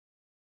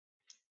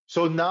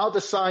 So now the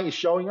sign is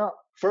showing up.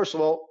 First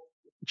of all,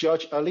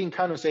 Judge Eileen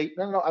Cannon say,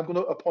 no, I'm going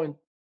to appoint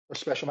a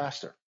special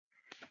master.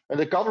 And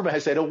the government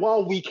has said,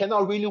 well, we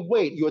cannot really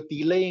wait. You're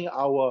delaying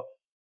our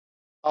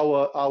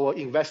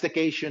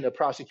investigation and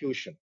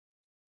prosecution.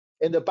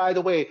 And by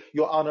the way,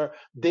 Your Honor,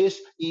 this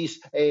is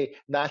a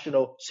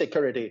national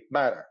security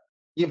matter.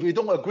 If you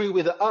don't agree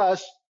with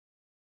us,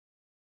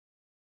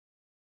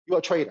 you're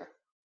a traitor.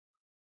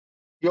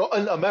 You're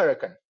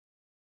un-American.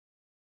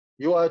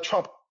 You are a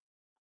Trump,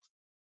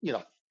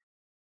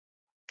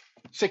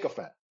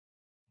 sycophant,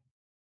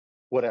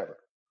 whatever.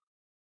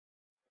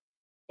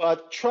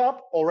 But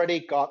Trump already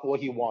got what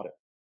he wanted.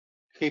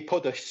 He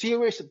put a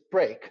serious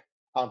brake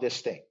on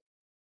this thing.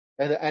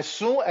 And as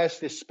soon as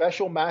the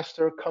special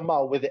master come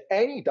out with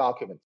any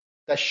document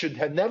that should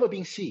have never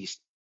been seized,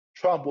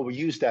 Trump will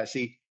use that.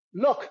 See,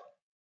 look,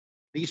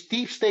 these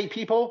deep state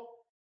people,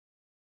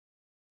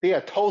 they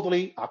are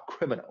totally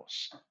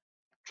criminals.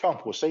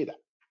 Trump will say that.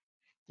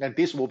 And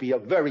this will be a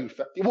very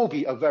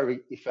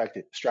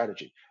effective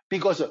strategy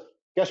because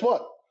guess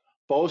what?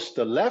 Both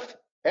the left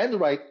and the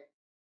right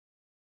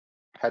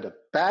had a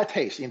bad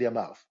taste in their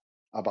mouth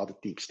about the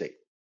deep state.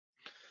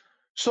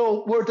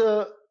 So were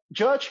the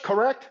judge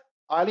correct?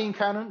 Eileen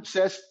Cannon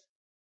says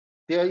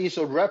there is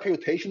a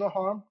reputational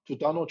harm to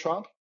Donald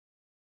Trump.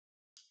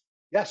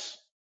 Yes,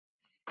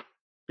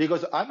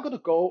 because I'm going to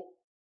go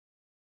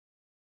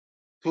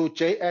to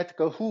J.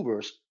 Edgar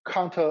Hoover's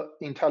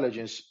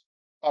counterintelligence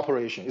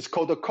operation. It's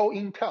called the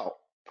COINTEL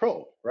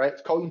Pro, right?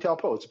 COINTEL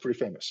Pro. It's pretty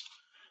famous.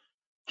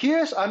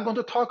 I'm going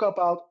to talk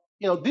about,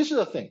 this is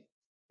the thing.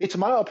 It's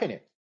my opinion.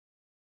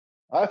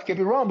 I can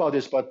be wrong about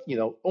this, but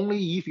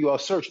only if you are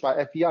searched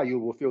by FBI, you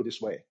will feel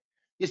this way.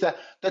 Is that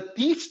the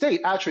deep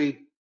state actually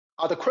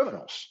are the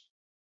criminals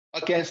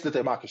against the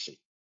democracy,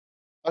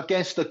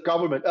 against the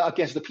government,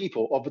 against the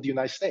people of the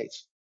United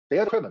States. They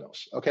are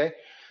criminals, okay?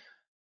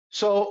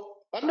 So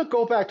I'm going to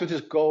go back to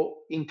this Go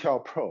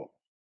Intel Pro.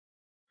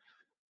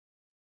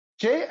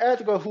 J.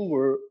 Edgar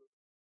Hoover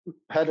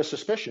had a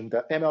suspicion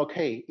that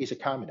MLK is a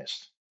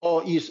communist,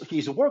 or he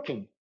was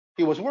working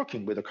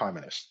with a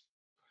communist.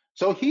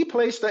 So he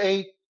placed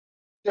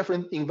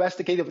different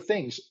investigative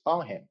things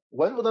on him.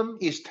 One of them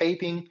is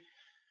taping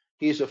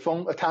his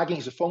phone, attacking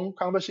his phone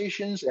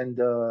conversations, and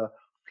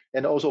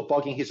also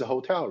bugging his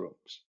hotel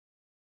rooms.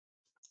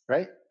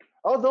 Right?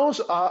 All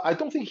those I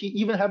don't think he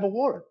even have a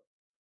warrant.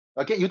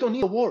 Again, you don't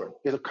need a warrant.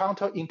 It's a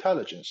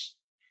counterintelligence.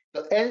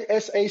 The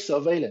NSA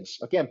surveillance.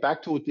 Again,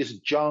 back to this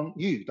John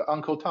Yoo, the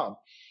Uncle Tom,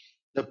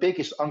 the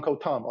biggest Uncle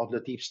Tom of the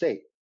deep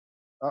state.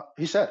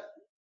 He said,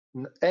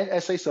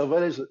 NSA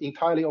surveillance is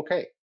entirely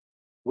okay.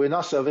 We're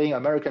not surveilling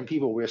American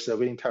people, we're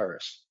surveilling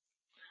terrorists.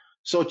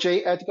 So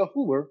J. Edgar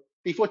Hoover,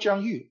 before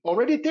John Yoo,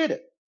 already did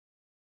it.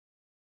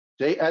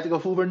 J. Edgar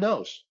Hoover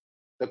knows.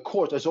 The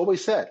court has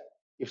always said,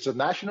 if it's a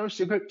national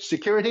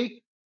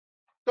security,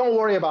 don't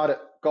worry about it.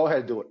 Go ahead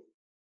and do it.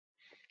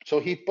 So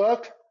he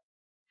bugged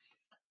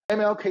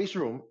MLK's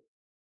room.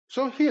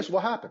 So here's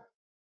what happened.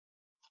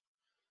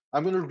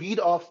 I'm going to read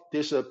off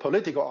this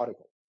political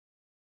article.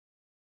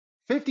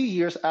 50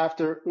 years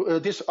after,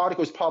 this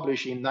article is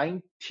published in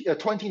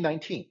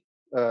 2019,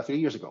 3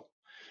 years ago.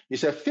 It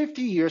said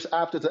 50 years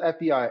after the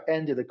FBI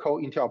ended the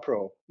COINTEL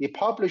Pro, it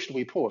published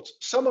reports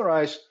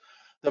summarized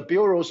the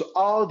Bureau's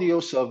audio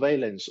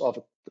surveillance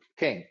of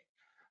King.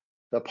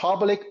 The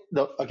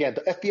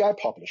FBI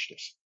published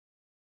this.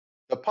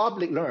 The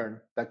public learned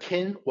that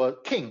King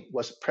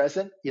was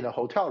present in a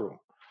hotel room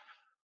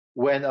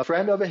when a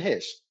friend of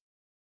his,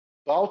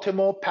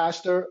 Baltimore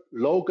pastor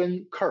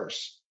Logan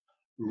Kurtz,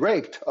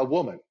 raped a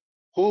woman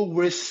who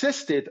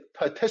resisted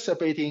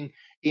participating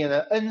in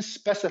an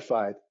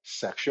unspecified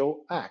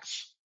sexual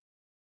acts.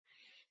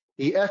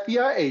 The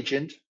FBI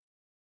agent,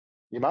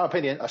 in my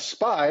opinion, a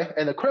spy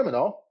and a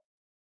criminal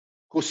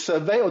who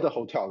surveilled the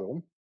hotel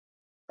room,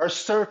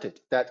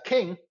 asserted that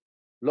King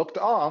looked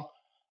on,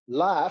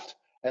 laughed,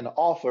 and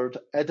offered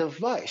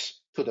advice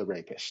to the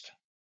rapist.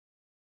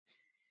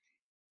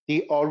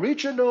 The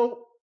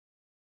original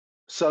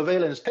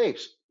surveillance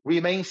tapes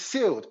remain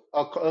sealed,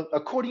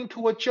 according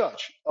to a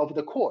judge of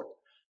the court,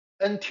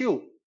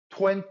 until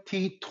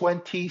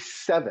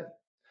 2027.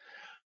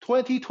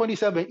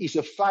 2027 is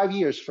 5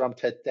 years from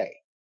today.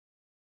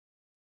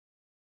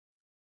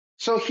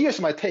 So here's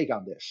my take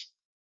on this.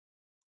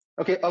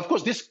 Okay, of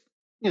course, this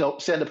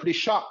sent a pretty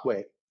shock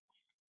wave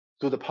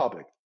to the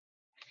public.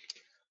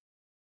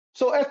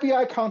 So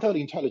FBI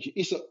counterintelligence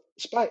is a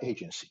spy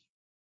agency.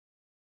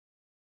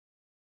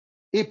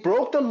 It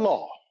broke the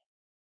law.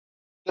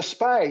 The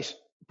spies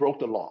broke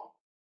the law.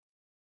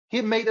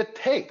 He made the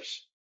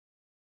tapes,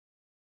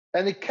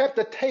 and he kept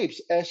the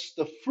tapes as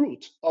the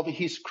fruit of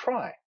his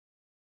crime.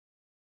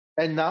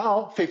 And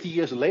now, 50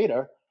 years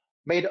later,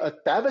 made a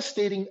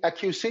devastating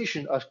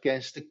accusation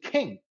against the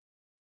King.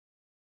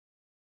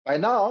 By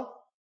now,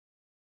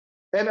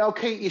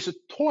 MLK is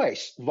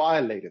twice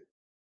violated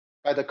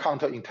by the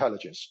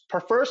counterintelligence.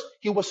 First,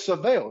 he was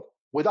surveilled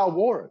without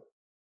warrant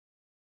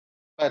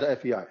by the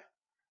FBI.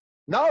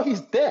 Now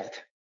he's dead,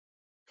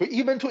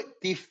 even to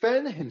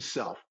defend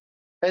himself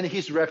and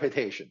his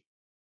reputation,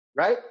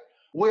 right?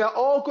 We are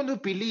all going to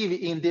believe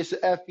in this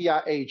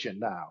FBI agent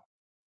now,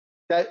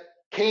 that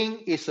King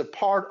is a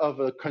part of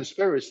a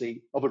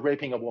conspiracy of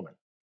raping a woman.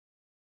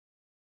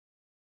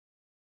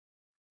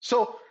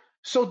 So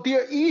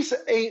there is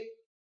a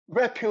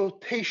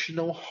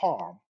reputational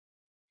harm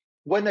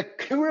when a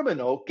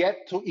criminal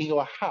gets in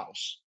your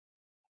house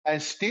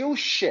and steal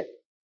shit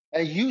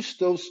and use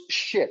those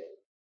shit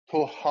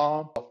to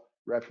harm your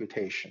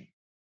reputation.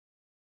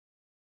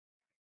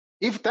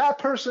 If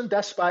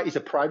that spy is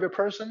a private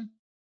person,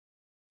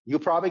 you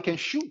probably can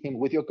shoot him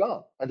with your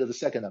gun under the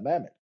Second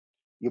Amendment.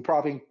 You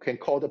probably can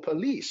call the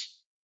police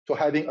to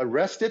have him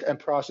arrested and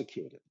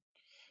prosecuted.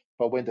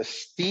 But when the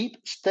deep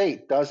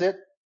state does it,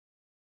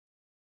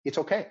 it's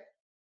okay.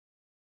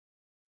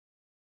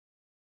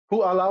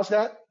 Who allows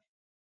that?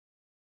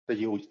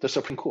 The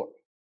Supreme Court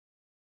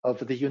of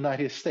the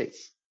United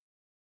States.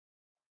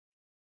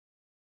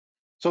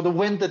 So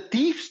when the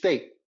deep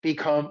state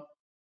become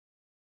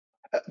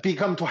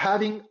to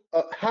having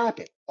a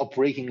habit of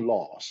breaking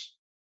laws,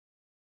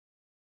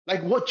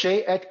 like what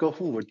J. Edgar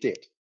Hoover did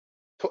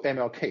to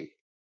MLK,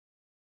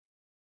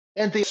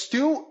 and they're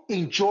still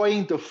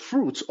enjoying the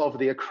fruits of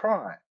their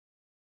crime,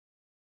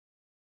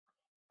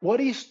 what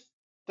is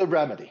the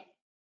remedy?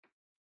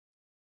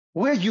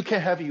 Where you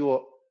can have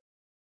your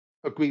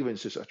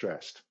grievances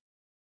addressed?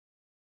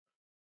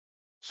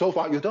 So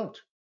far, you don't.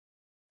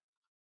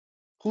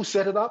 Who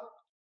set it up?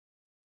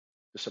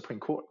 The Supreme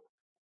Court.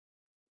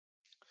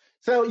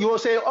 So you will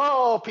say,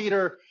 oh,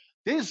 Peter,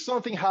 this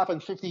something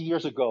happened 50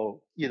 years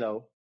ago.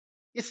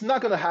 It's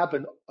not going to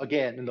happen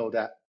again and all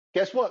that.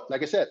 Guess what?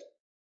 Like I said,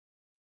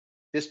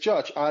 this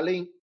judge,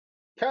 Eileen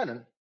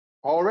Cannon,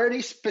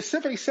 already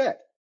specifically said,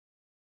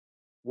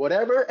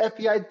 whatever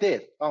FBI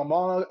did on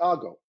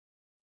Mar-a-Lago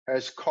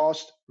has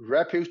caused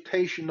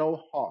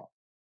reputational harm.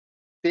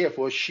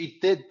 Therefore, she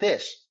did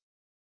this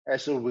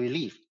as a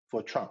relief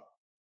for Trump.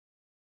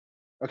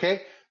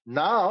 Okay?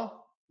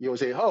 Now, you'll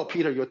say, oh,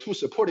 Peter, you're too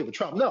supportive of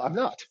Trump. No, I'm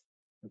not.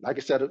 Like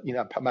I said in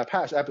my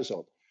past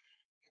episode,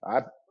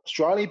 I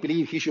strongly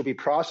believe he should be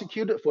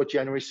prosecuted for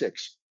January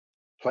 6th.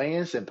 Plain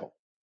and simple.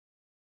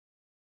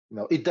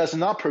 It does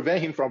not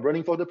prevent him from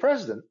running for the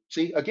president.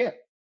 See, again.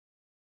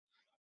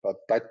 But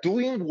by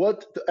doing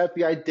what the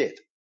FBI did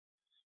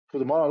to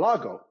the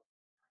Mar-a-Lago,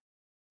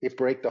 it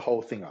break the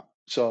whole thing up.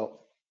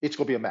 So it's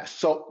going to be a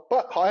mess.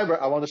 But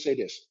however, I want to say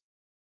this.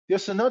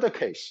 There's another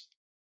case.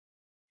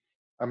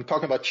 I'm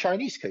talking about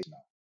Chinese case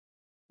now.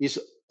 It's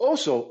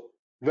also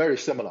very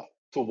similar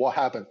to what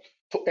happened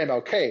to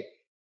MLK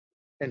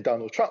and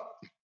Donald Trump.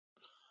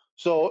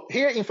 So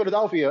here in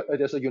Philadelphia,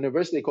 there's a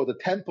university called the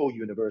Temple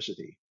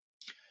University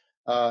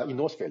in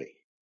North Philly.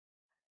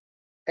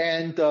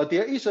 And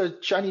there is a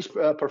Chinese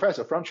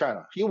professor from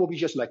China. He will be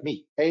just like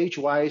me,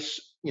 age-wise,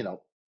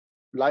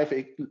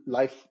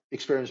 life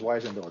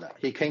experience-wise and all that.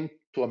 He came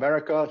to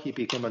America. He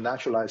became a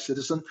naturalized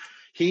citizen.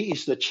 He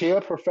is the chair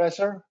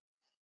professor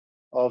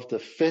of the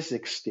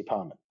physics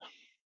department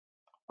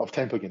of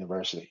Temple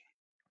University.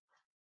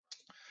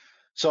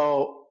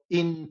 So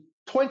in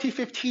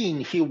 2015,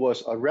 he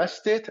was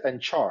arrested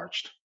and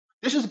charged.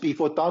 This is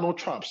before Donald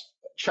Trump's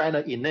China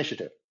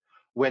initiative,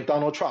 when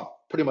Donald Trump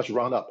pretty much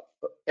round up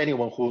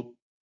anyone who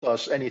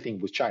does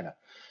anything with China.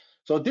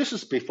 So this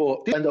is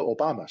before under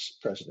Obama's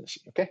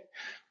presidency, okay?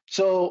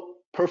 So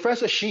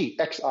Professor Xi,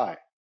 XI,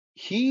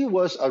 he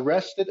was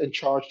arrested and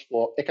charged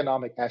for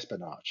economic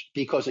espionage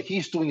because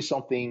he's doing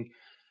something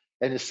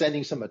and is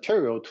sending some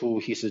material to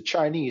his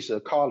Chinese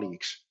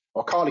colleagues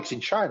in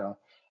China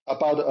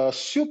about a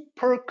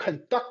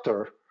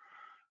superconductor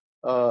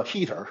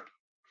heater.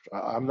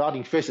 I'm not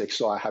in physics,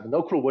 so I have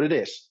no clue what it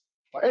is.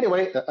 But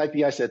anyway, the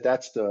FBI said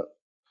that's the,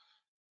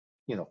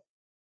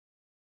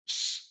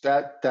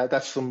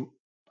 that's some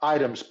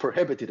items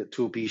prohibited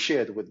to be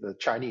shared with the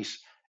Chinese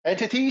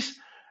entities,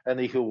 and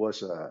he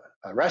was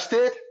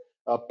arrested.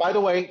 By the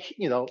way,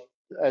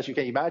 as you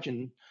can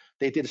imagine,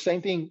 they did the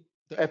same thing.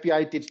 The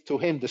FBI did to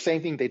him the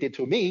same thing they did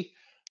to me.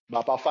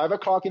 About 5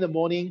 o'clock in the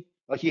morning,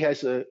 he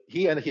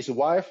and his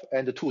wife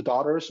and the 2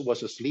 daughters were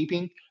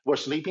sleeping.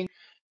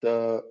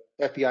 The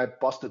FBI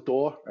busted the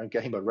door and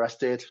get him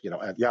arrested.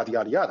 And yada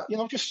yada yada.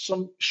 Just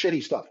some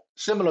shitty stuff,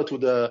 similar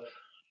to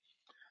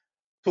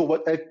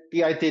what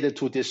FBI did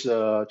to this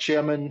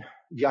chairman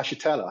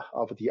Yashitela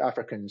of the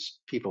African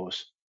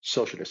People's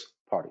Socialist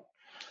Party.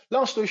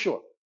 Long story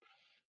short,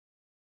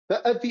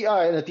 the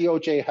FBI and the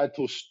DOJ had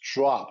to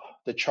drop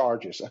the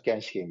charges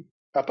against him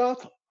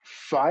about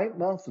 5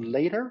 months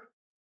later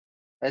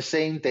and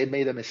saying they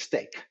made a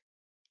mistake.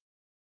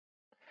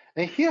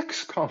 And here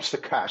comes the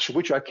catch,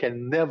 which I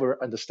can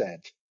never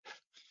understand.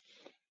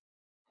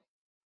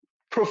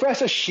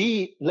 Professor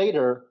Xi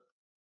later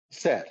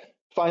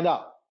find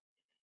out,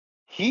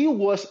 he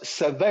was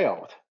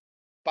surveilled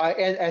by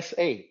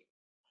NSA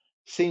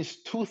since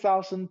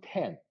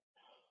 2010,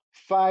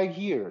 5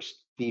 years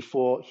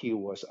before he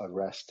was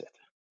arrested.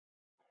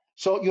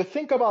 So you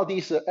think about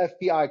these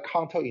FBI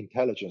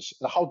counterintelligence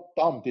and how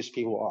dumb these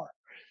people are.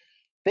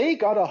 They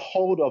got a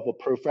hold of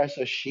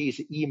Professor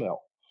Xi's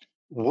email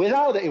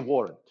without a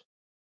warrant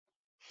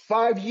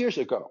 5 years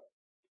ago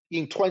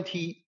in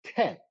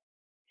 2010.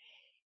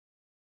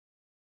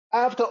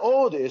 After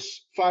all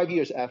this 5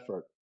 years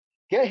effort,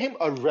 get him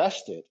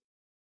arrested,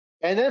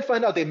 and then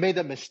find out they made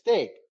a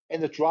mistake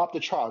and they dropped the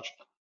charge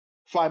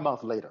 5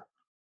 months later.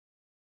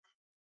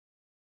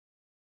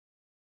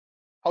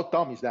 How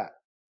dumb is that?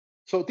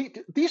 So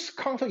these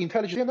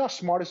counterintelligence, they're not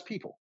smartest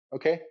people,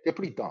 okay? They're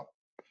pretty dumb.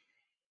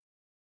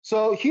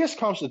 So here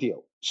comes the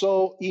deal.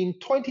 So in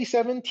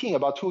 2017,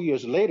 about 2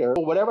 years later,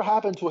 whatever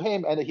happened to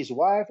him and his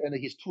wife and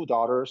his 2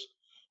 daughters,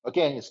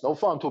 again, it's no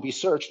fun to be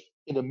searched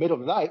in the middle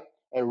of the night.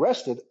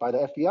 arrested by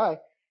the FBI,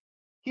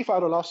 he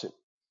filed a lawsuit.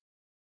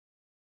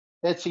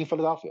 That's in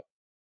Philadelphia.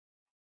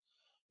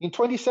 In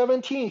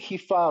 2017, he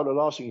filed a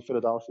lawsuit in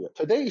Philadelphia.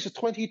 Today is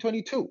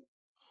 2022.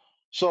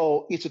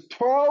 So it's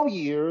 12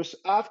 years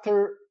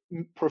after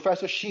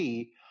Professor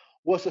Xi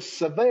was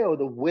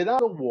surveilled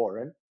without a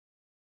warrant,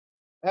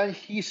 and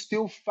he's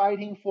still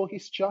fighting for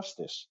his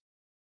justice.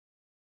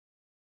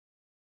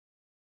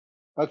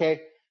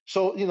 Okay,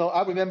 so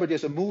I remember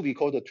there's a movie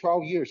called The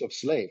 12 Years of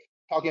Slave,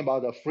 talking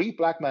about a free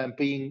black man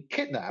being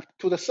kidnapped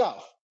to the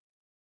South.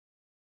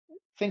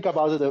 Think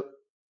about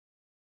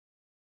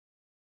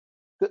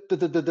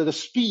the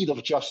speed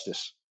of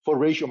justice for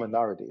racial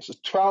minorities.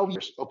 12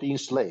 years of being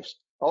slaves.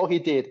 All he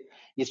did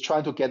is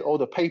trying to get all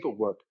the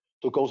paperwork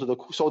to go to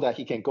so that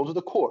he can go to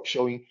the court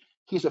showing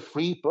he's a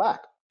free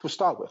black to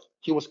start with.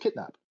 He was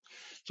kidnapped.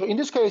 So in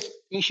this case,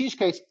 in Xi's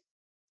case,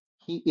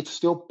 it's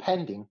still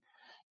pending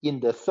in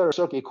the Third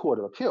Circuit Court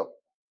of Appeal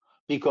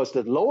because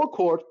the lower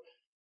court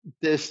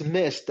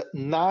dismissed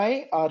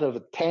 9 out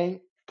of 10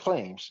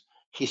 claims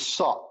he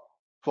sought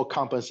for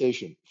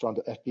compensation from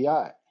the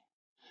FBI.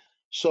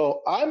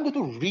 So I'm going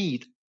to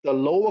read the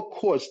lower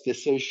court's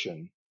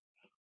decision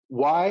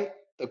why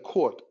the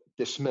court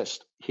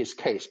dismissed his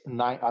case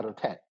 9 out of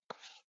 10.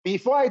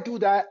 Before I do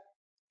that,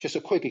 just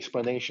a quick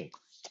explanation.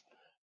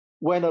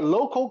 When a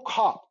local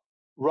cop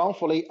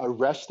wrongfully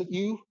arrested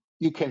you,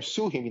 you can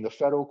sue him in the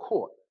federal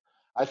court.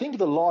 I think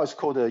the law is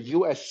called the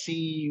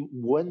USC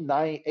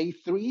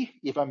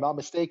 1983, if I'm not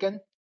mistaken.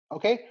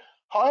 Okay.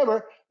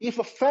 However, if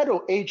a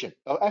federal agent,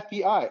 a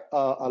FBI,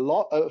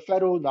 a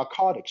federal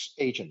narcotics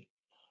agent,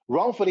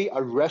 wrongfully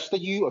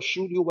arrested you or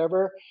shoot you,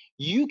 whatever,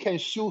 you can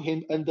sue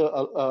him under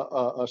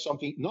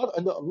something, not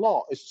under a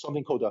law, it's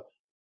something called a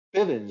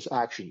Bivens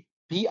action,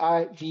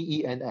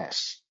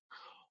 Bivens.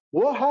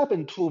 What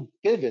happened to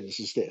Bivens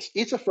is this.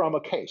 It's from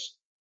a case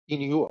in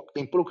New York,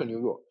 in Brooklyn, New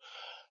York.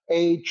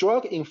 A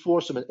drug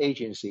enforcement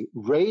agency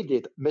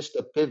raided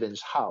Mr.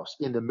 Bivens' house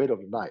in the middle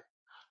of the night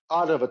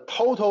out of a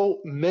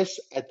total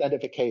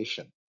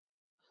misidentification.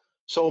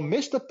 So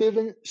Mr.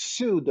 Bivens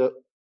sued the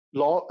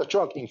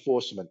drug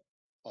enforcement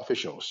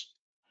officials.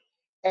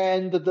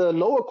 And the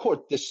lower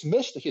court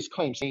dismissed his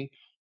claim, saying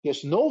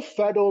there's no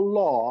federal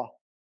law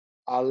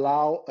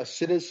allow a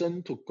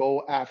citizen to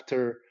go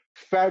after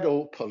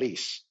federal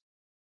police.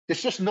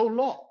 There's just no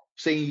law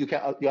saying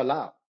you're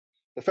allowed.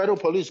 The federal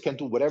police can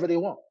do whatever they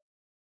want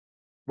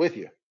with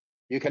you.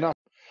 You cannot.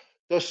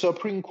 The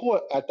Supreme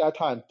Court at that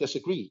time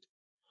disagreed.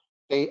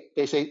 They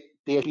say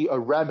there be a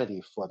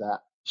remedy for that.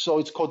 So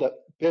it's called the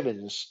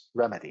Bivens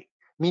remedy,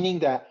 meaning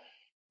that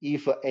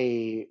if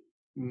a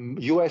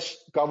U.S.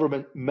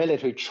 government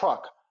military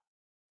truck,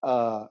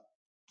 that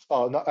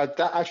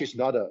actually is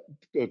not a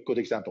good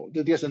example.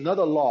 There's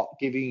another law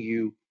giving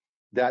you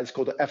that is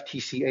called the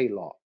FTCA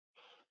law.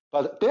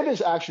 But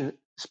Bivens action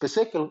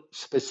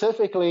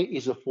specifically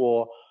is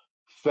for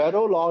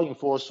federal law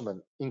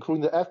enforcement,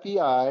 including the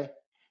FBI.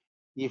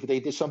 If they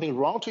did something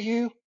wrong to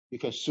you, you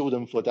can sue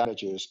them for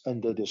damages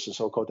under this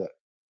so-called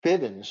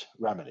Bivens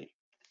remedy.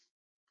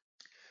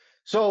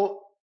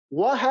 So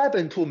what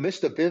happened to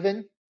Mr.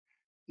 Bivens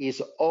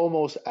is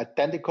almost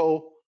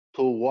identical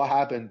to what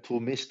happened to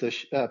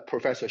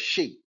Professor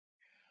Xi.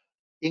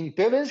 In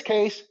Bivens'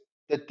 case,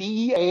 the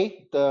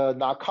DEA, the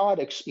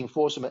narcotics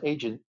enforcement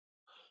agent,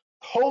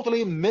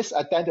 totally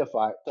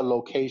misidentified the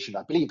location.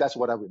 I believe that's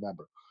what I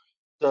remember.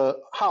 The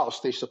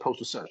house they're supposed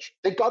to search.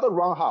 They got the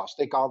wrong house.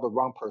 They got the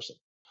wrong person.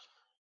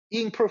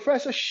 In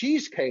Professor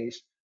Xi's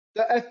case,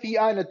 the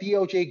FBI and the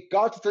DOJ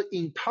got the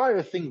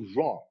entire thing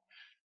wrong.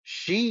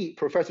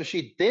 Professor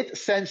Xi did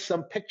send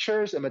some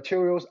pictures and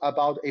materials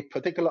about a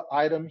particular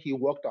item he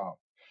worked on,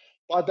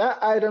 but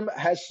that item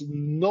has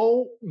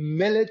no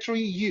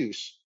military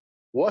use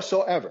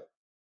whatsoever.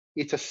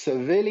 It's a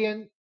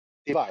civilian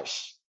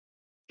device,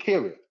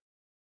 period.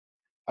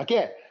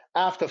 Again,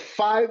 after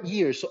 5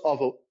 years of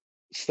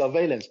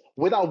surveillance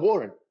without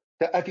warrant,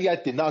 the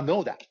FBI did not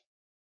know that.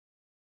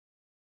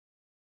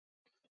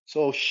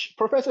 So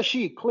Professor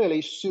Xi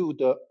clearly sued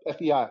the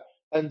FBI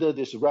under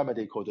this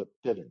remedy called the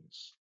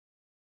Bivens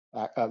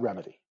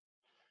remedy.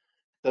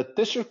 The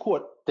district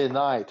court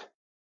denied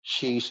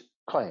Xi's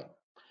claim.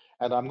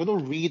 And I'm going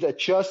to read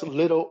just a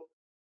little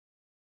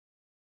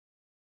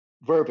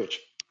verbiage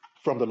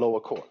from the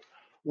lower court,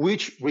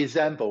 which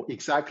resemble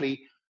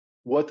exactly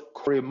what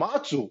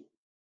Korematsu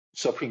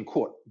Supreme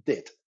Court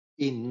did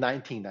in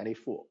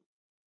 1994.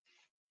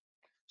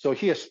 So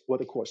here's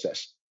what the court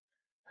says.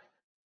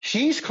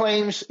 Xi's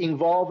claims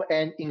involve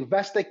an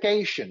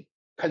investigation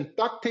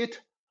conducted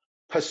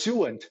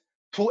pursuant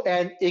to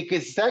an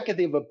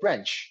executive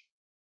branch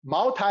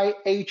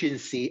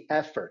multi-agency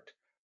effort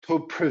to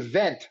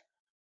prevent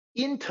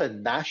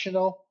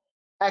international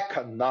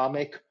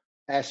economic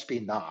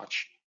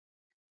espionage.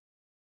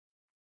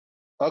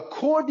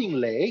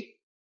 Accordingly,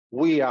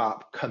 we are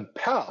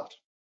compelled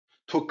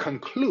to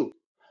conclude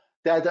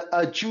that the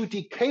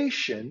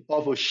adjudication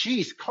of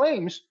Xi's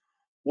claims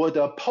would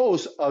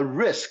pose a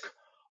risk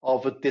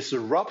of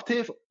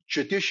disruptive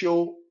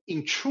judicial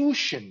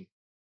intrusion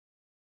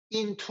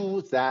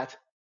into that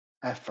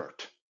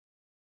effort,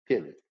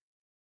 period.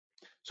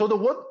 So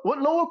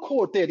what lower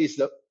court did is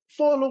to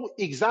follow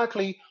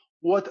exactly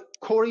what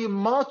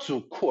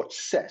Korematsu court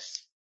says.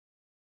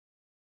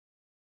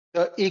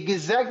 The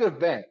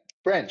executive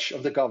branch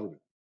of the government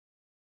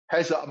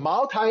has a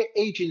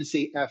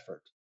multi-agency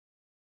effort.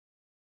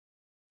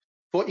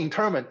 For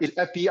internment, it's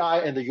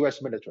FBI and the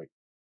US military.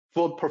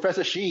 For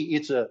Professor Xi,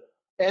 it's a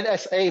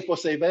NSA for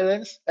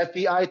surveillance,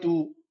 FBI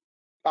do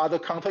other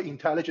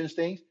counterintelligence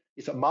things.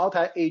 It's a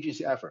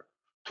multi-agency effort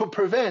to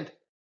prevent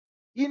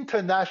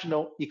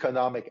international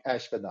economic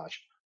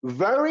espionage.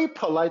 Very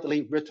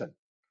politely written.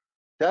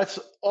 That's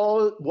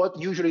all what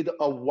usually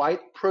a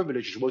white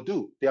privilege will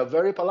do. They are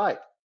very polite.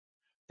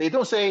 They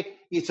don't say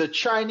it's a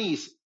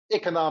Chinese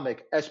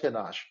economic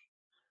espionage.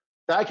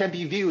 That can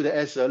be viewed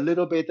as a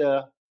little bit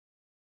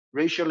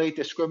racially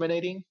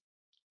discriminating.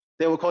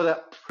 They will call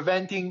that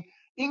preventing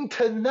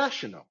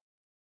international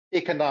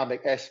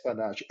economic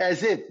espionage,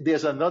 as if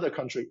there's another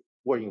country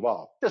were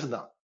involved. There's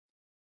not.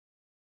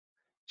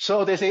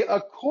 So they say,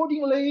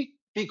 accordingly,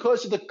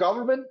 because the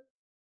government,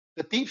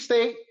 the deep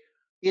state,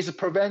 is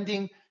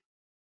preventing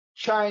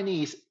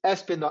Chinese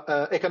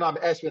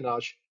economic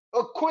espionage,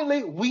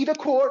 accordingly, we, the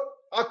court,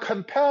 are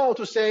compelled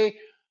to say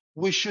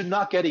we should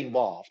not get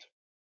involved.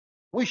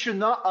 We should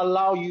not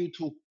allow you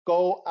to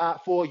go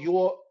for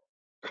your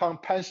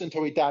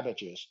compensatory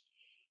damages,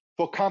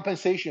 for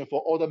compensation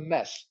for all the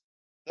mess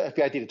the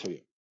FBI did to you.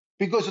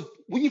 Because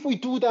if we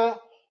do that,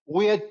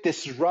 we're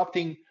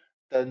disrupting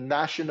the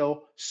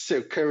national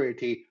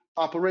security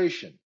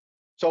operation.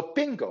 So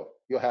bingo,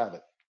 you have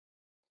it.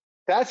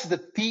 That's the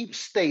deep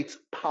state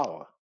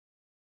power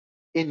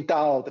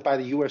endowed by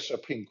the US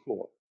Supreme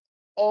Court,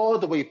 all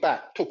the way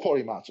back to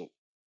Korematsu.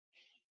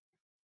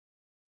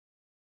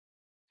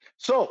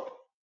 So,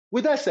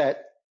 with that said,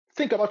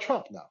 think about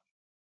Trump now.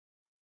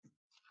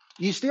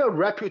 Is there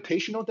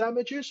reputational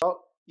damages?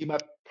 In my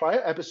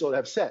prior episode,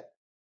 I've said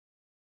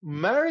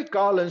Merrick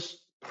Garland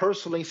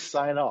personally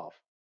signed off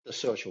the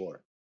search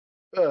warrant.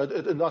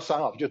 Not sign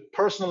off, just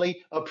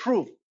personally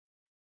approve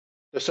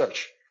the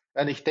search.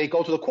 And if they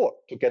go to the court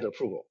to get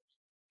approval.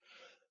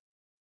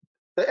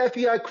 The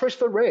FBI,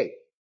 Christopher Wray,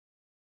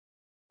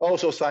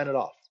 also signed it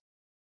off.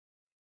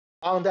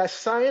 On that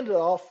signed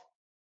off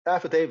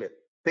affidavit,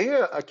 they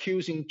are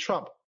accusing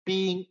Trump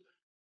being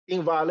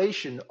in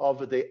violation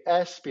of the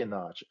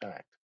Espionage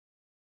Act,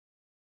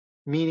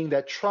 meaning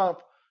that Trump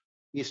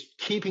is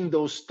keeping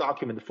those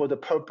documents for the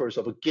purpose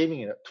of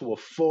giving it to a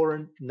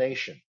foreign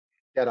nation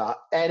that are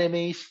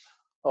enemies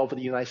of the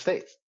United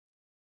States.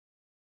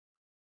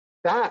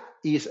 That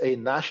is a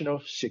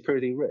national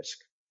security risk,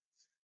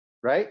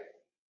 right?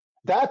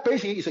 That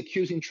basically is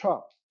accusing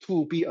Trump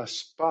to be a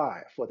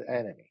spy for the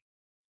enemy.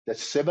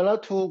 That's similar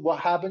to what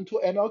happened to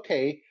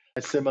MLK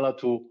and similar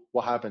to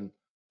what happened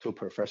to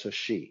Professor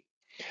Xi.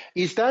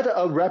 Is that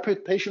a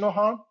reputational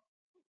harm?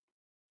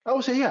 I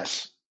would say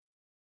yes.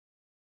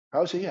 I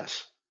would say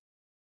yes.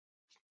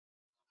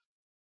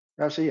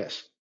 I would say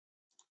yes.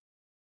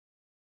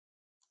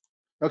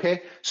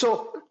 Okay,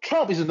 so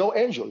Trump is no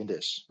angel in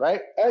this,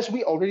 right? As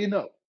we already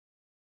know,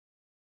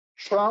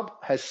 Trump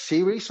has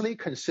seriously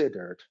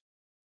considered,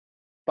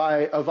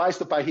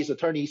 advised by his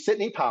attorney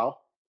Sidney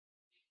Powell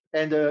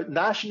and the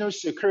national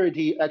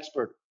security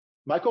expert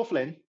Michael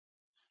Flynn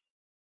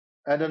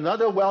and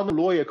another well-known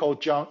lawyer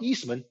called John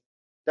Eastman,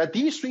 that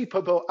these three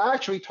people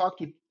actually talked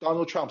to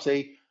Donald Trump,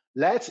 say,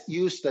 let's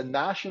use the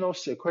national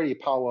security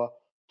power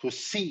to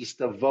seize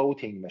the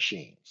voting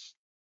machines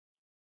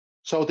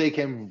so they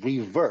can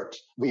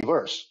reverse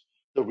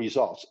the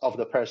results of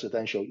the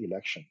presidential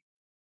election.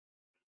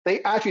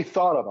 They actually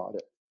thought about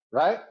it,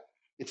 right?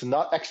 It's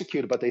not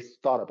executed, but they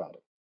thought about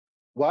it.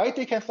 Why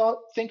they can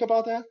think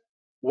about that?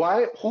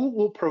 Why? Who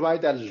will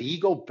provide that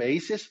legal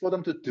basis for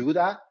them to do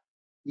that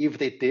if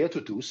they dare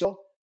to do so?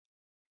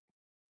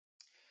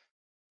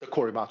 The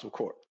Korematsu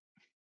Court.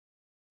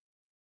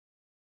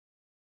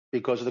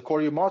 Because the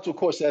Korematsu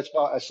Court says,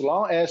 well, as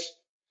long as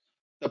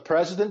the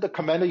president, the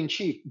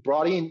commander-in-chief,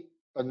 brought in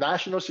a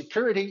national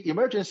security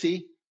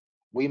emergency,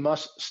 we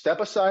must step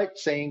aside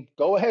saying,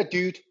 go ahead,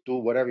 dude, do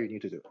whatever you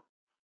need to do.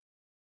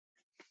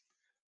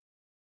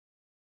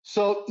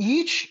 So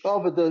each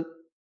of the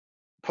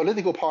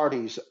political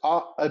parties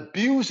are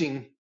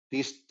abusing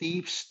this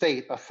deep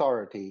state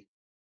authority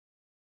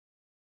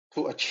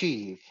to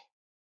achieve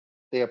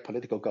their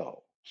political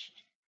goals.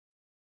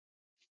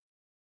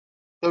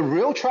 The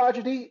real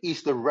tragedy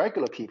is the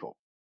regular people,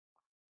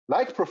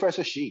 like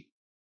Professor Xi,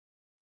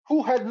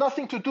 who had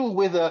nothing to do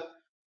with the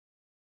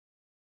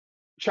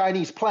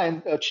Chinese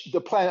plan,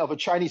 the plan of a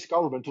Chinese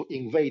government to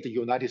invade the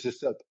United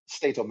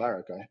States of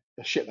America,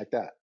 shit like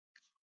that.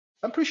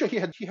 I'm pretty sure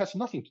he has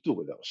nothing to do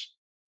with those.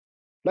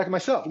 Like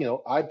myself,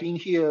 I've been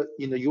here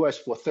in the US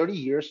for 30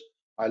 years.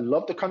 I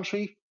love the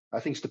country. I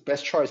think it's the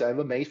best choice I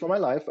ever made for my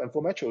life and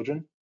for my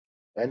children.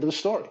 End of the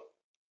story.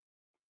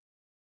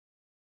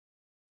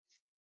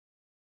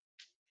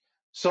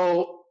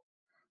 So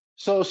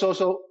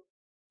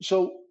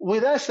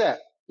with that said,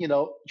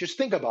 just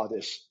think about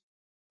this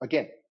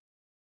again.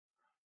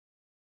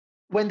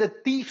 when the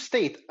deep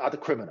state are the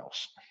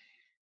criminals,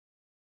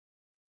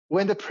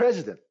 when the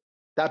president,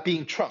 that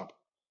being Trump,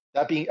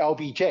 that being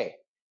LBJ,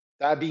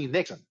 that being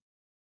Nixon,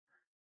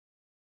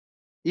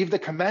 if the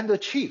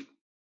commander-in-chief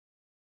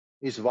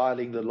is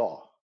violating the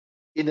law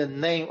in the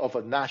name of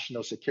a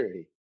national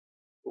security,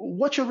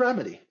 what's your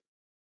remedy?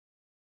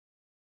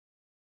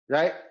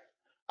 Right?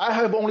 I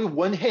have only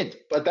one hint,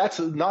 but that's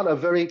not a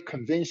very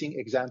convincing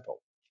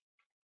example.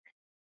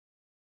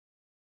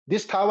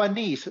 This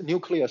Taiwanese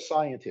nuclear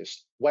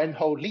scientist,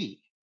 Wen-Ho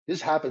Lee,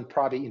 this happened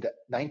probably in the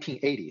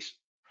 1980s,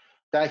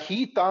 that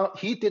he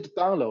did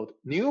download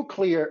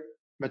nuclear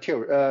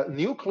material,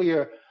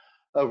 nuclear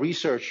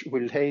research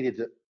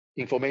related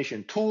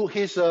information to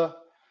his,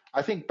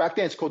 I think back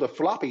then it's called a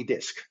floppy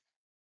disk,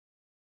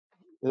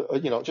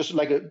 just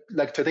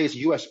like today's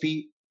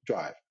USB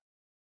drive.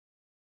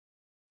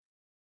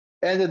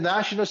 And the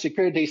national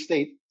security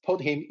state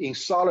put him in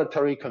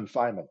solitary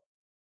confinement,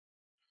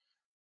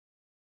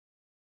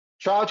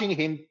 charging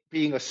him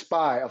being a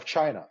spy of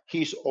China.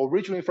 He's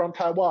originally from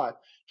Taiwan.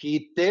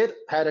 He did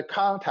had a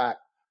contact,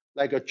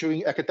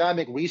 during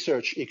academic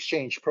research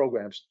exchange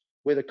programs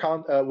with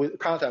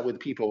contact with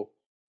people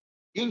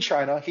in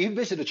China. He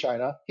visited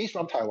China. He's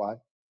from Taiwan,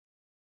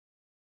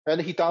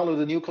 and he downloaded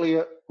the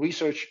nuclear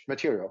research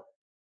material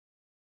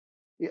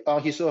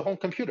on his home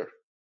computer.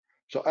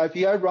 So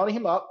FBI rounded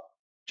him up,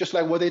 just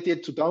like what they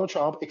did to Donald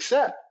Trump,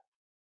 except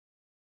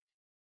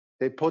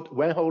they put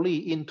Wen-Ho Lee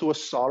into a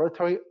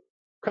solitary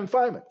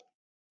confinement.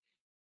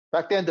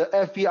 Back then, the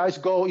FBI's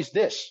goal is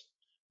this: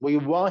 we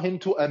want him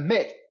to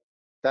admit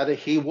that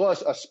he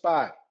was a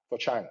spy for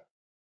China.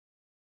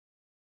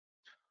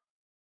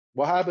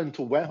 What happened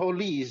to Wen-Ho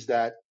Lee is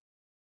that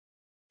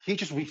he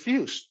just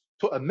refused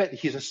to admit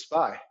he's a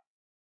spy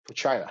for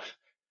China.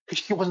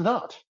 He was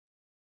not.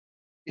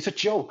 It's a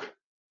joke.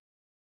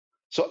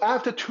 So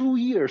after 2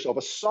 years of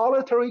a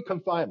solitary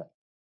confinement,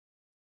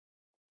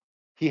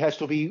 he has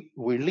to be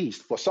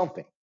released for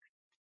something.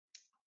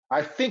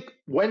 I think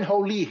Wen-Ho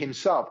Lee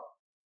himself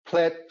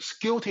pled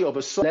guilty of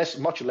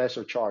much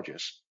lesser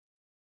charges.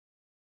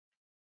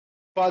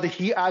 But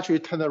he actually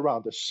turned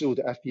around to sue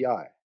the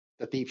FBI,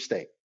 the deep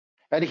state.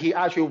 And he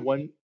actually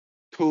won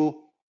 $2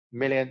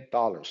 million,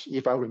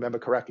 if I remember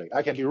correctly.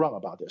 I can be wrong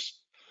about this.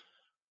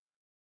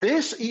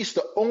 This is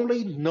the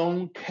only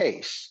known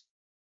case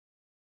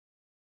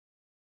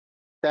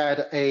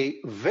that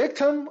a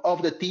victim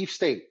of the deep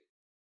state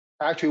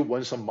actually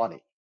won some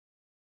money.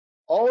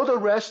 All the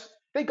rest,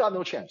 they got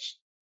no chance.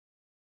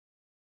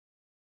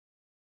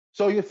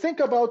 So you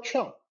think about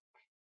Trump.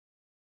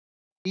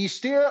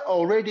 Is there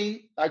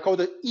already, I call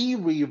it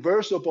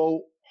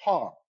irreversible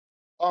harm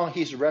on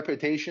his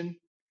reputation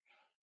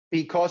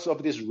because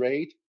of this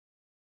raid,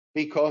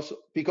 because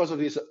of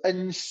this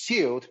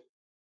unsealed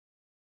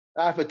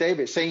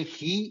affidavit saying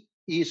he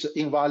is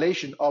in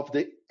violation of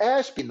the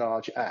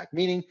Espionage Act,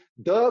 meaning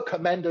the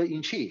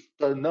commander-in-chief,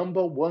 the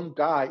number one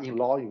guy in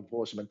law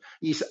enforcement,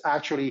 is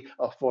actually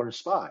a foreign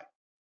spy.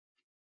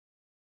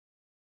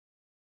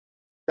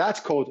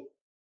 That's called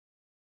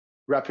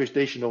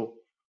reputational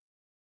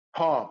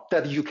harm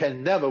that you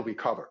can never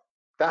recover.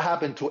 That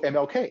happened to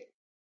MLK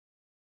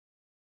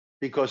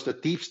because the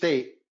deep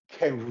state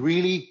can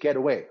really get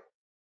away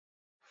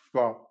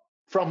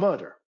from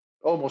murder,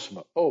 almost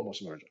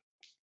murder.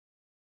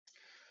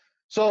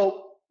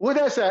 So with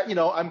that said,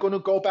 I'm going to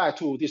go back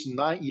to this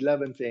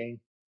 9/11 thing.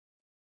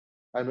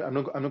 I'm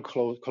going to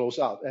close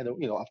out, and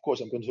of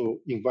course, I'm going to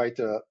invite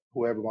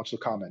whoever wants to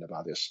comment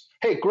about this.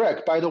 Hey,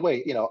 Greg, by the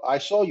way, I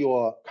saw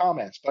your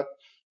comments, but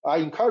I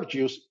encourage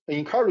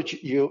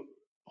you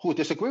who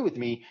disagree with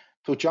me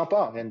to jump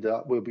on, and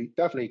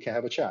definitely can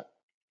have a chat.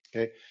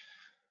 Okay,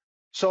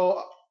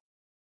 so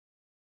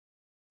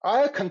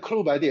I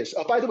conclude by this.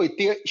 By the way,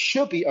 there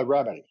should be a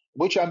remedy,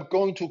 which I'm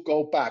going to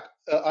go back.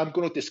 I'm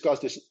going to discuss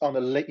this in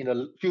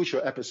the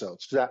future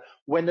episodes. That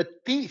when the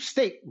deep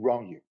state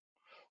wrong you,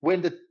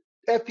 when the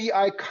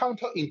FBI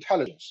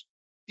counterintelligence,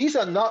 these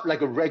are not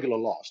like a regular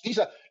laws. These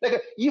are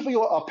like if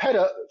you're a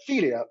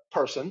pedophilia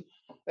person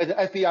and the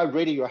FBI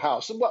raiding your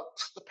house, well,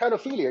 the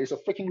pedophilia is a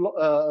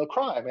freaking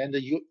crime, and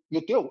you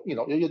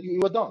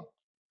are done.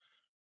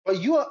 But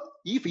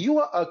if you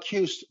are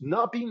accused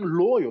not being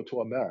loyal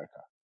to America,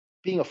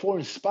 being a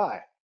foreign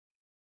spy,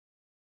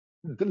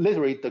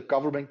 literally the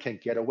government can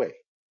get away,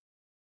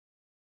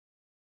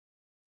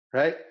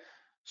 right?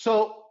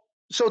 So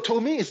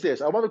to me, it's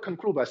this. I want to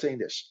conclude by saying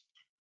this: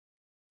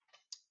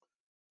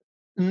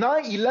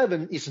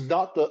 9/11 is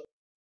not the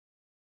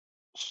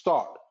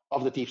start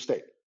of the deep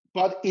state,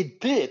 but it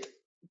did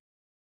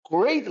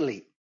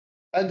greatly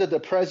under the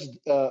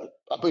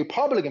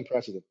Republican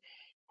president,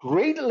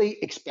 greatly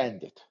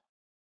expanded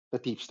the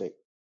deep state.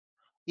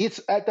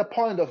 It's at the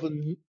point of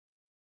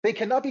they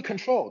cannot be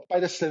controlled by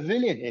the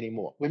civilian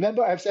anymore.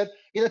 Remember, I've said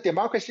in a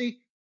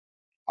democracy,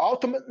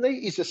 ultimately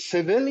it's a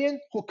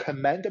civilian who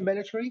command the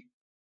military.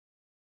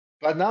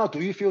 But now, do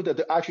you feel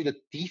that actually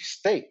the deep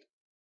state,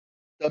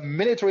 the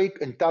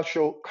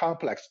military-industrial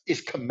complex,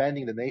 is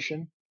commanding the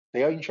nation?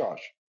 They are in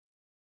charge.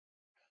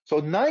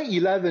 So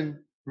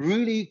 9/11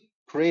 really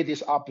created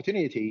this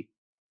opportunity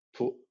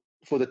to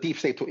for the deep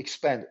state to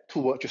expand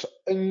to a just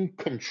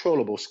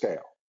uncontrollable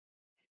scale.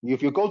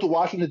 If you go to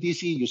Washington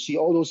D.C., you see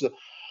all those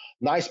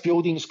nice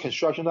buildings,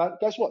 construction.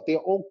 Guess what? They're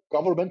all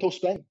governmental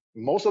spending.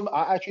 Most of them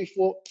are actually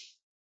for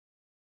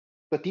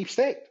the deep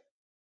state.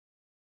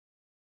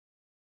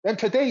 And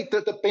today,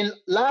 the Bin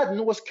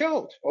Laden was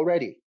killed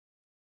already,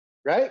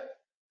 right?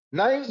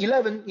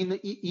 9/11,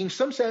 in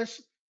some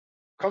sense,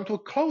 come to a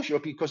closure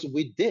because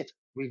we did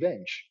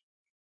revenge.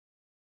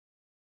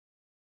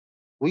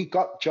 We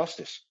got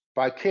justice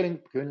by killing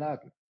Bin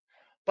Laden.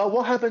 But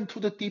what happened to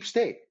the deep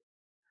state?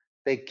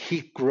 They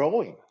keep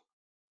growing.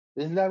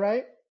 Isn't that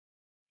right?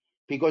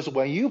 Because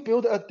when you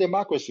build a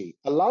democracy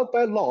allowed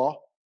by law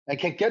and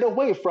can get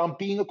away from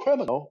being a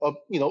criminal of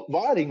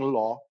violating the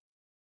law,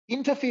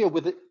 interfere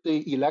with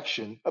the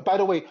election. By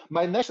the way,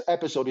 my next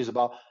episode is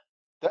about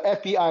the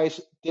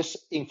FBI's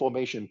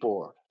disinformation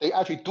board. They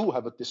actually do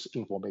have a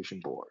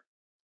disinformation board.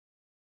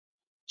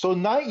 So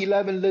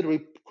 9/11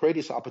 literally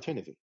created this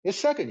opportunity. The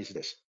second is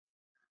this.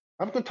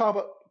 I'm going to talk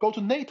about, go to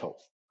NATO.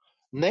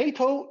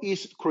 NATO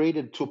is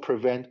created to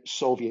prevent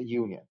Soviet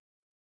Union,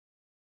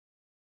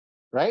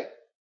 right?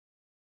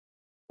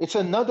 It's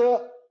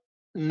another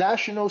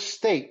national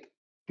state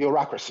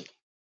bureaucracy.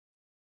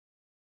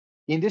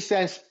 In this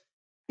sense,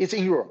 it's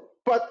in Europe,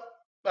 but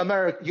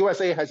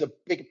USA has a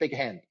big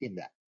hand in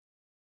that.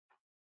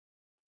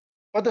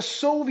 But the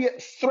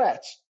Soviet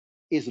threat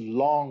is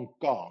long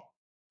gone.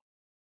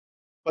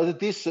 But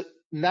this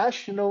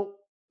national,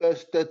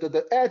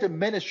 the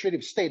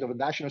administrative state of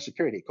national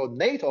security called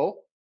NATO,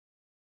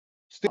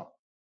 still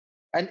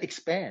and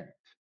expand.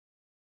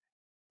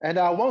 And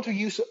I want to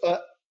use an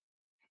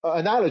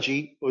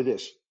analogy with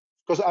this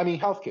because I'm in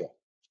healthcare.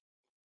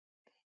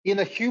 In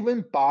a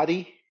human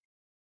body,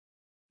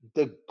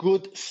 the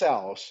good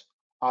cells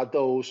are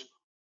those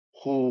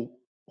who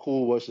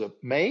was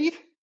made,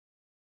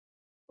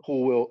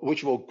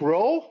 which will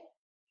grow,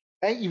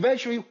 and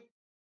eventually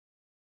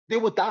they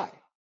will die.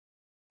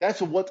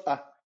 That's what a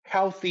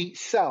healthy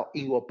cell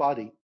in your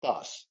body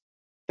does.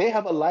 They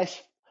have a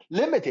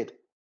limited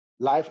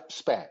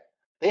lifespan.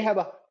 They have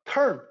a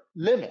term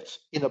limits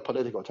in a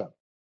political term.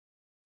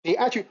 They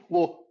actually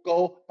will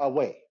go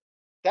away.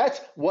 That's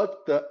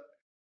what the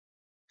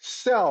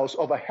cells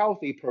of a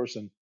healthy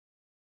person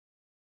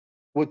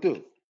would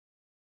do.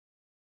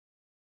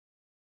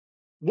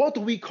 What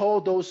do we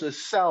call those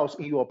cells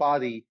in your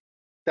body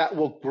that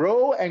will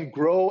grow and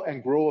grow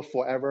and grow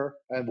forever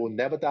and will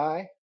never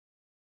die?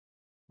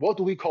 What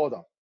do we call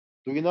them?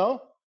 Do you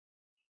know?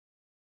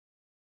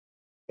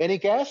 Any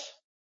guess?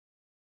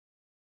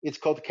 It's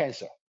called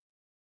cancer.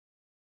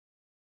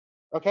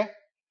 Okay?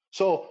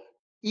 So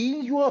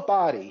in your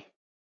body,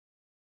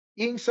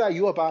 inside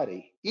your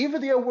body, if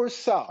there were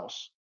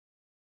cells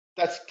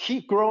that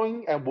keep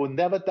growing and will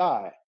never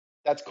die,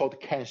 that's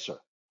called cancer.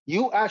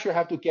 You actually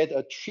have to get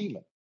a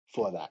treatment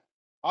for that.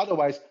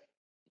 Otherwise,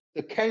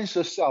 the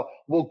cancer cell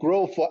will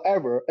grow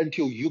forever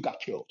until you got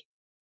killed.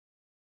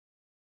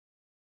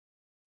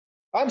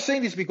 I'm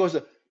saying this because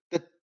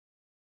the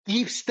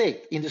deep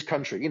state in this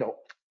country,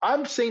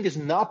 I'm saying this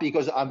not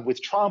because I'm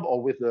with Trump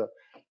or with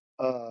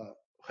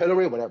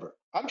Hillary or whatever.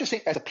 I'm just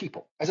saying as a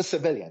people, as a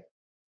civilian,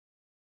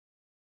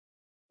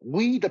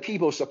 we, the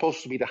people, are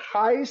supposed to be the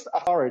highest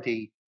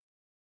authority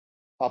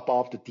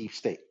above the deep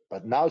state.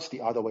 But now it's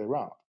the other way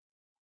around.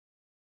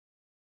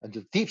 And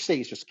the deep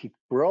state just keep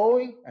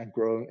growing and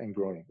growing and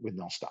growing with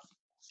no stop.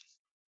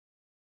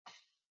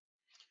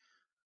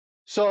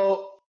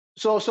 So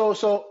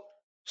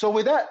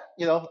with that,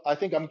 I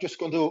think I'm just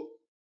going to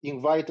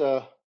invite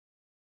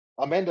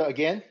Amanda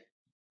again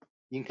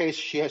in case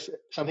she has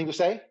something to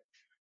say.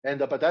 And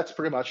but that's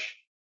pretty much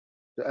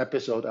the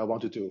episode I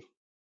want to do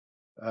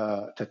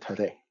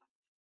today.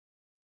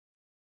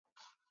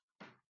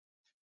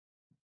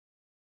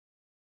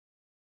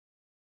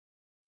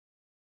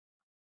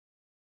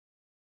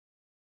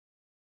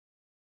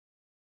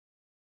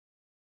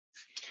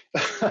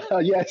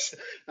 Yes,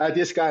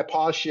 this guy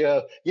Posh.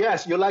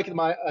 Yes, you like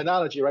my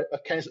analogy, right?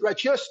 Cancer, right?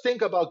 Just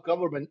think about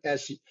government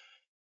as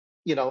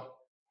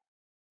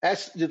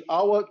as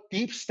our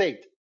deep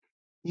state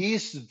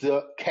is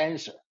the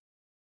cancer.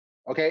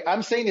 Okay,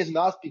 I'm saying this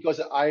not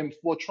because I'm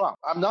for Trump.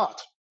 I'm not.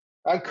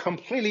 I'm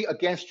completely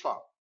against Trump.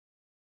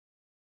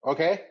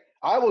 Okay,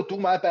 I will do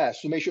my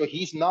best to make sure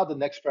he's not the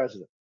next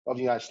president of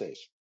the United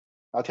States.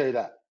 I'll tell you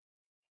that.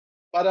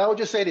 But I will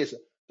just say this.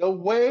 The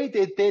way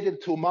they did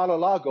it to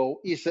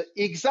Mar-a-Lago is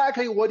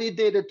exactly what they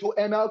did it to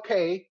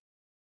MLK,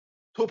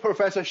 to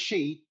Professor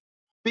Xi,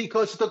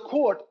 because the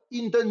court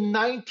in the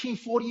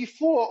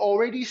 1944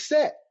 already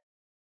said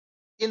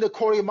in the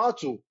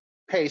Korematsu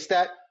case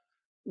that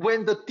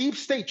when the deep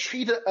state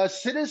treated a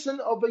citizen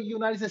of the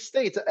United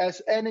States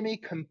as enemy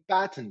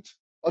combatant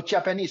or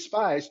Japanese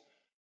spies,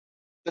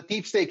 the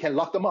deep state can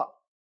lock them up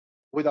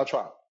without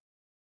trial.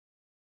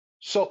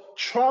 So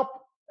Trump,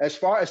 as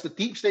far as the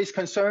deep state is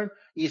concerned,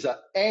 is an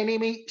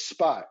enemy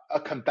spy,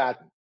 a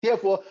combatant.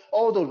 Therefore,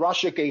 all the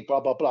Russiagate, blah,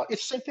 blah, blah,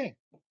 it's the same thing.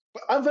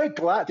 But I'm very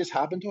glad this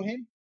happened to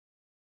him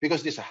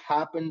because this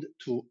happened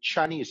to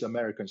Chinese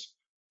Americans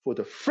for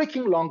the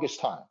freaking longest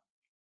time.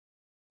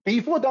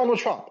 Before Donald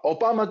Trump,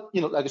 Obama,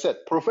 like I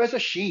said, Professor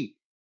Xi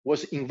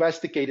was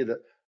investigated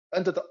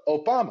under the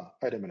Obama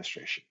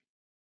administration.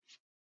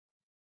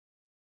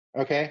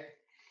 Okay?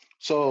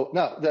 So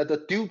now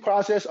the due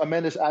process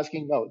amendment is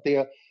asking, no,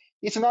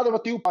 it's not a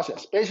due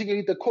process.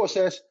 Basically, the court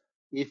says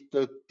if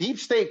the deep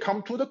state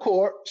come to the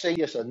court, say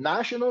it's a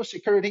national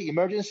security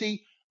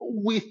emergency,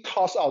 we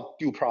toss out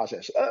due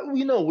process.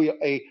 We know we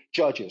are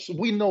judges.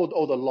 We know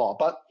all the law,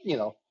 but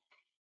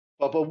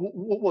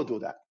we'll do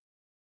that.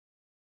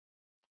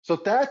 So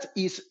that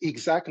is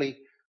exactly,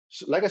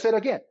 like I said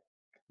again,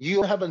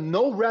 you have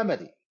no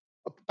remedy.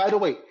 By the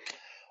way,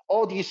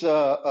 all these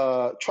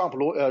Trump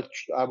law.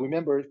 I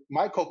remember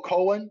Michael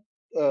Cohen,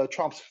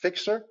 Trump's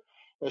fixer,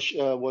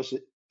 was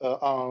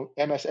on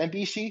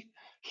MSNBC.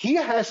 He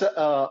has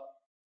a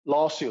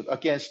lawsuit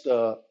against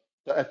the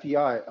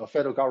FBI,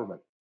 federal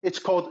government. It's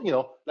called,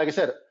 like I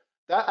said,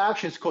 that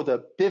action is called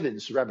the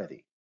Bivens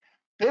remedy.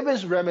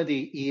 Bivens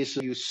remedy is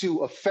you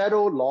sue a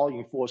federal law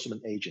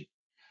enforcement agent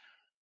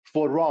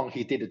for wrong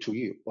he did it to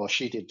you or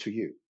she did to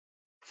you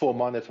for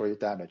monetary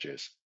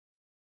damages.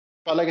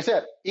 But like I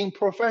said, in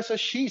Professor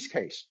Xi's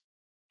case,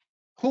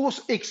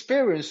 whose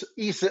experience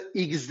is an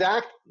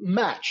exact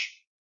match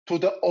to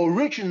the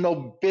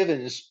original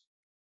Bivens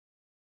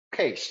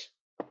case,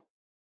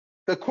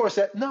 the court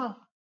said, no,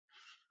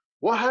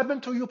 what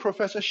happened to you,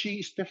 Professor Xi,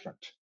 is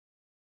different.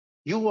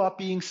 You are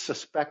being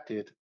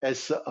suspected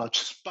as a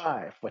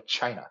spy for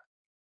China.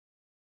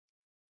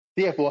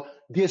 Therefore,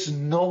 there's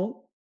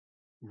no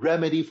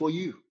remedy for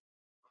you.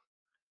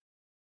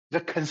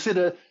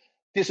 Consider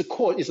this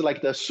court is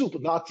like the Soup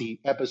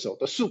Nazi episode,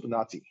 the Soup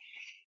Nazi.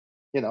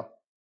 The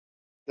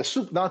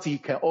Soup Nazi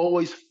can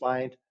always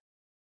find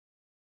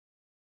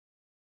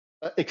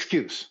an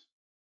excuse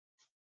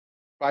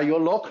by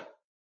your luck,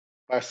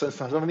 by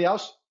somebody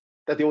else,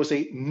 that they will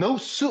say no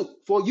soup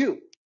for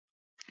you.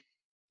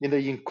 In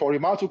the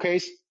Korematsu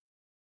case,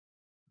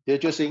 they're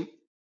just saying,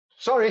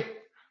 sorry,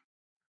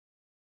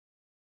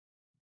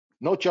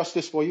 no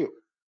justice for you.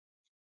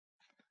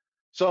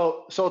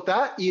 So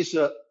that is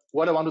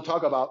what I want to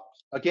talk about.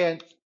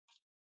 Again,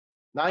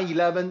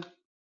 9/11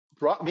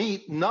 brought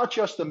me not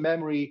just the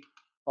memory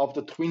of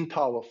the Twin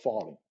Tower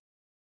falling.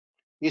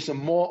 It's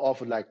more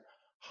of like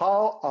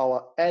how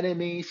our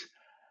enemies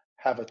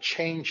have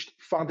changed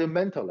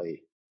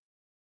fundamentally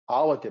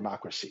our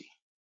democracy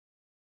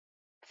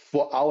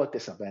for our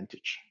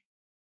disadvantage.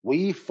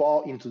 We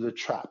fall into the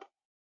trap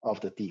of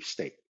the deep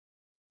state.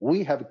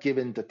 We have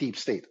given the deep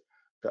state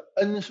the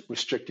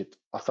unrestricted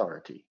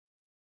authority.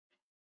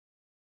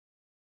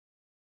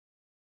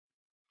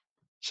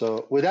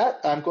 So with that,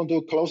 I'm going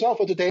to close out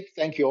for today.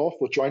 Thank you all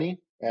for joining.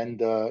 And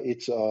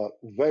it's a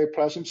very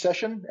pleasant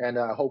session. And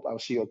I hope I'll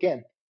see you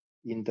again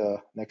in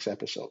the next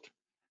episode.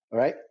 All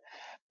right.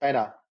 Bye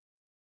now.